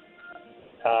Columbus.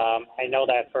 I know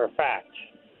that for a fact.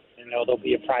 There'll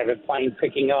be a private plane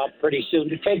picking up pretty soon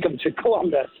to take him to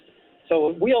Columbus.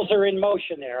 So wheels are in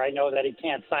motion there. I know that he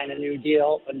can't sign a new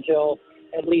deal until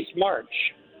at least March.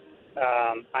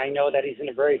 I know that he's in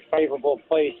a very favorable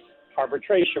place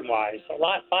arbitration-wise. A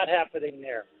lot happening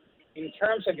there. In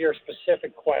terms of your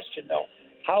specific question, though,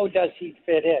 how does he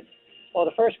fit in? Well,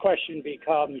 the first question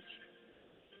becomes,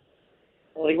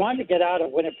 well, he wanted to get out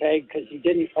of Winnipeg because he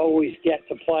didn't always get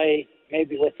to play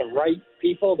maybe with the right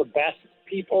people, the best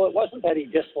people. It wasn't that he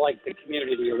disliked the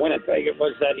community of Winnipeg. It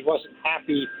was that he wasn't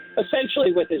happy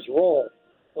essentially with his role.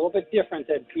 A little bit different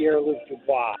than Pierre-Luc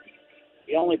Dubois.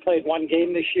 He only played one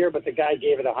game this year, but the guy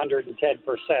gave it 110%.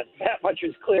 That much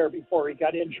is clear before he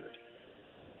got injured.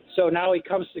 So now he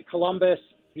comes to Columbus.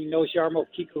 He knows Jarmo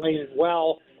Kekalainen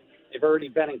well. They've already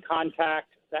been in contact.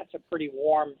 That's a pretty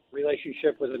warm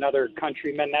relationship with another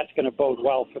countryman. That's going to bode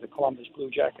well for the Columbus Blue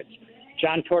Jackets.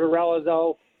 John Tortorella,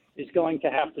 though, is going to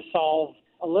have to solve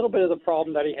a little bit of the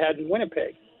problem that he had in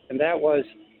Winnipeg, and that was,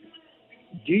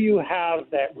 do you have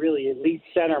that really elite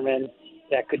centerman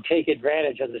that could take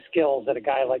advantage of the skills that a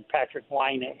guy like Patrik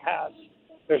Laine has?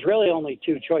 There's really only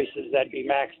two choices. That'd be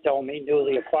Max Domi,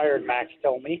 newly acquired Max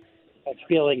Domi, that's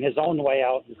feeling his own way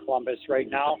out in Columbus right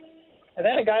now. And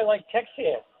then a guy like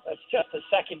Texier, that's just a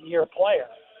second-year player,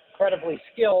 incredibly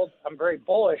skilled. I'm very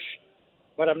bullish,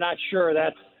 but I'm not sure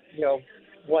that's,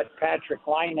 what Patrik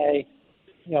Laine,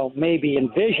 maybe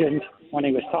envisioned when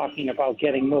he was talking about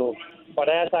getting moved. But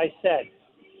as I said,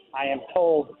 I am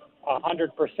told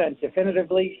 100%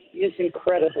 definitively he is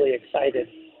incredibly excited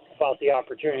about the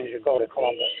opportunity to go to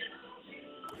Columbus.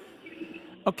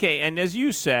 Okay, and as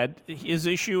you said, his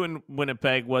issue in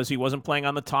Winnipeg was he wasn't playing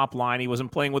on the top line. He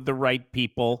wasn't playing with the right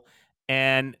people.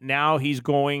 And now he's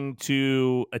going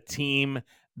to a team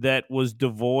that was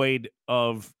devoid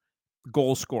of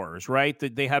goal scorers, right?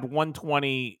 They had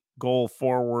 120 goal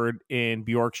forward in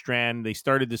Bjorkstrand. They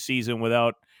started the season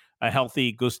without a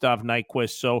healthy Gustav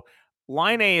Nyquist. So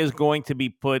Laine is going to be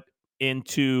put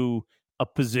into a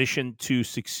position to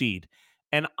succeed.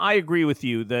 And I agree with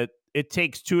you that it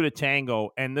takes two to tango,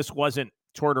 and this wasn't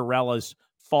Tortorella's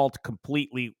fault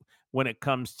completely when it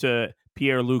comes to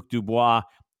Pierre-Luc Dubois.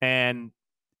 And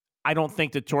I don't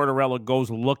think that Tortorella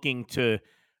goes looking to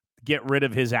get rid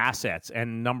of his assets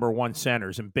and number one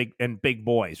centers and big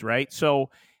boys, right? So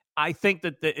I think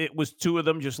that it was two of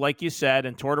them, just like you said,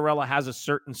 and Tortorella has a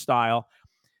certain style.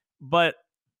 But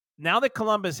now that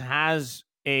Columbus has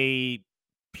a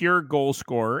pure goal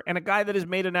scorer and a guy that has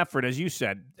made an effort, as you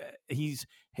said, his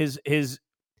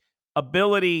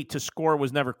ability to score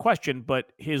was never questioned,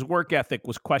 but his work ethic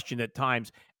was questioned at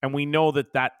times. And we know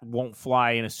that won't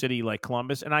fly in a city like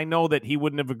Columbus. And I know that he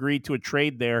wouldn't have agreed to a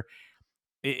trade there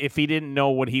if he didn't know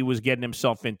what he was getting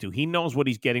himself into. He knows what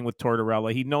he's getting with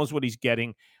Tortorella. He knows what he's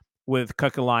getting with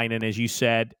Kekalainen, as you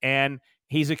said, and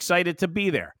he's excited to be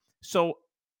there. So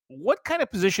what kind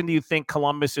of position do you think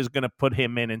Columbus is going to put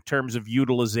him in terms of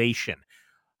utilization?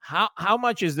 How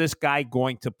much is this guy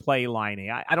going to play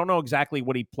Laine? I don't know exactly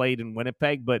what he played in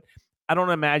Winnipeg, but I don't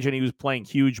imagine he was playing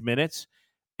huge minutes.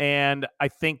 And I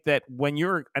think that when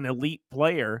you're an elite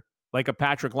player like a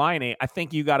Patrik Laine, I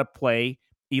think you got to play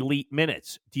elite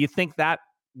minutes. Do you think that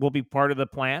will be part of the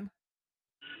plan?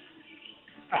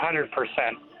 100%.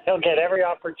 He'll get every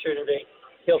opportunity.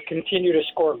 He'll continue to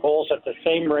score goals at the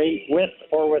same rate with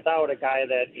or without a guy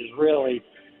that is really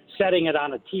setting it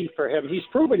on a tee for him. He's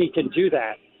proven he can do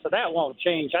that, so that won't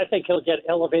change. I think he'll get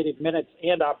elevated minutes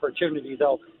and opportunity,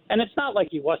 though. And it's not like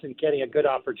he wasn't getting a good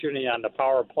opportunity on the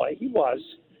power play. He was.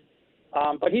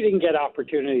 But he didn't get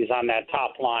opportunities on that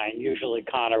top line, usually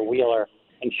Connor, Wheeler,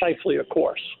 and Scheifele, of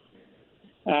course.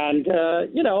 And,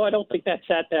 I don't think that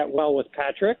sat that well with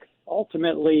Patrik.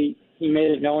 Ultimately, he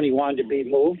made it known he wanted to be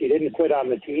moved. He didn't quit on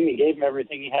the team. He gave him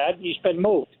everything he had. He's been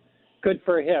moved. Good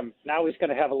for him. Now he's going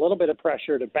to have a little bit of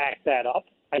pressure to back that up.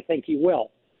 I think he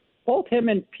will. Both him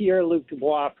and Pierre-Luc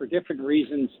Dubois, for different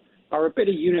reasons, are a bit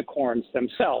of unicorns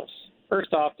themselves.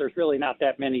 First off, there's really not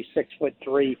that many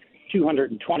 6'3",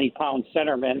 220-pound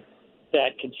centermen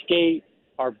that can skate,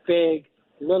 are big,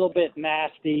 a little bit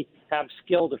nasty, have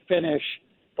skill to finish,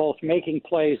 both making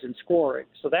plays and scoring.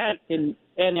 So that and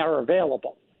are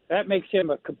available. That makes him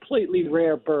a completely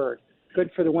rare bird.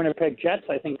 Good for the Winnipeg Jets.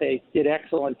 I think they did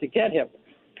excellent to get him.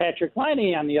 Patrik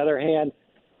Laine, on the other hand,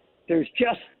 there's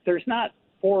not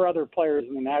four other players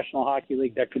in the National Hockey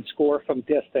League that could score from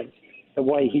distance the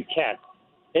way he can.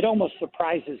 It almost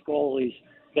surprises goalies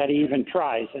that he even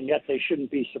tries, and yet they shouldn't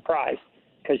be surprised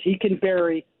because he can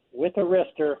bury with a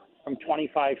wrister from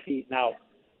 25 feet and out.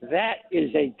 That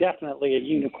is definitely a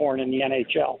unicorn in the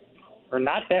NHL. There are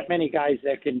not that many guys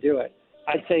that can do it.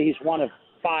 I'd say he's one of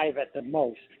five at the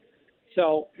most.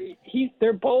 So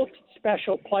they're both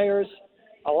special players.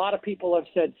 A lot of people have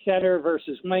said center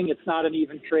versus wing. It's not an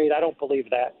even trade. I don't believe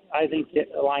that. I think that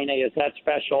Laine is that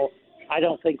special. I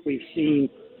don't think we've seen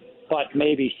but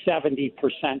maybe 70%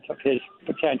 of his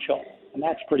potential, and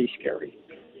that's pretty scary.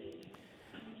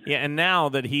 Yeah, and now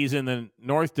that he's in the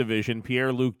North Division,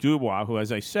 Pierre-Luc Dubois, who,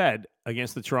 as I said,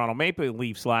 against the Toronto Maple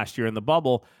Leafs last year in the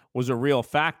bubble, was a real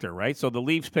factor, right? So the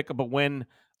Leafs pick up a win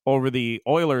over the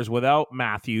Oilers without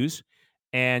Matthews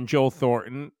and Joe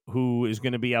Thornton, who is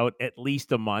going to be out at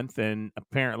least a month, and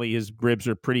apparently his ribs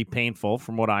are pretty painful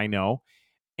from what I know.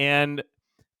 And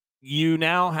you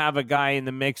now have a guy in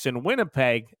the mix in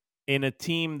Winnipeg in a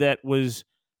team that was,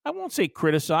 I won't say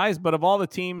criticized, but of all the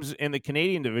teams in the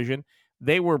Canadian division,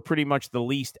 they were pretty much the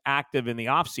least active in the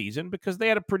offseason because they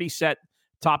had a pretty set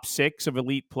top six of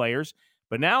elite players.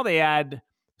 But now they add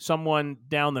someone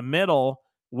down the middle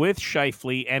with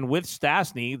Scheifele and with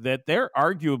Stastny that they're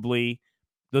arguably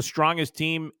the strongest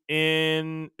team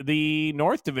in the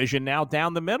North Division now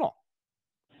down the middle.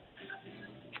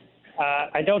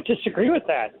 I don't disagree with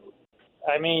that.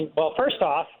 I mean, well, first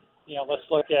off, let's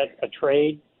look at a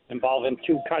trade involving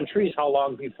two countries. How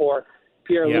long before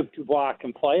Pierre-Luc Dubois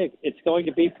can play? It's going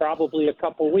to be probably a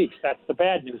couple weeks. That's the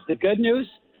bad news. The good news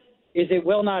is it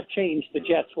will not change the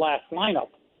Jets' last lineup.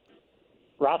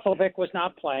 Roslovic was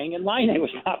not playing and Laine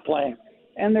was not playing,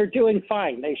 and they're doing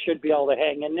fine. They should be able to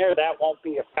hang in there. That won't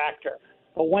be a factor.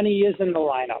 But when he is in the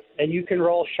lineup and you can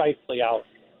roll Scheifele out,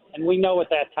 and we know what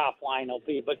that top line will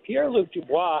be, but Pierre-Luc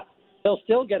Dubois, he'll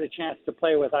still get a chance to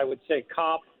play with, I would say,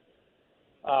 Kopp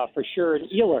for sure, and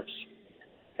Ehlers.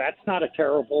 That's not a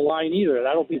terrible line either.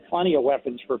 That'll be plenty of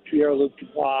weapons for Pierre-Luc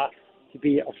Dubois to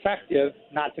be effective,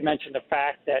 not to mention the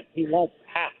fact that he won't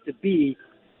have to be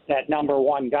that number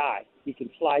one guy. He can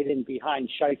slide in behind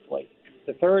Scheifele.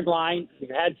 The third line, you've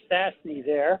had Stastny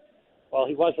there. Well,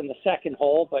 he was in the second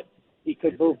hole, but he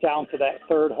could move down to that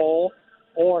third hole,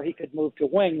 or he could move to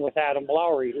wing with Adam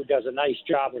Lowry, who does a nice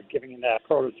job of giving him that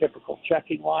prototypical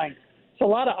checking line. So a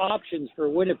lot of options for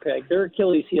Winnipeg. Their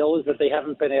Achilles heel is that they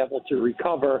haven't been able to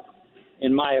recover,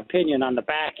 in my opinion, on the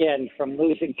back end from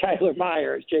losing Tyler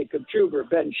Myers, Jacob Trouba,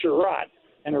 Ben Sherratt,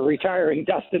 and a retiring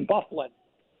Dustin Byfuglien.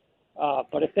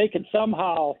 But if they can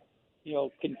somehow,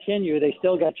 continue, they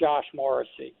still got Josh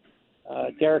Morrissey.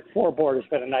 Derek Forbort has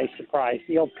been a nice surprise.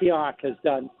 Neil Pionk has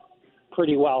done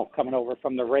pretty well coming over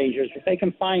from the Rangers. If they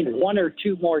can find one or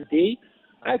two more D,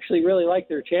 I actually really like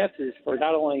their chances for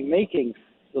not only making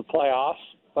the playoffs,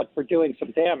 but for doing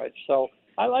some damage. So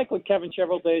I like what Kevin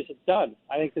Cheveldays has done.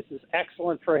 I think this is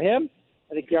excellent for him.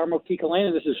 I think Jarmo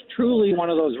Kekalainen, this is truly one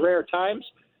of those rare times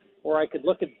where I could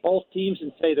look at both teams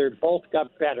and say they're both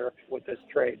got better with this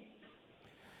trade.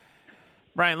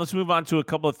 Brian, let's move on to a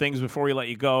couple of things before we let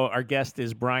you go. Our guest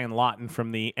is Brian Lawton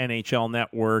from the NHL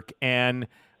Network. And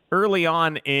early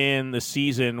on in the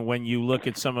season, when you look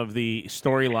at some of the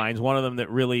storylines, one of them that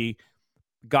really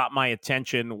got my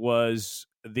attention was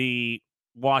the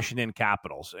Washington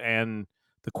Capitals and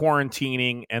the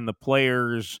quarantining and the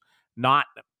players not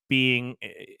being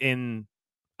in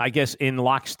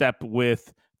lockstep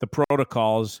with the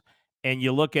protocols. And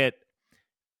you look at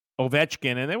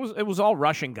Ovechkin, and it was all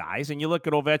Russian guys. And you look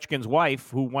at Ovechkin's wife,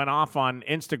 who went off on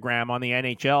Instagram on the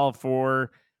NHL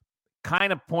for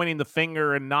kind of pointing the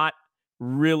finger and not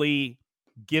really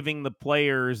giving the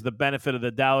players the benefit of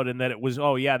the doubt, and that it was,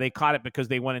 they caught it because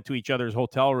they went into each other's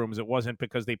hotel rooms. It wasn't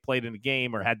because they played in a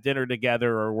game or had dinner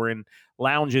together or were in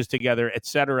lounges together, et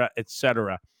cetera, et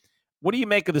cetera. What do you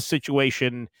make of the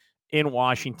situation in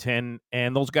Washington?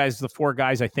 And those guys, the four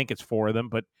guys, I think it's four of them,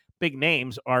 but big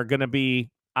names, are going to be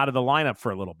out of the lineup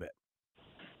for a little bit.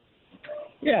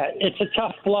 Yeah, it's a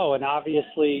tough blow, and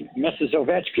obviously Mrs.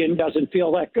 Ovechkin doesn't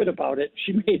feel that good about it.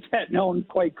 She made that known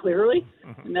quite clearly,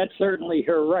 and that's certainly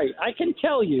her right. I can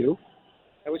tell you,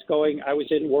 I was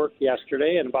in work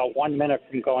yesterday, and about 1 minute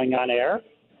from going on air,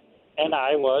 and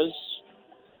I was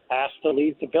asked to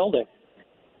leave the building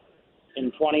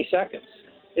in 20 seconds.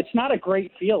 It's not a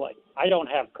great feeling. I don't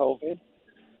have COVID,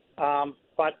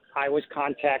 but I was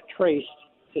contact traced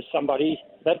to somebody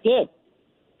that did.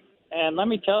 And let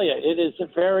me tell you, it is a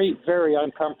very, very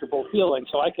uncomfortable feeling.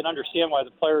 So I can understand why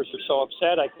the players are so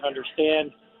upset. I can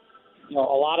understand, a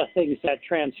lot of things that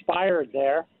transpired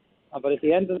there. But at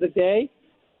the end of the day,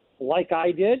 like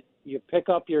I did, you pick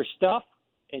up your stuff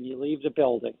and you leave the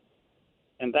building.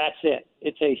 And that's it.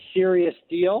 It's a serious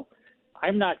deal.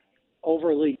 I'm not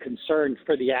overly concerned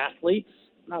for the athletes.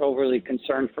 I'm not overly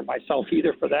concerned for myself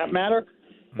either, for that matter.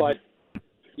 But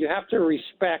you have to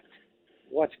respect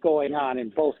what's going on in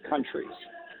both countries.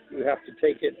 You have to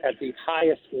take it at the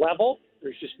highest level.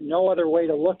 There's just no other way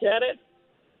to look at it.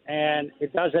 and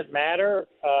it doesn't matter.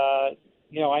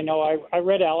 I know I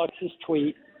read Alex's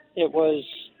tweet. It was,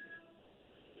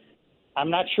 I'm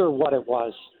not sure what it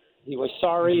was. He was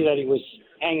sorry that he was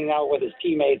hanging out with his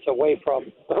teammates away from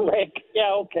the rink.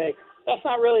 Yeah, okay. That's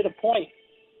not really the point.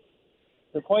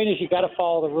 The point is you got to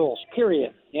follow the rules,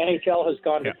 period. The NHL has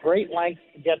gone to great lengths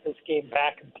to get this game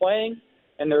back and playing,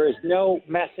 and there is no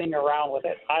messing around with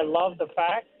it. I love the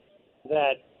fact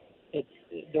that it's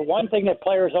the one thing that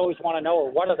players always want to know are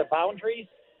what are the boundaries.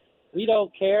 We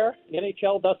don't care. The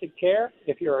NHL doesn't care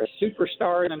if you're a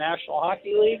superstar in the National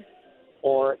Hockey League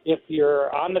or if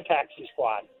you're on the taxi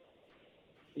squad.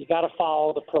 You got to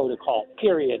follow the protocol,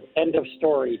 period. End of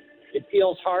story. It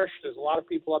feels harsh. There's a lot of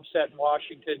people upset in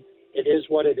Washington. It is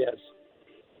what it is.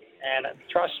 And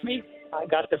trust me, I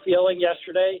got the feeling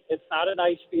yesterday. It's not a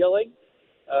nice feeling.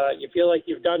 You feel like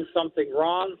you've done something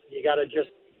wrong. You got to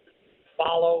just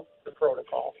follow the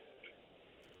protocol.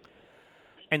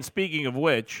 And speaking of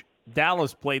which,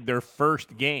 Dallas played their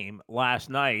first game last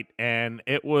night, and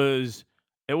it was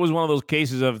one of those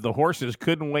cases of the horses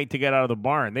couldn't wait to get out of the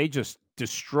barn. They just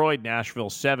destroyed Nashville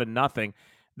 7-0.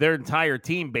 Their entire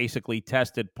team basically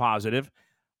tested positive.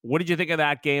 What did you think of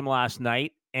that game last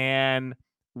night, and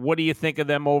what do you think of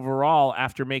them overall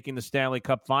after making the Stanley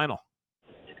Cup final?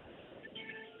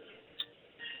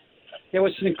 It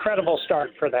was an incredible start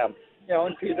for them.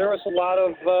 There was a lot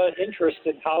of interest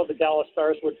in how the Dallas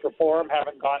Stars would perform,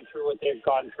 having gone through what they've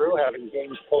gone through, having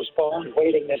games postponed,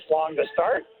 waiting this long to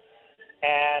start.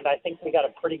 And I think we got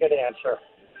a pretty good answer.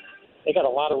 They got a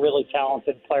lot of really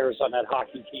talented players on that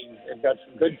hockey team. They've got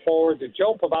some good forwards.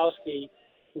 Joe Pavelski,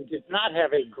 who did not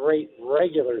have a great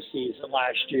regular season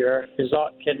last year,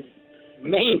 can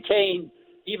maintain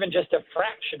even just a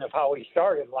fraction of how he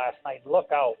started last night. Look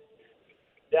out.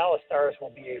 Dallas Stars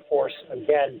will be a force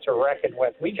again to reckon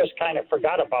with. We just kind of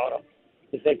forgot about them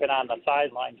because they've been on the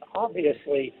sidelines.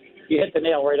 Obviously, you hit the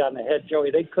nail right on the head,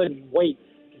 Joey. They couldn't wait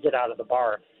to get out of the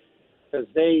barn because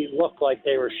they looked like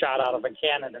they were shot out of a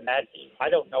cannon in that game. I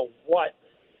don't know what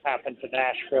happened to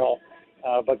Nashville,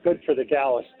 but good for the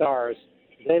Dallas Stars.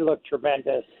 They look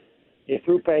tremendous. If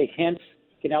Rupe Hintz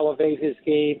can elevate his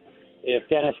game, if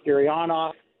Denis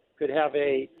Gurianov could have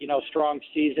a strong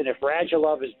season, if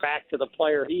Radulov is back to the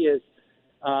player he is,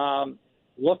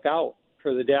 look out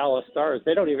for the Dallas Stars.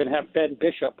 They don't even have Ben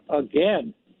Bishop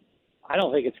again. I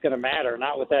don't think it's going to matter,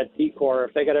 not with that D-core.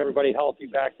 If they got everybody healthy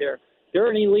back there, they're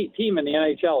an elite team in the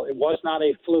NHL. It was not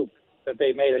a fluke that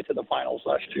they made it to the finals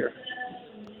last year.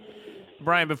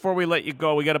 Brian, before we let you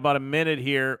go, we got about a minute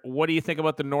here. What do you think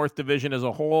about the North Division as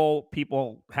a whole?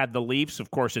 People had the Leafs, of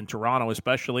course, in Toronto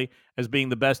especially, as being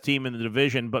the best team in the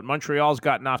division, but Montreal's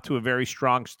gotten off to a very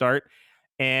strong start,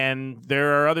 and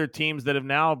there are other teams that have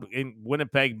now, in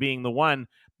Winnipeg being the one,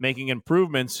 making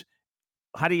improvements.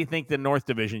 How do you think the North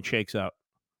Division shakes out?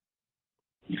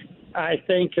 I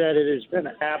think that it has been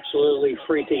absolutely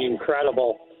freaking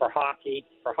incredible for hockey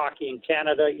in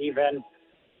Canada even.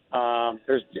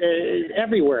 There's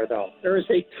everywhere, though. There is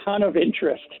a ton of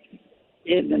interest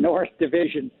in the North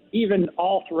Division, even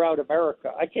all throughout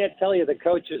America. I can't tell you the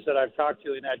coaches that I've talked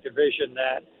to in that division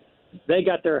that they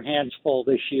got their hands full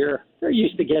this year. They're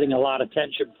used to getting a lot of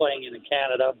attention playing in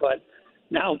Canada, but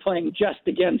now playing just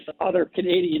against other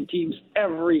Canadian teams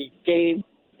every game,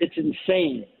 it's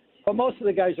insane. But most of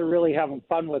the guys are really having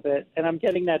fun with it, and I'm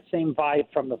getting that same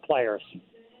vibe from the players.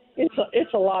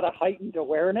 It's a lot of heightened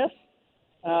awareness.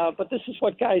 But this is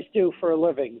what guys do for a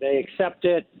living. They accept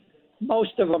it.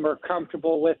 Most of them are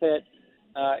comfortable with it.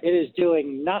 It is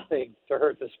doing nothing to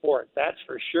hurt the sport, that's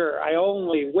for sure. I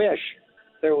only wish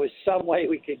there was some way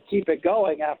we could keep it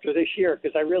going after this year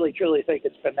because I really, truly think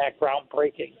it's been that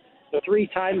groundbreaking. The 3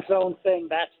 time zone thing,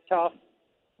 that's tough.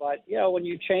 But, when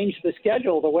you change the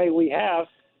schedule the way we have,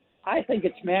 I think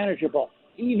it's manageable,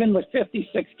 even with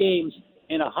 56 games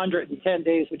in 110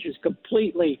 days, which is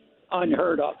completely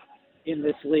unheard of in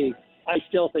this league. I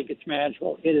still think it's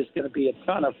manageable. It is going to be a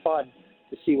ton of fun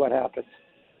to see what happens.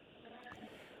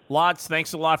 Lots,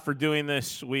 thanks a lot for doing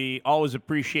this. We always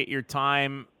appreciate your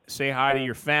time. Say hi to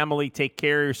your family. Take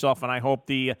care of yourself, and I hope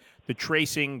the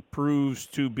tracing proves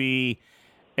to be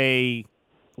a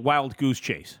wild goose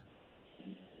chase.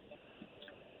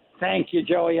 Thank you,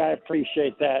 Joey. I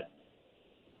appreciate that.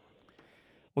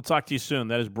 We'll talk to you soon.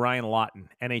 That is Brian Lawton,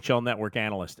 NHL Network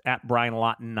analyst, at Brian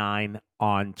Lawton 9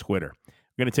 on Twitter.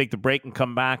 We're going to take the break and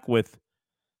come back with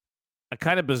a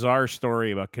kind of bizarre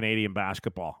story about Canadian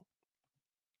basketball.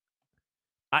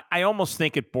 I almost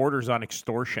think it borders on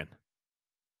extortion.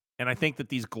 And I think that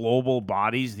these global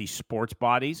bodies, these sports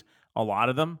bodies, a lot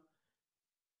of them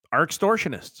are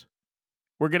extortionists.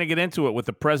 We're going to get into it with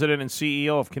the president and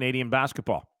CEO of Canadian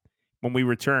basketball. when we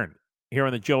return here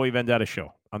on the Joey Vendetta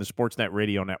Show on the Sportsnet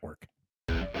Radio Network.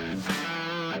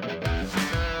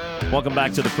 Welcome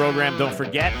back to the program. Don't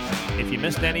forget, if you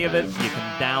missed any of it, you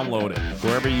can download it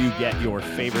wherever you get your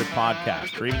favorite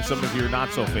podcast, or even some of your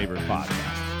not-so-favorite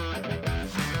podcasts.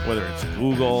 Whether it's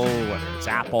Google, whether it's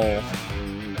Apple,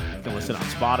 you can listen on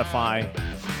Spotify.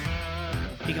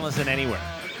 You can listen anywhere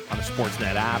on the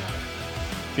Sportsnet app.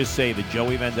 Just say the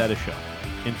Joey Vendetta Show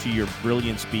into your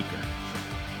brilliant speaker.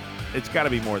 It's got to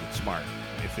be more than smart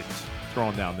if it's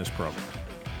throwing down this program.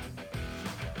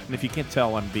 And if you can't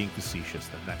tell I'm being facetious,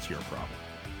 then that's your problem.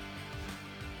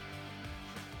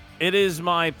 It is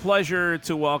my pleasure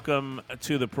to welcome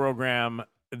to the program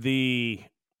the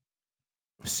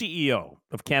CEO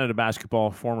of Canada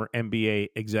Basketball, former NBA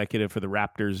executive for the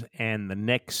Raptors and the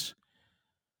Knicks,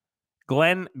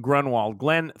 Glenn Grunwald.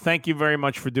 Glenn, thank you very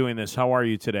much for doing this. How are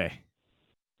you today?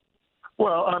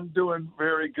 Well, I'm doing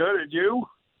very good. And you?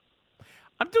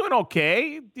 I'm doing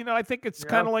okay. You know, I think it's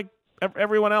kind of like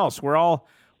everyone else. We're all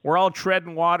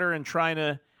treading water and trying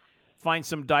to find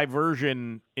some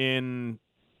diversion in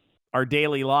our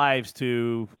daily lives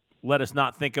to let us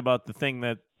not think about the thing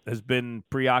that has been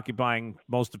preoccupying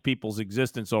most of people's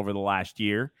existence over the last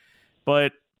year.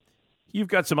 But you've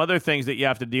got some other things that you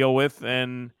have to deal with,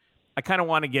 and I kind of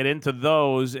want to get into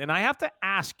those. And I have to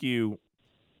ask you,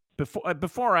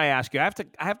 before I ask you, I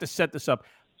have to set this up.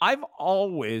 I've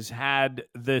always had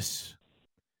this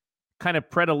kind of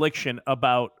predilection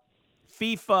about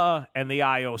FIFA and the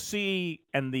IOC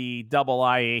and the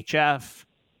IIHF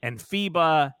and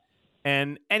FIBA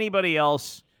and anybody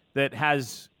else that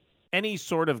has any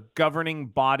sort of governing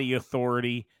body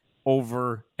authority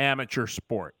over amateur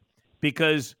sport.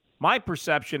 Because my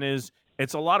perception is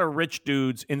it's a lot of rich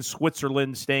dudes in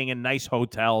Switzerland staying in nice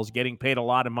hotels, getting paid a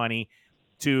lot of money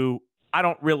to, I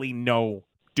don't really know,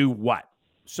 do what.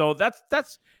 So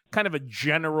that's kind of a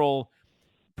general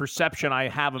perception I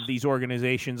have of these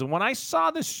organizations. And when I saw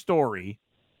this story,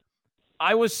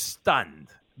 I was stunned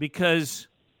because,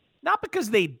 not because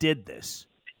they did this,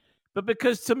 but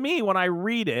because to me, when I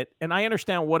read it and I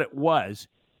understand what it was,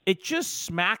 it just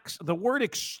smacks, the word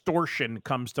extortion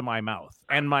comes to my mouth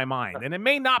and my mind. And it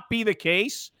may not be the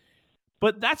case,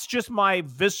 but that's just my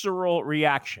visceral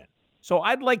reaction. So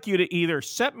I'd like you to either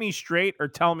set me straight or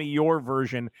tell me your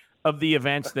version of the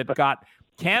events that got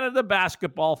Canada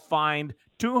Basketball fined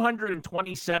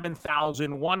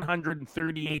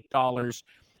 $227,138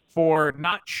 for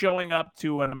not showing up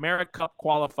to an AmeriCup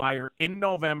qualifier in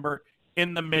November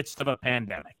in the midst of a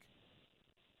pandemic.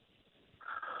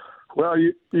 Well,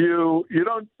 you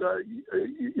don't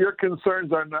your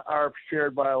concerns are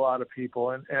shared by a lot of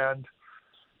people, and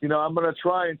you know, I'm going to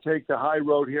try and take the high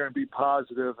road here and be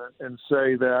positive and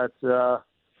say that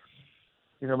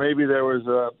you know, maybe there was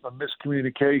a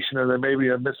miscommunication or there may be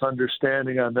a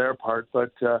misunderstanding on their part,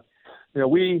 but you know,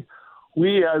 we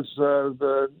as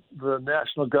the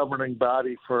national governing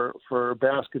body for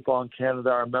basketball in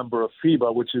Canada are a member of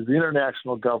FIBA, which is the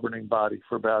international governing body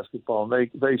for basketball,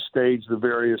 and they stage the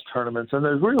various tournaments. And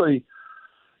there's really,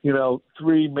 you know,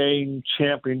 three main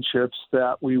championships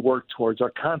that we work towards. Our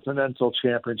continental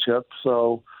championship,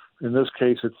 so in this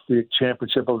case it's the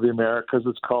Championship of the Americas,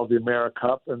 it's called the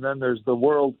AmeriCup, and then there's the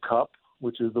World Cup,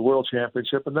 which is the World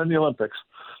Championship, and then the Olympics.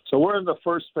 So we're in the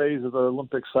first phase of the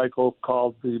Olympic cycle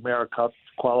called the AmeriCup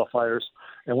qualifiers,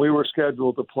 and we were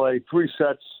scheduled to play 3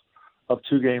 sets of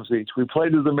 2 games each. We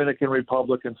played the Dominican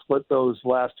Republic and split those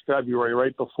last February,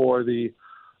 right before the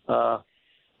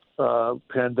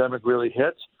pandemic really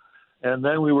hit. And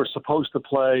then we were supposed to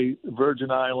play Virgin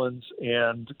Islands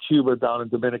and Cuba down in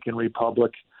Dominican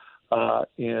Republic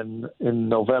in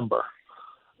November.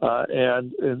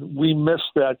 And we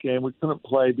missed that game. We couldn't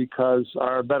play because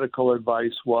our medical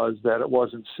advice was that it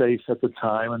wasn't safe at the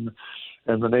time,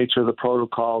 and the nature of the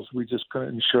protocols, we just couldn't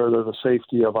ensure the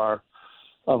safety of our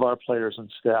players and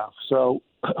staff. So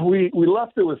we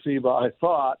left it with FIBA. I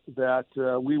thought that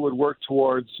we would work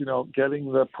towards, you know, getting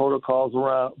the protocols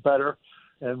around better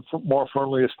and more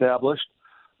firmly established,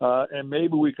 and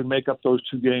maybe we can make up those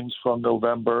 2 games from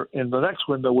November in the next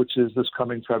window, which is this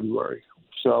coming February.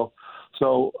 So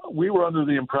we were under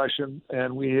the impression,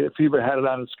 and FIBA had it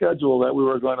on its schedule, that we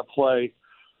were going to play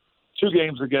 2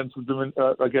 games against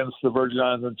the Virgin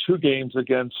Islands and 2 games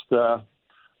against the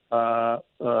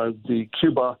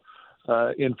Cuba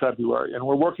in February, and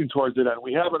we're working towards it. And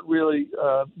we haven't really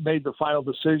made the final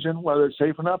decision whether it's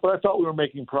safe or not, but I thought we were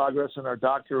making progress, and our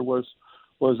doctor was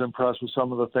impressed with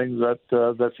some of the things that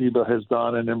FIBA has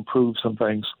done and improved some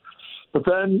things. But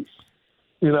then,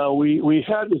 you know, we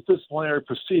had this disciplinary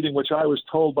proceeding, which I was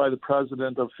told by the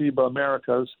president of FIBA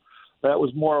Americas that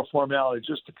was more a formality,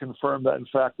 just to confirm that, in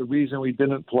fact, the reason we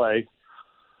didn't play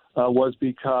was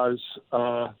because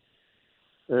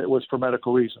it was for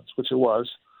medical reasons, which it was.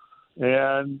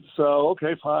 And so,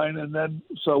 okay, fine. And then,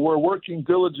 so we're working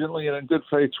diligently and in good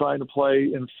faith trying to play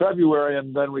in February,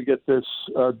 and then we get this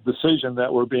decision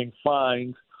that we're being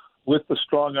fined with the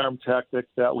strong arm tactic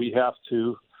that we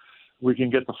can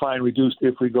get the fine reduced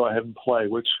if we go ahead and play,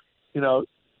 which,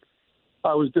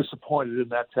 I was disappointed in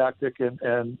that tactic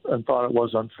and thought it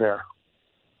was unfair.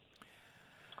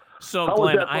 So, how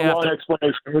Glenn, was that for a long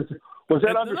explanation? Was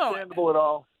that understandable at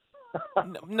all?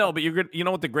 No, but you're good. You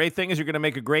know what the great thing is? You're going to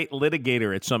make a great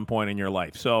litigator at some point in your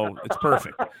life. So it's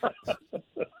perfect.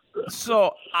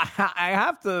 So I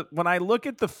have to, when I look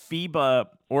at the FIBA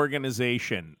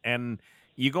organization and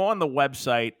you go on the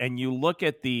website and you look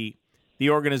at the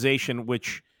organization,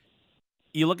 which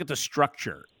you look at the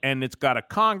structure, and it's got a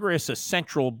Congress, a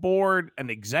central board, an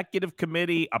executive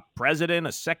committee, a president,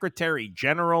 a secretary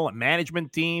general, a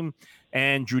management team,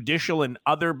 and judicial and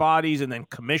other bodies, and then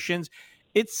commissions.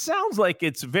 It sounds like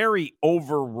it's very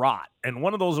overwrought, and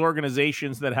one of those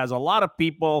organizations that has a lot of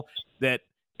people that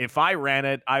if I ran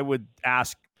it, I would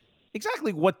ask,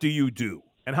 exactly what do you do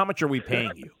and how much are we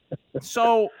paying you?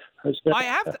 So I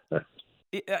have to,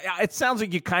 it sounds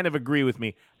like you kind of agree with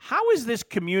me. How is this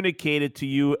communicated to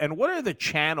you, and what are the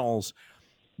channels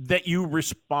that you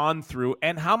respond through,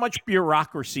 and how much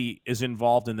bureaucracy is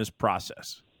involved in this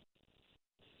process?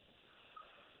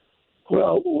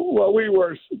 Well, we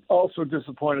were also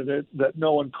disappointed that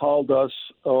no one called us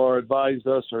or advised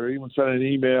us or even sent an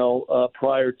email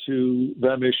prior to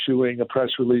them issuing a press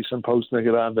release and posting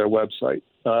it on their website.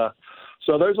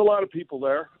 So there's a lot of people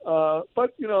there.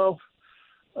 But,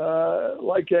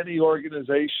 like any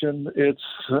organization, it's,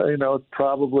 it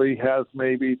probably has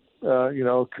maybe,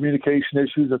 communication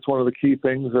issues. That's one of the key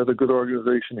things that a good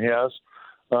organization has.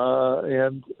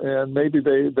 And maybe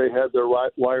they had their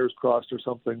wires crossed or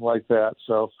something like that.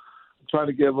 So I'm trying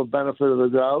to give a benefit of the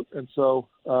doubt. And so,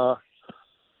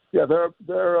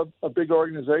 they're a big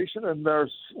organization, and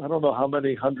there's, I don't know how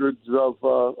many hundreds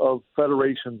of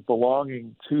federations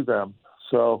belonging to them.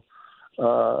 So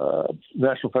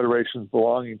national federations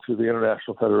belonging to the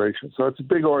International Federation. So it's a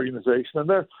big organization, and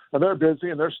they're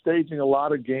busy, and they're staging a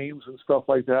lot of games and stuff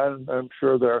like that. And I'm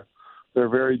sure they're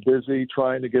very busy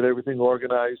trying to get everything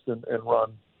organized and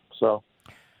run. So,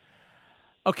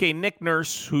 okay, Nick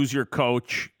Nurse, who's your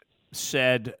coach,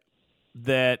 said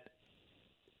that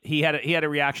he had a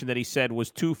reaction that he said was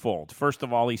twofold. First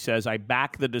of all, he says, I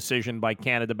back the decision by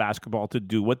Canada Basketball to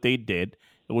do what they did.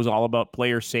 It was all about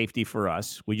player safety for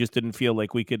us. We just didn't feel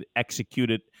like we could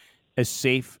execute it as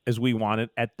safe as we wanted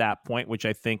at that point, which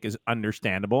I think is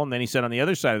understandable. And then he said on the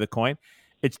other side of the coin,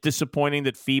 it's disappointing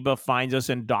that FIBA finds us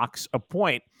and docks a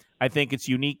point. I think it's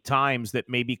unique times that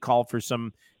maybe call for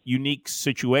some unique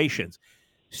situations.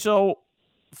 So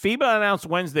FIBA announced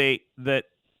Wednesday that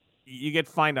you get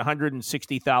fined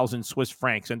 160,000 Swiss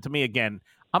francs. And to me, again,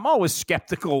 I'm always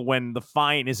skeptical when the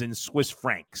fine is in Swiss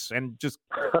francs, and just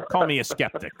call me a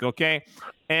skeptic, okay?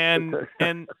 And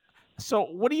so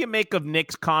what do you make of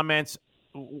Nick's comments?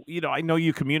 I know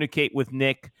you communicate with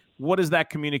Nick. What has that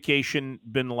communication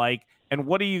been like? And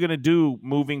what are you going to do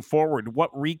moving forward? What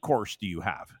recourse do you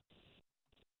have?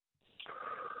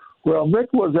 Well,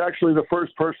 Nick was actually the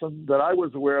first person that I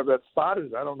was aware of that spotted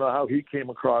it. I don't know how he came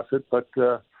across it, but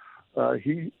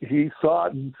he saw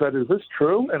it and said, "Is this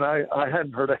true?" And I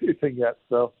hadn't heard anything yet.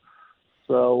 So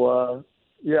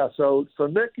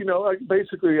Nick,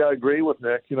 basically I agree with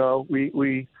Nick.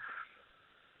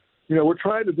 We're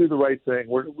trying to do the right thing.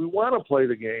 We want to play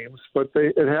the games, but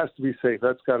it has to be safe.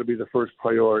 That's got to be the first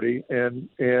priority. And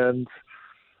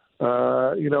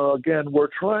again, we're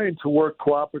trying to work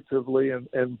cooperatively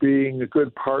and being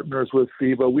good partners with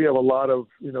FIBA. We have a lot of,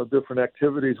 different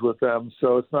activities with them.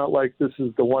 So it's not like this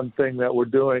is the one thing that we're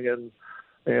doing. And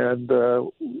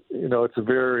it's a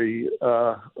very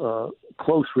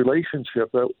close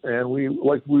relationship. And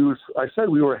I said,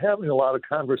 we were having a lot of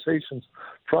conversations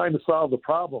trying to solve the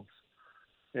problems.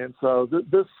 And so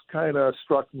this kind of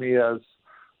struck me as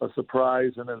a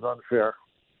surprise and as unfair.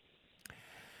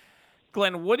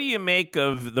 Glenn, what do you make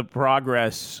of the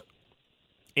progress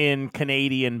in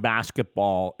Canadian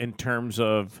basketball in terms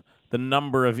of the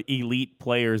number of elite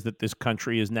players that this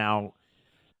country is now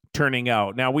turning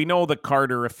out? Now, we know the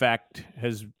Carter effect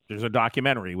there's a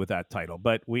documentary with that title,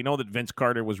 but we know that Vince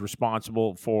Carter was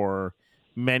responsible for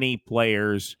many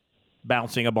players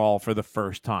bouncing a ball for the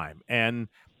first time. And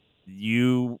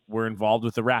you were involved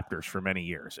with the Raptors for many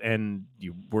years, and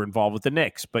you were involved with the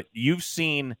Knicks, but you've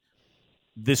seen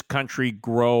this country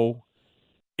grow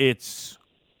its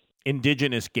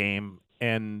indigenous game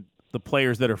and the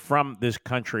players that are from this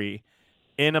country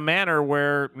in a manner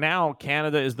where now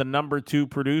Canada is the number 2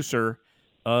 producer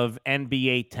of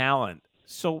NBA talent.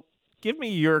 So give me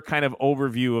your kind of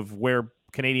overview of where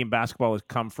Canadian basketball has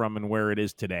come from and where it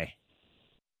is today.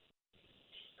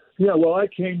 Yeah, well, I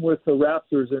came with the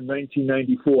Raptors in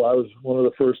 1994. I was one of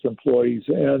the first employees,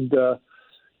 and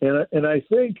I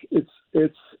think it's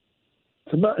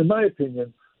in my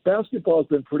opinion, basketball has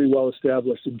been pretty well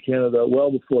established in Canada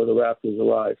well before the Raptors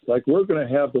arrived. Like, we're going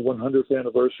to have the 100th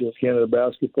anniversary of Canada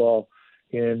basketball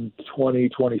in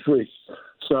 2023.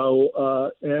 So,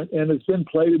 and it's been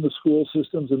played in the school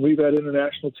systems, and we've had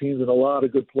international teams and a lot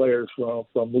of good players from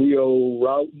Leo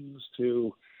Routens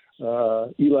to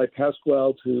Eli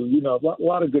Pasquale to, a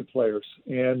lot of good players.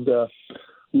 And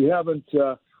we haven't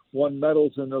won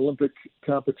medals in Olympic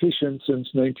competition since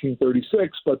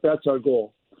 1936, but that's our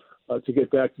goal, to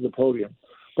get back to the podium.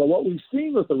 But what we've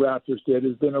seen what the Raptors did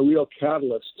has been a real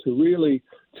catalyst to really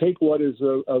take what is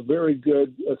a very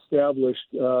good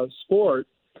established sport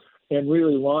and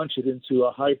really launch it into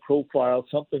a high profile,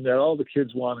 something that all the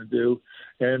kids want to do.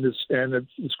 And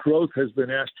its growth has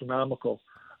been astronomical.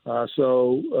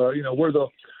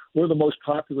 We're the most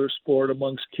popular sport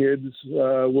amongst kids.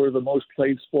 We're the most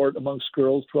played sport amongst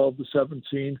girls 12 to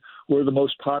 17. We're the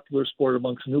most popular sport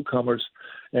amongst newcomers.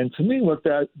 And to me, what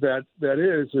that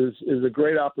is a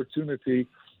great opportunity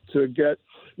to get,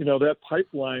 that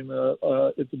pipeline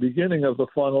at the beginning of the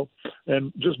funnel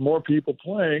and just more people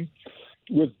playing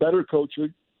with better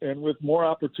coaching and with more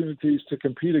opportunities to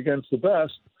compete against the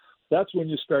best. That's when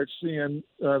you start seeing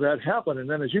that happen. And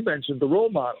then, as you mentioned, the role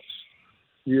models.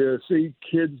 You see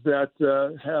kids that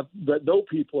know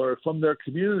people or from their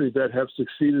community that have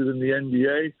succeeded in the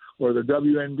NBA or the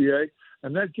WNBA,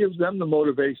 and that gives them the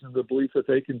motivation and the belief that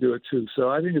they can do it too. So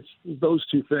I think it's those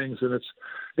two things, and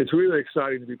it's really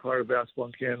exciting to be part of basketball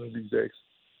in Canada these days.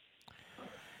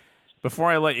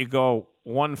 Before I let you go,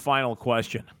 one final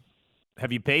question.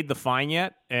 Have you paid the fine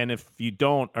yet? And if you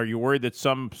don't, are you worried that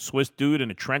some Swiss dude in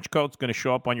a trench coat is going to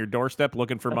show up on your doorstep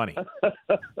looking for money?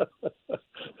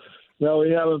 No,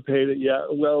 we haven't paid it yet.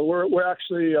 Well, we're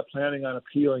actually planning on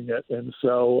appealing it, and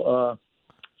so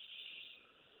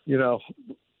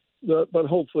but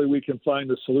hopefully we can find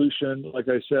a solution, like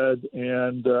I said,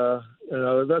 and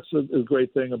that's a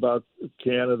great thing about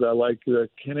Canada. Like, the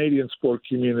Canadian sport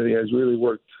community has really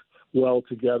worked well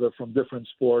together from different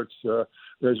sports.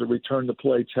 There's a return to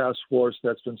play task force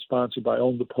that's been sponsored by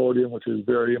Own the Podium, which is a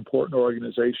very important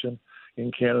organization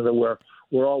in Canada, where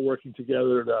we're all working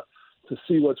together to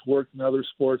see what's worked in other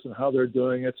sports and how they're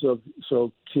doing it,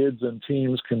 so kids and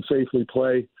teams can safely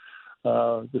play.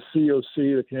 The COC,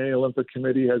 the Canadian Olympic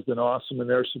Committee, has been awesome in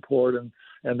their support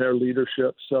and their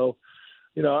leadership. So,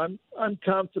 I'm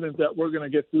confident that we're going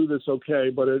to get through this okay.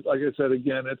 But like I said,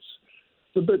 again, it's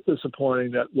a bit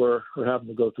disappointing that we're having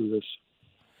to go through this.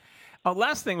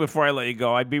 Last thing before I let you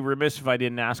go, I'd be remiss if I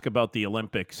didn't ask about the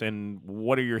Olympics, and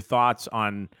what are your thoughts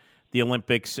on the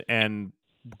Olympics and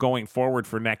going forward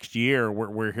for next year?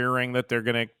 We're hearing that they're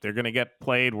gonna get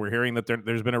played. We're hearing that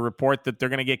there's been a report that they're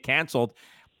gonna get canceled,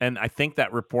 and I think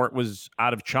that report was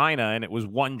out of China, and it was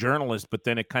one journalist, but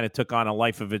then it kind of took on a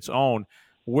life of its own.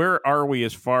 Where are we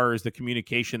as far as the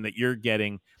communication that you're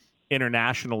getting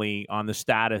internationally on the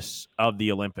status of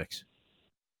the Olympics?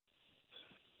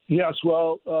 Yes,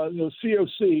 well,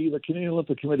 COC, the Canadian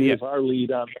Olympic Committee, is our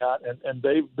lead on that, and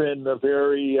they've been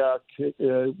very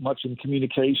much in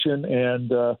communication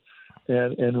and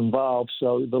involved.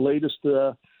 So the latest,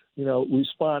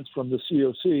 response from the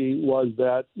COC was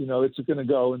that it's going to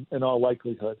go in all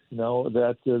likelihood.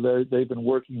 That they've been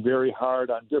working very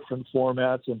hard on different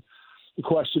formats, and the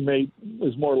question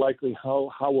is more likely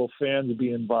how will fans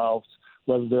be involved,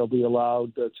 whether they'll be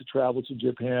allowed to travel to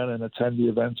Japan and attend the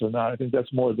events or not. I think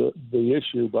that's more the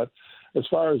issue. But as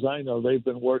far as I know, they've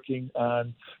been working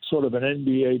on sort of an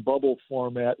NBA bubble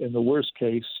format in the worst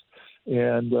case.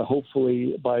 And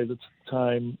hopefully by the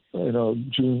time,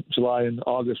 June, July, and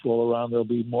August roll around, there'll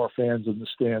be more fans in the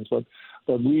stands. But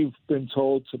we've been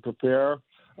told to prepare.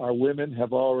 Our women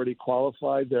have already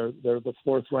qualified. They're the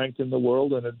 4th ranked in the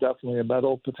world and are definitely a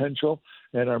medal potential.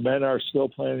 And our men are still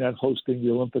planning on hosting the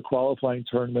Olympic qualifying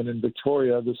tournament in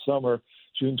Victoria this summer,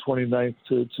 June 29th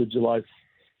to July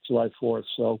 4th.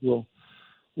 So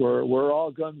we're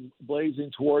all guns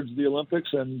blazing towards the Olympics,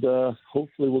 and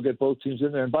hopefully we'll get both teams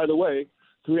in there. And by the way,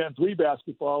 3-on-3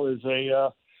 basketball is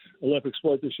a Olympic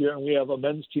sport this year, and we have a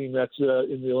men's team that's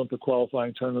in the Olympic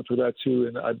qualifying tournament for that too,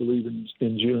 and I believe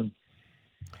in June.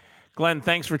 Glenn,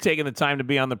 thanks for taking the time to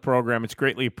be on the program. It's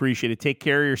greatly appreciated. Take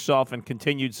care of yourself and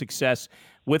continued success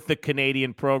with the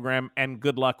Canadian program, and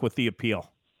good luck with the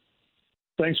appeal.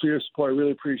 Thanks for your support. I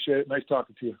really appreciate it. Nice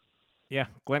talking to you. Yeah,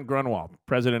 Glenn Grunwald,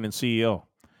 president and CEO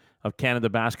of Canada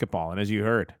Basketball. And as you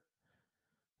heard,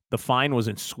 the fine was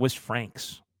in Swiss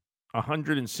francs,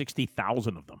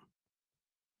 160,000 of them.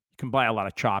 You can buy a lot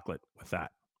of chocolate with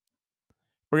that.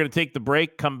 We're going to take the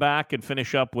break, come back, and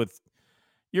finish up with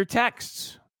your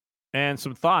texts and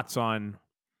some thoughts on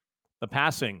the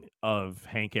passing of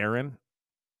Hank Aaron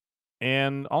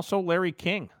and also Larry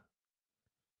King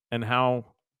and how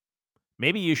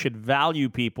maybe you should value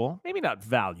people, maybe not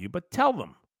value, but tell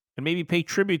them and maybe pay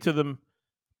tribute to them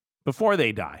before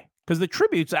they die. Because the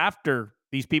tributes after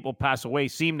these people pass away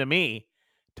seem to me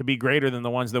to be greater than the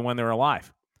ones that when they're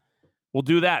alive. We'll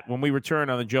do that when we return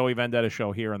on the Joey Vendetta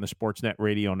Show here on the Sportsnet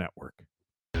Radio Network.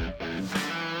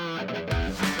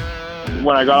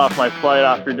 When I got off my flight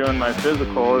after doing my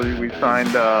physical, we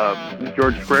signed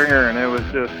George Springer, and it was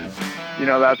just,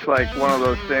 that's like one of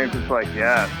those things. It's like,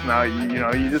 yes, now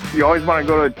you always want to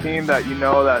go to a team that you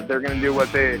know that they're going to do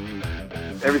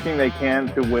everything they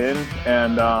can to win,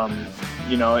 and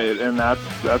and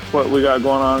that's what we got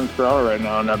going on in Sorella right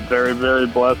now, and I'm very, very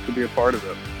blessed to be a part of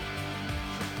it.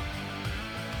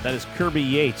 That is Kirby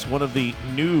Yates, one of the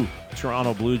new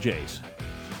Toronto Blue Jays,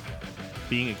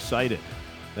 being excited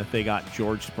that they got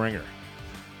George Springer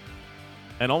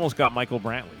and almost got Michael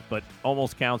Brantley, but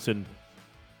almost counts in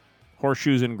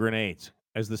horseshoes and grenades,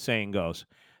 as the saying goes.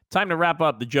 Time to wrap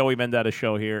up the Joey Vendetta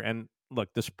Show here. And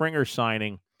look, the Springer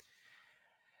signing,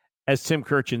 as Tim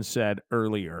Kurkjian said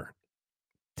earlier,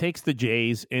 takes the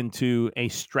Jays into a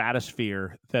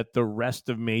stratosphere that the rest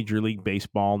of Major League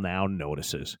Baseball now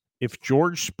notices. If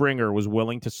George Springer was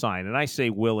willing to sign, and I say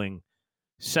willing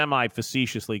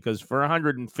semi-facetiously, because for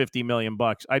 $150 million,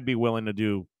 I'd be willing to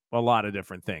do a lot of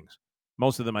different things.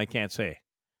 Most of them I can't say.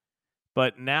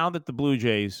 But now that the Blue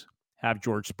Jays have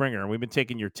George Springer, and we've been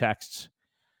taking your texts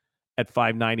at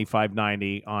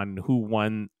 590 on who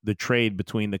won the trade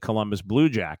between the Columbus Blue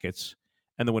Jackets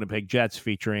and the Winnipeg Jets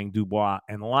featuring Dubois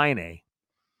and Laine.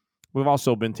 We've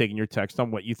also been taking your text on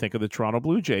what you think of the Toronto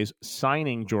Blue Jays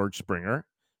signing George Springer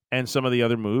and some of the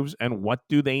other moves, and what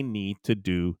do they need to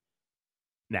do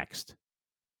next.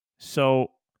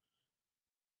 So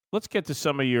let's get to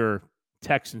some of your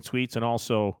texts and tweets and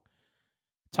also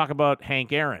talk about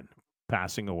Hank Aaron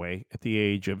passing away at the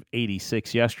age of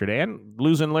 86 yesterday and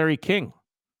losing Larry King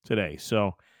today.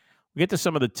 So we get to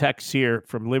some of the texts here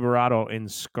from Liberato in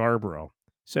Scarborough.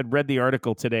 Said, read the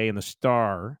article today in the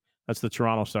Star, that's the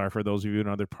Toronto Star for those of you in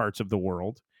other parts of the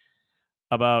world,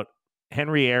 about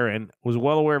Henry Aaron, was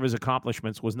well aware of his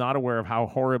accomplishments, was not aware of how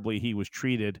horribly he was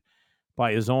treated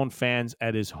by his own fans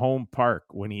at his home park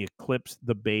when he eclipsed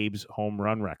the Babes home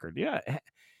run record. Yeah,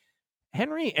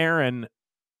 Henry Aaron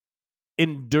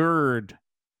endured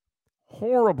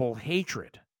horrible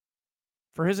hatred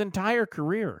for his entire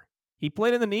career. He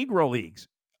played in the Negro Leagues,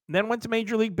 and then went to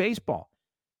Major League Baseball.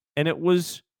 And it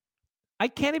was, I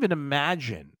can't even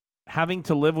imagine having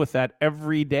to live with that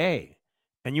every day.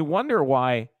 And you wonder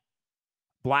why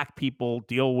Black people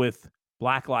deal with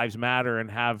Black Lives Matter and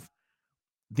have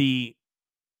the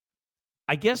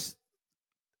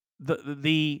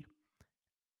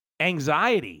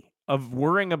anxiety of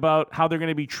worrying about how they're going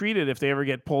to be treated if they ever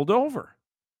get pulled over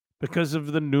because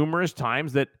of the numerous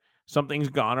times that something's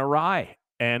gone awry.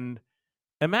 And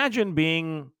imagine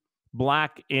being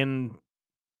Black in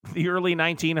the early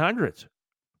 1900s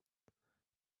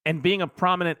and being a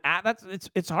prominent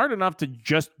it's hard enough to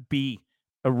just be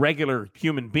a regular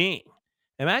human being.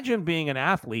 Imagine being an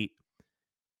athlete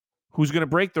who's going to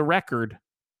break the record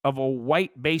of a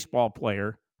white baseball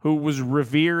player who was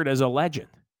revered as a legend.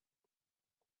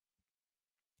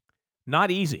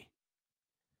 Not easy.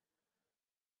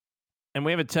 And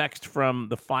we have a text from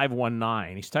the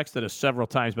 519. He's texted us several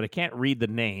times, but I can't read the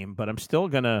name, but I'm still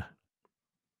going to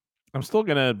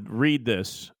read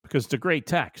this because it's a great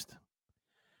text.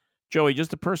 Joey,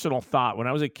 just a personal thought. When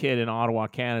I was a kid in Ottawa,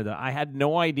 Canada, I had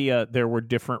no idea there were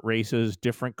different races,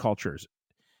 different cultures.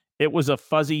 It was a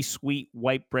fuzzy, sweet,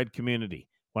 white bread community.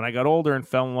 When I got older and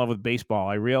fell in love with baseball,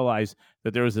 I realized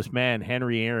that there was this man,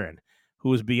 Henry Aaron, who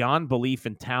was beyond belief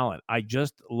in talent. I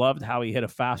just loved how he hit a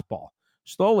fastball.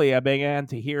 Slowly, I began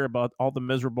to hear about all the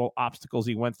miserable obstacles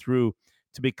he went through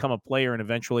to become a player and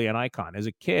eventually an icon. As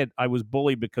a kid, I was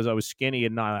bullied because I was skinny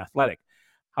and not athletic.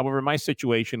 However, my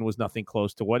situation was nothing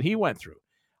close to what he went through.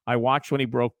 I watched when he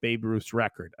broke Babe Ruth's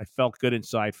record. I felt good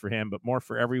inside for him, but more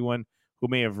for everyone who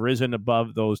may have risen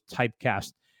above those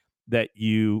typecasts that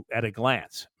you at a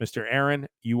glance. Mr. Aaron,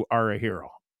 you are a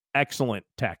hero. Excellent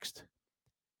text.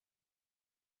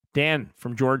 Dan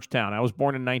from Georgetown. I was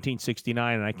born in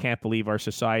 1969, and I can't believe our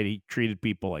society treated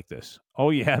people like this. Oh,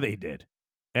 yeah, they did.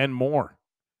 And more.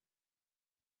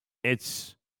 it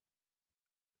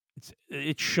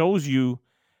shows you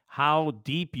how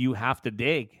deep you have to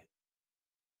dig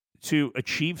to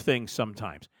achieve things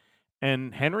sometimes.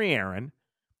 And Henry Aaron,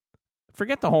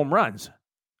 forget the home runs.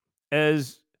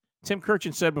 As Tim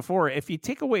Kurkjian said before, if you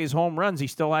take away his home runs, he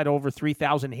still had over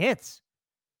 3,000 hits.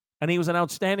 And he was an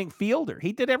outstanding fielder.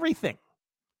 He did everything.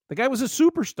 The guy was a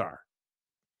superstar.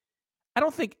 I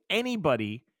don't think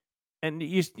anybody, and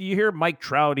you hear Mike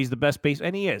Trout, he's the best base,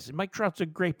 and he is. Mike Trout's a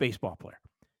great baseball player.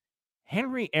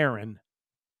 Henry Aaron,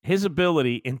 his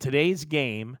ability in today's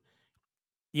game,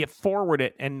 you forward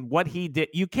it, and what he did,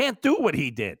 you can't do what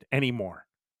he did anymore.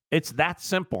 It's that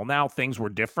simple. Now things were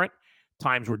different.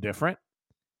 Times were different.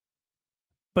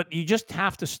 But you just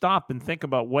have to stop and think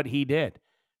about what he did.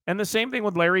 And the same thing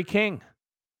with Larry King.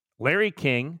 Larry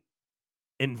King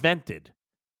invented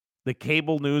the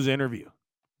cable news interview.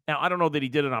 Now, I don't know that he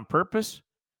did it on purpose.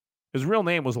 His real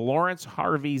name was Lawrence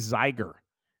Harvey Zeiger,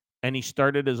 and he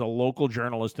started as a local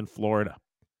journalist in Florida.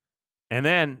 And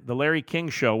then the Larry King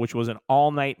Show, which was an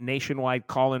all-night nationwide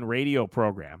call-in radio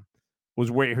program,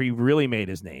 was where he really made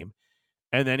his name.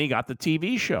 And then he got the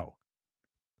TV show.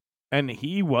 And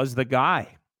he was the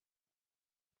guy.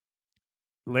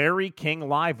 Larry King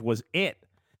Live was it.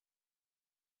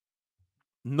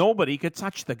 Nobody could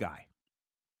touch the guy.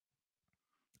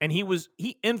 And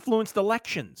he influenced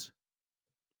elections.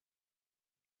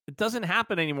 It doesn't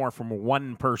happen anymore from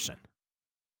one person.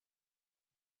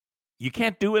 You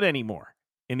can't do it anymore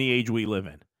in the age we live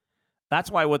in. That's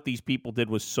why what these people did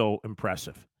was so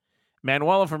impressive.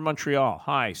 Manuela from Montreal.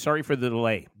 Hi, sorry for the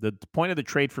delay. The point of the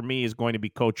trade for me is going to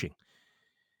be coaching.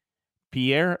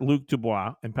 Pierre-Luc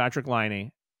Dubois and Patrick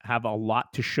Laine have a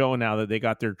lot to show now that they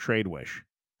got their trade wish.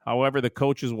 However, the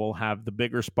coaches will have the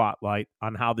bigger spotlight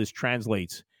on how this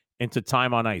translates into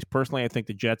time on ice. Personally, I think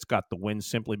the Jets got the win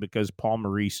simply because Paul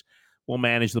Maurice will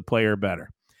manage the player better.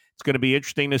 It's going to be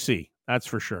interesting to see. That's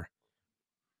for sure.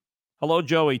 Hello,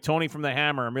 Joey. Tony from the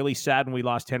Hammer. I'm really saddened we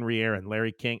lost Henry Aaron,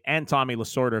 Larry King, and Tommy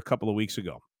Lasorda a couple of weeks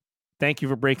ago. Thank you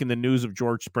for breaking the news of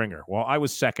George Springer. Well, I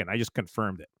was second. I just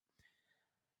confirmed it.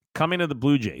 Coming to the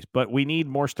Blue Jays, but we need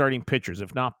more starting pitchers.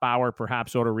 If not Bauer,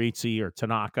 perhaps Odorizzi or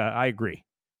Tanaka. I agree.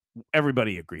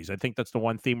 Everybody agrees. I think that's the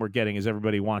one theme we're getting is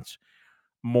everybody wants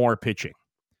more pitching.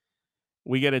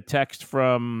 We get a text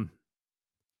from,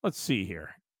 let's see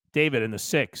here, David in the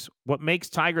 6. What makes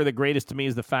Tiger the greatest to me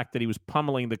is the fact that he was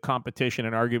pummeling the competition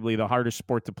and arguably the hardest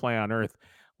sport to play on earth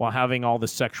while having all the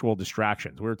sexual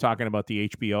distractions. We were talking about the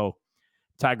HBO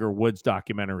Tiger Woods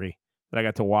documentary that I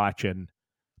got to watch, and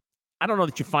I don't know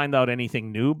that you find out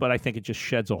anything new, but I think it just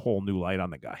sheds a whole new light on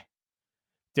the guy.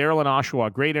 Daryl in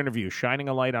Oshawa, great interview. Shining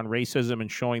a light on racism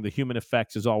and showing the human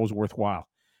effects is always worthwhile.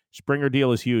 Springer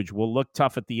deal is huge. Will look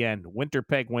tough at the end.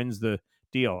 Winterpeg wins the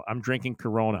deal. I'm drinking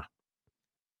Corona.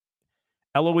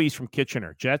 Eloise from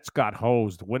Kitchener. Jets got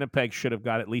hosed. Winnipeg should have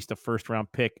got at least a first-round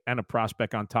pick and a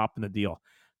prospect on top in the deal.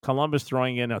 Columbus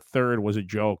throwing in a third was a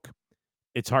joke.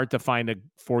 It's hard to find a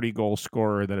 40-goal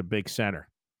scorer than a big center.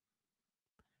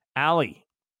 Allie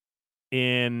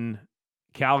in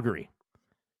Calgary.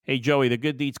 Hey, Joey, the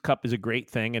Good Deeds Cup is a great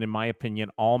thing, and in my opinion,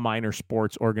 all minor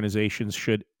sports organizations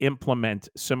should implement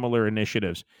similar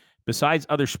initiatives. Besides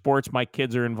other sports, my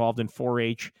kids are involved in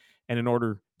 4-H, and in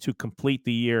order to complete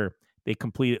the year, they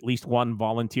complete at least one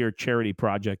volunteer charity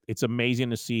project. It's amazing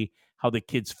to see how the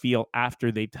kids feel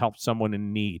after they've helped someone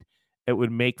in need. It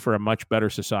would make for a much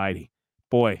better society.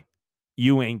 Boy,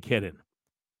 you ain't kidding.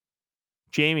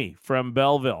 Jamie from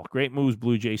Belleville. Great moves,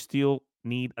 Blue Jays. Still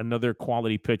need another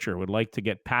quality pitcher. Would like to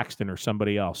get Paxton or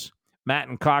somebody else. Matt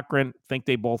and Cochran think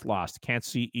they both lost. Can't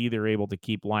see either able to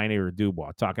keep Laine or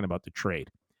Dubois. Talking about the trade.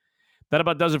 That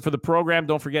about does it for the program.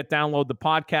 Don't forget, download the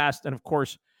podcast. And, of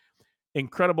course,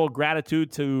 incredible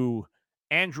gratitude to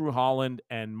Andrew Holland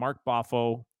and Mark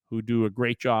Boffo, who do a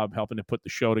great job helping to put the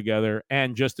show together.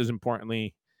 And just as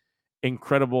importantly,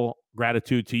 incredible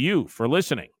gratitude to you for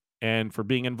listening and for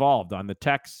being involved on the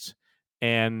texts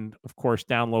and, of course,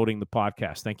 downloading the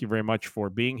podcast. Thank you very much for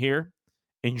being here.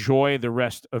 Enjoy the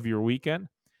rest of your weekend.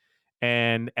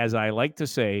 And as I like to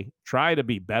say, try to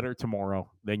be better tomorrow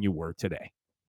than you were today.